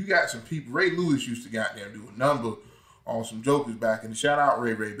you got some people. Ray Lewis used to goddamn do a number on some jokers back in the shout out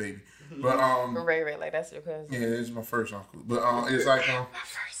Ray baby. But Ray, like that's your cousin. Yeah, it's my first uncle. But it's like my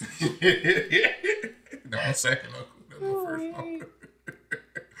first. No, my second uncle. That's my first uncle.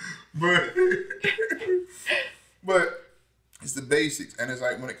 But it's the basics, and it's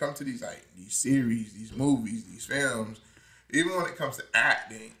like when it comes to these series, these movies, these films, even when it comes to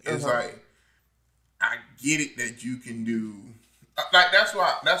acting, it's like I get it that you can do like that's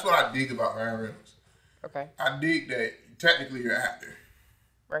what I dig about Ryan Reynolds. Okay. I dig that technically you're an actor.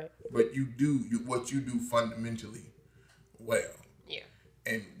 Right. But you do what you do fundamentally well. Yeah.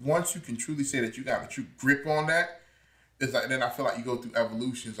 And once you can truly say that you got a true grip on that, it's like then I feel like you go through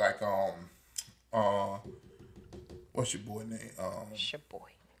evolutions like what's your boy name? It's your boy.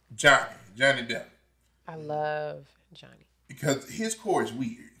 Johnny Depp. I love Johnny. Because his core is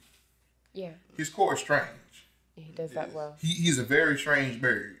weird. Yeah. His core is strange. Yeah, he does that well. He's a very strange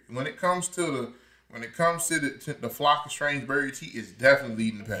bird. When it comes to the flock of strange birds, he is definitely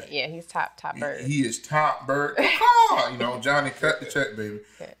leading the pack. Yeah, he's top bird. He is top bird. Johnny cut the check, baby.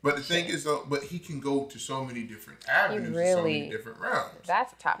 But the thing is, though, but he can go to so many different avenues, so many different realms.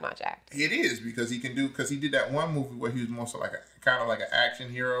 That's a top-notch actor. It is because he did that one movie where he was more so like kind of like an action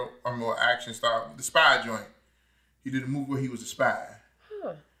hero or more action star, The Spy Joint. He did a movie where he was a spy. Huh.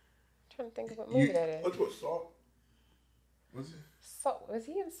 I'm trying to think of what movie that is. What's what Salt? Was it? So was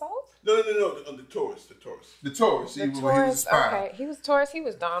he in Salt? No. The Tourist. The Tourist. He was a spy. Okay, he was Tourist. He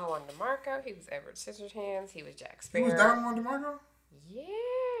was Don Juan DeMarco. He was Edward Scissorhands. He was Jack Sparrow. He was Don Juan DeMarco.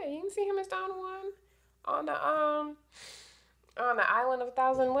 Yeah, you can see him as Don Juan on the Island of a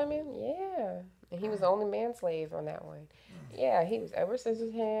Thousand Women. Yeah, and he was the only manslave on that one. Yeah, he was Edward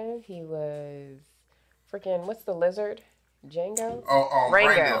Scissorhands. He was freaking what's the lizard? Django?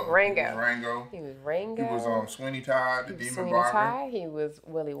 Rango. He was Rango. He was Sweeney Todd, the Demon Sweeney Barber. Todd. He was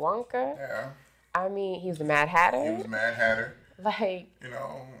Willy Wonka. Yeah. I mean, he was the Mad Hatter. He was Mad Hatter. Like,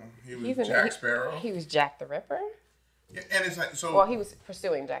 he was Jack Sparrow. He was Jack the Ripper. Yeah, and it's like so. Well, he was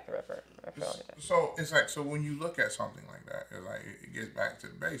pursuing Jack the Ripper. So it's like when you look at something like that, it's like it gets back to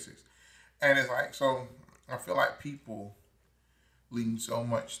the basics, and it's like so. I feel like people lean so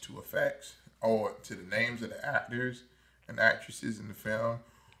much to effects or to the names of the actors and actresses in the film,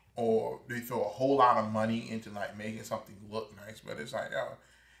 or they throw a whole lot of money into like making something look nice. But it's like,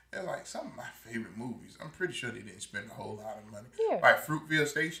 it's like some of my favorite movies. I'm pretty sure they didn't spend a whole lot of money. Yeah. Like Fruitvale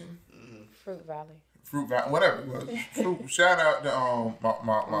Station. Fruit Valley. Fruit Valley, whatever it was. Shout out to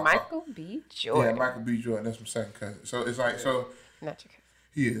my Michael B. Jordan. Yeah, Michael B. Jordan. That's my second cousin. So it's like so. Not your cousin.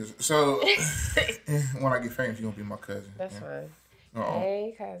 He is. So when I get famous, he's gonna be my cousin. That's fine.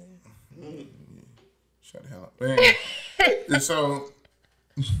 Hey, cousin. Shut the hell up. But anyway, and so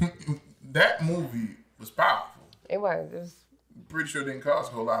that movie was powerful. It was. Pretty sure it didn't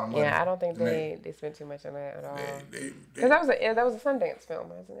cost a whole lot of money. Yeah, I don't think they spent too much on that at all. Because that was a Sundance film,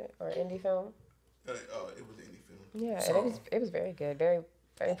 wasn't it, or indie film? It was an indie film. Yeah, so, and it was very good, very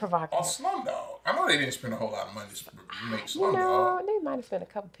provocative. Oh, Slumdog. I know they didn't spend a whole lot of money to make Slumdog. No, they might have spent a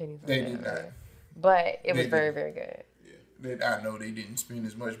couple pennies on They did not. But it was very, very good. Yeah. I know they didn't spend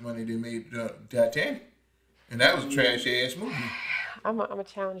as much money they made Titanic. And that was a trash-ass movie. I'm going to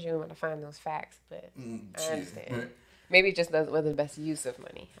challenge you to find those facts, but I understand. But, maybe it just wasn't the best use of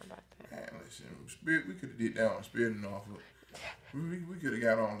money. How about that? Man, listen, we could have did that on Spirit and off. We could have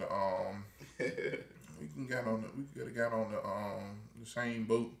got on the we could have got on the same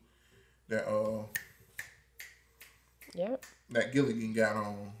boat that Yep. that Gilligan got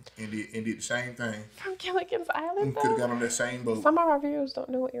on and did the same thing. From Gilligan's Island, We could have got on that same boat. Some of our viewers don't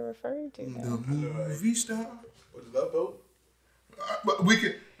know what you're referring to. The movie star. Was it Love Boat? But we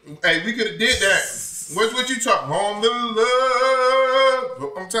could have did that. What's what you talking? On the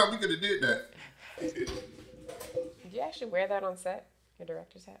love. I'm telling you, we could have did that. Did you actually wear that on set? Your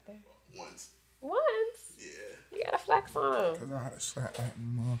director's hat there? Once. Yeah. You gotta flex on him. Cause I had to slap that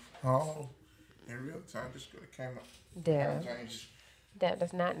month. Oh, in real time, just could have came up. Damn.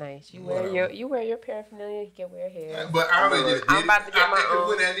 That's not nice. You wear your paraphernalia. You can wear hair. But I would just. I'm about to get my own. It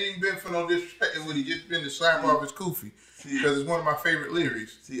wouldn't have even been for no disrespect. It would have just been to slap off his koofy. Because it's one of my favorite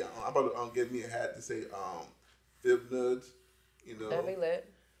lyrics. See, I'm about to get me a hat to say Fib Nuds, you know. That'd be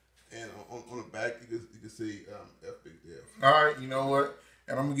lit. And on the back, you can say F Big Dev. All right, you know what?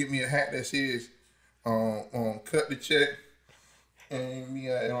 And I'm gonna get me a hat that says cut the check.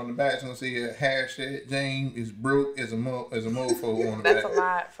 And on the back it's gonna say hashtag James is broke as a mofo on the That's back. a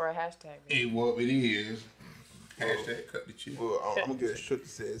lot for a hashtag. It is. Hashtag cut the check. Well, I'm gonna get a shirt that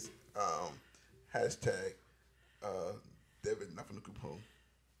says hashtag David not from the group home.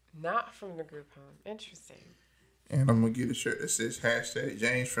 Not from the group home. Interesting. And I'm gonna get a shirt that says hashtag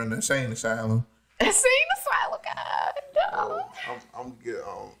James from the Insane Asylum. Insane Asylum, God, no. I'm gonna get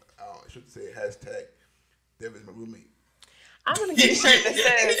a shirt that say hashtag David's my roommate. I'm gonna get a shirt that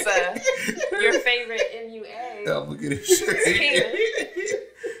says your favorite MUA. I'm gonna get a shirt.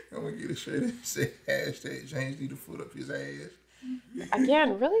 I'm gonna get a shirt that says hashtag James need to foot up his ass.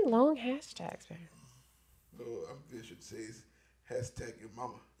 Again, really long hashtags, man. I'm gonna get a shirt that says hashtag your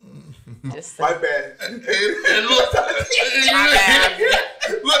mama. Just My bad. And look,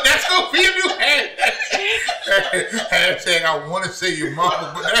 look, that's gonna be a new hashtag. Hashtag I want to say your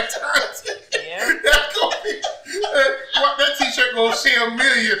mama, but that's that's gonna be that t-shirt gonna sell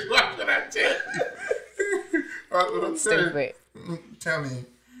millions. What can I tell you? That's what I'm saying. Tell me.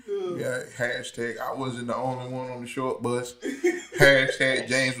 Yeah, hashtag I wasn't the only one on the short bus. Hashtag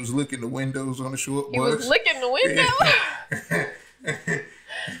James was licking the windows on the short bus. He was licking the window.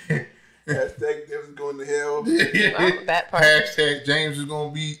 Hashtag David's going to hell. Well, that part. Hashtag James is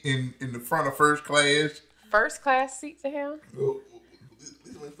gonna be in the front of first class. First class seat to him. Well, this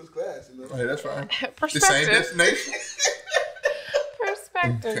went first class, you know. Hey, that's fine. The same Perspective. destination.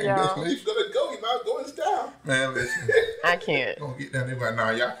 Perspective, Same y'all. destination. He's gonna go. He might go in style. Man, listen. I can't. Gonna get down there, but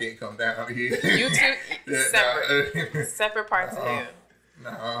nah, y'all can't come down here. You two Yeah, separate. nah, Separate parts of him.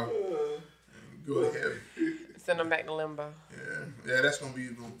 Nah, go ahead. Send them back to limbo. Yeah, that's gonna be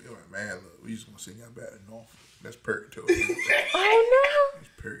like, man. Look, we just gonna send y'all back to North. That's purgatory. Oh It's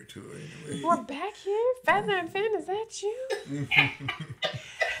purgatory anyway. no. We're back here? Feather and Finn, is that you?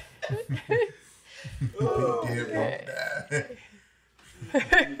 Dead won't die.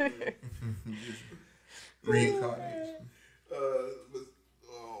 Reincarnation.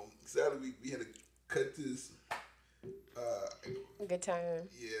 Sadly, we had to cut this. Good time.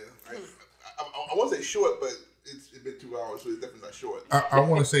 Yeah, I won't say short, but it's been 2 hours, so it's definitely not short. I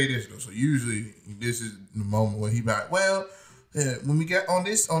want to say this though. So usually this is the moment where he be like, well, when we got on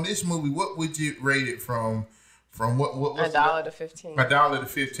this movie, what would you rate it from what $1 to 15. $1 to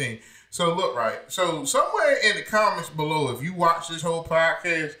 15. So look, right. So somewhere in the comments below, if you watch this whole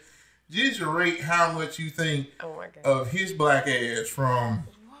podcast, just rate how much you think of his black ass from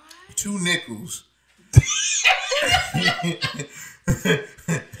 $2 nickels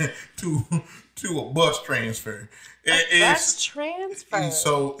to a bus transfer. Bus transfer. And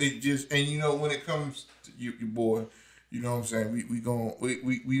so it just, and you know, when it comes to your boy, you know what I'm saying?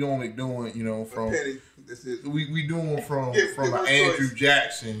 We only doing, you know, from Penny, this is we doing from an Andrew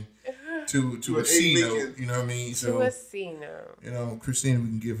Jackson to a C note. You know what I mean? So, to a C note. You know, Christina, we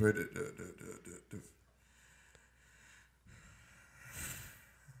can give her the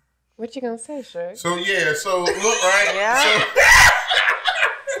What you gonna say, Shug? So yeah, so look right. Yeah.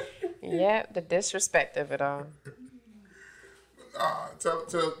 So, yeah, the disrespect of it all. Tell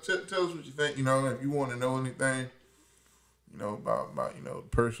us what you think. You know, if you want to know anything, you know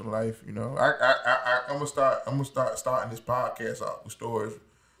about personal life. You know, I'm gonna start starting this podcast off with stories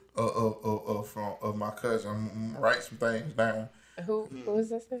of my cousin. I'm gonna write some things down. Who is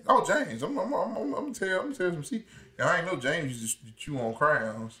this? Oh, James. I'm gonna tell some secrets. And I ain't know James used to chew on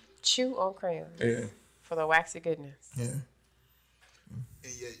crayons. Chew on crayons. Yeah. For the waxy goodness. Yeah.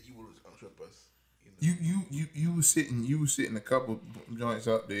 And yet you will trip us. You was sitting a couple joints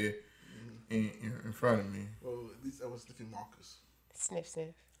up there in front of me. Well, at least I was sniffing markers. Sniff,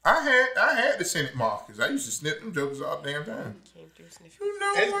 sniff. I had the Senate markers. I used to sniff them jokers all the damn time. Came through sniff. You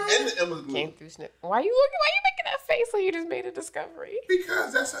know And what? the Emma glue. Came through sniff. Why you making that face like you just made a discovery?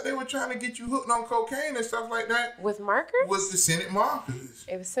 Because that's how they were trying to get you hooked on cocaine and stuff like that. With markers? Was the Senate markers.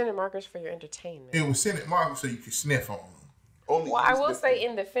 It was sending markers for your entertainment. It was Senate markers so you could sniff on them. Only Well, I will say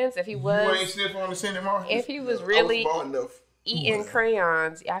in defense, if he You ain't was, sniff on the Senate markers? if he was I really was smart enough. eating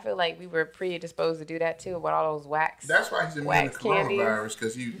crayons, I feel like we were predisposed to do that too with all those wax. That's why he's immune to Wax candies. coronavirus,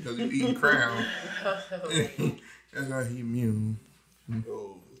 because he eating crayons. That's why he immune.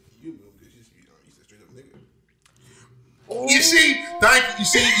 Oh, you know, because he's a straight up nigga. You see, thank you.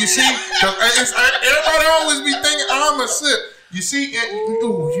 You see. Everybody always be thinking I'm a sip. You see,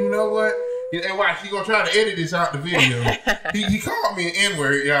 ooh, you know what? And watch, he gonna try to edit this out the video. He called me an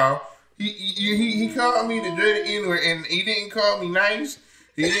N-word, y'all. He called me the dreaded N-word, and he didn't call me nice.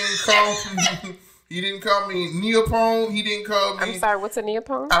 He didn't call me Neopone. He didn't call me. I'm sorry, what's a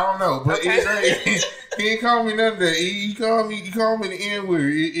Neopone? I don't know, but Okay. he didn't call me none of that. He called me the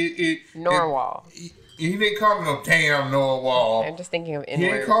N-word. Norwal. He didn't call me no damn Norwal. I'm just thinking of He didn't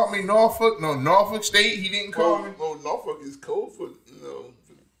N-words. call me Norfolk State. He didn't call me. Well, Norfolk is code for,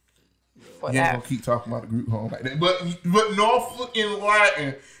 For You ain't that. gonna keep talking about the group home like that. But Norfolk in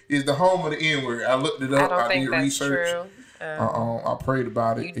Latin is the home of the N-word. I looked it I up. don't I think did that's research. true. I prayed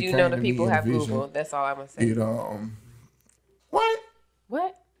about it. You It do came know to the me people in a have vision. Google. That's all I'm gonna say. It what?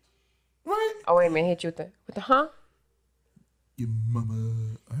 What? What? Oh wait a minute, hit you with the huh? Your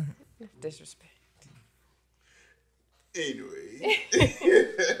mama. All right. Disrespect. Anyway,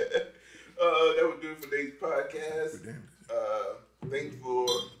 that would do it for today's podcast. Thanks for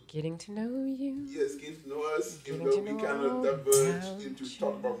Getting to know you. getting to know us. Even Getting though to we kind know of diverged about into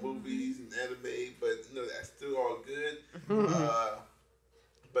talking about movies and anime, but that's still all good.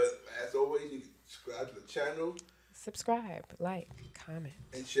 But as always, you can subscribe to the channel Subscribe, like, comment.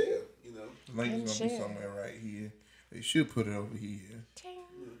 and share. Link's gonna be share. somewhere right here. They should put it over here. Ting.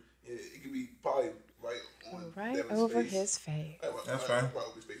 Yeah, it could be probably right on Right Devin's over face. his face. That's fine. Right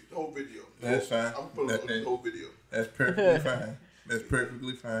over his face. The whole video. That's fine. I'm putting That- the whole video. That's perfectly fine. That's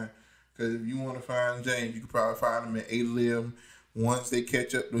perfectly fine. Because if you want to find James, you can probably find him at 811. Once they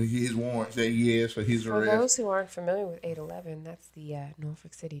catch up to his warrants that he has for his For arrest. those who aren't familiar with 811, that's the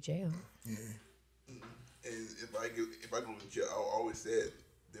Norfolk City Jail. Yeah. And if I go to jail, I always said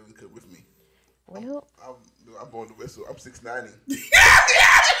Devin could with me. Well, I'm going to whistle. I'm 690. He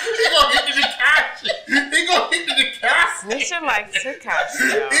gonna hit the couch. He gonna hit the couch. snitching like Takashi,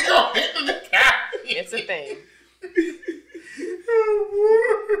 He y'all. gonna hit the couch. It's a thing.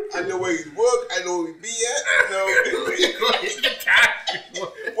 I know where he's work. I know where he be at. He gonna hit the couch.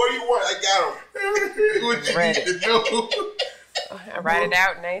 What do you want? I got him. What you Ready. need to know. I write it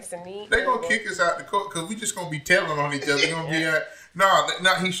out nice and neat. They gonna kick us out the court because we just gonna be telling on each other. They gonna be like,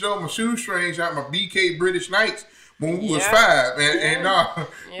 nah, he showed my shoestrings out my BK British Knights when we was 5, and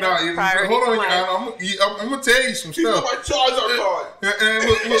Priority hold on, to life. I'm gonna tell you some He's on stuff. my Charizard card. And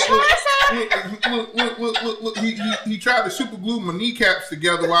look, he tried to super glue my kneecaps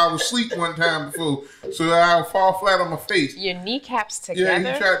together while I was asleep one time before, so I would fall flat on my face. Your kneecaps Yeah,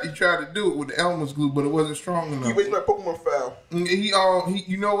 together. he tried to do it with the Elmer's glue, but it wasn't strong He enough. raised my Pokemon file. He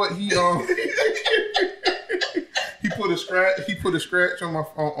you know what he put a scratch on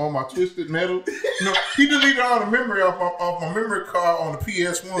my twisted metal. No, he deleted all the memory off my memory card on the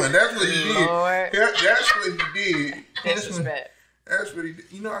PS1. That's what he did. Lord. That's what he did. Disrespect. That's what he did.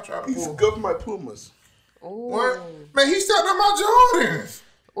 You know, I tried to He's pull. good for my Pumas. Ooh. What? Man, he stepped on my Jordans.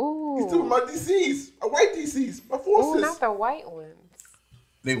 Ooh. He's doing my DCs. My white DCs. My Ooh, forces. not the white ones.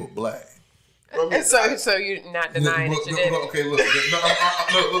 They were black. I mean, So you're not denying that you did it. Okay, look.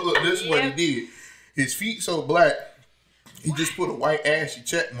 Look. This is what he did. His feet so black. He just put a white ashy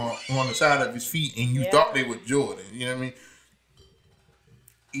check mark on the side of his feet, and you Yeah. thought they were Jordan. You know what I mean?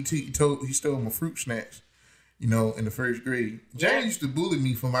 he stole my fruit snacks. You know, in the first grade, James used to bully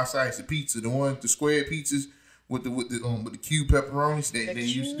me for my slice of pizza, the square pizzas with the cube pepperonis. They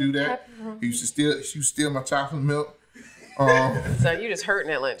used to do that. He used to steal my chocolate milk. So you just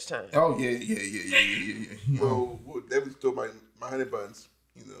hurting at lunchtime. Oh yeah. Well, they would stole my honey buns.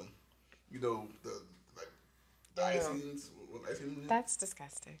 You know the icings. That's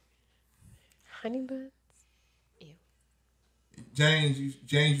disgusting. Honey buns. James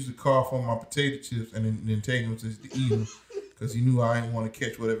used to cough on my potato chips and then take them to eat them because he knew I didn't want to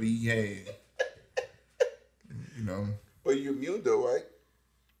catch whatever he had. You know. But you're immune though, right?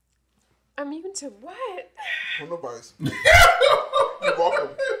 Immune to what? Coronavirus. You're welcome.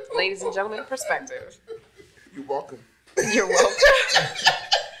 Ladies and gentlemen, perspective. You're welcome. You're welcome.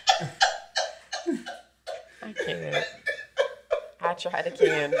 I can't. I tried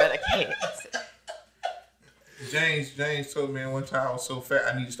again, but I can't. James told me one time I was so fat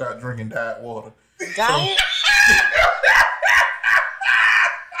I need to start drinking diet water. Diet?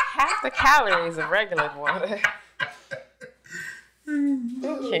 Half the calories of regular water.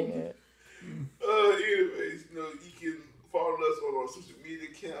 I can't. Anyways, you can follow us on our social media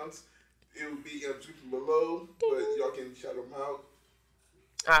accounts. It will be in the description below, but y'all can shout them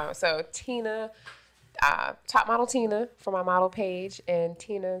out. So Tina, Top Model Tina for my model page, and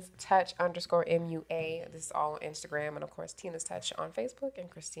Tina's Touch _MUA. This is all on Instagram, and of course Tina's Touch on Facebook, and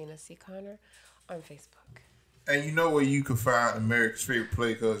Christina C. Connor on Facebook. And you know where you can find America's Favorite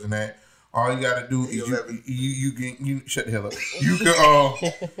Play Cousin at? All you gotta do is you shut the hell up.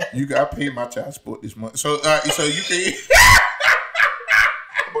 You can I paid my child support this month, so you can.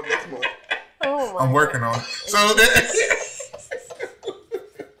 But next month. Oh my I'm working on it. So that.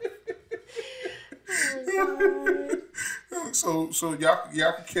 So y'all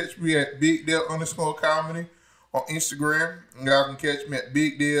can catch me at Big Dev _comedy on Instagram. Y'all can catch me at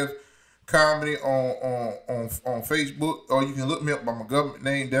Big Dev Comedy on Facebook, or you can look me up by my government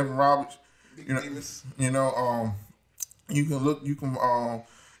name, Devin Roberts. You can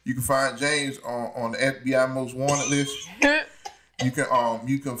find James on the FBI Most Wanted list.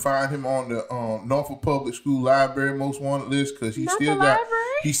 You can find him on the Norfolk Public School Library Most Wanted list because he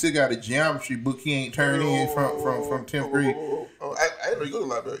still got a geometry book he ain't turned in from 10th grade. I didn't know you go to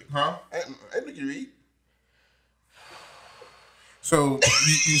the library. Huh? I didn't know you read. So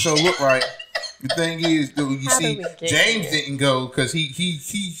so look right. The thing is, though, you see, James didn't go because he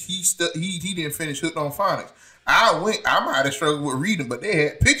didn't finish Hooked on Phonics. I might have struggled with reading, but they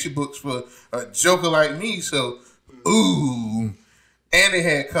had picture books for a joker like me. So, ooh. And they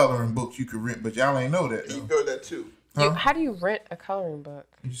had coloring books you could rent, but y'all ain't know that, though. You know that, too. Huh? How do you rent a coloring book?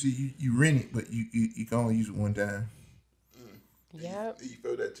 You see, you rent it, but you can only use it one time. Yep. You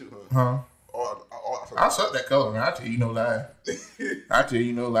feel that, too, huh? I suck that coloring. I tell you no lie. I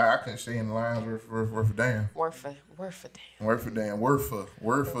couldn't stay in the lines worth a damn. Worth a damn. Worth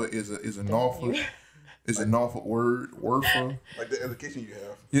is a Norfolk. Is a Norfolk word. Worth. Like the education you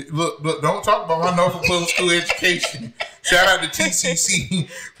have. Yeah, look, don't talk about my Norfolk Public School education. Shout out to TCC,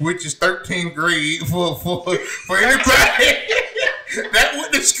 which is 13th grade for anybody that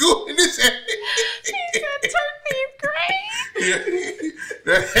went to school in this area. He said 13th grade. Yeah,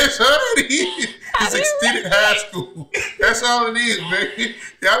 that's all it is. It's extended high school. That's all it is, baby.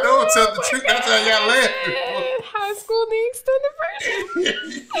 Y'all know it's the truth. That's how y'all laughing. High school, the extended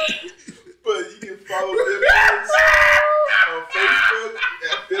version. But you can follow them on Facebook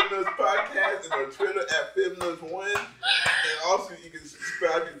at Fibners Podcast and on Twitter at Fibners1. And also you can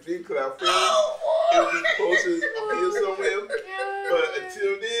subscribe to Dream Cloud Films. It'll be posted up here somewhere. But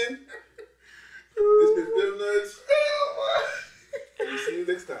until then, this has been Fibners. We'll see you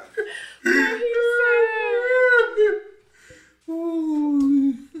next time.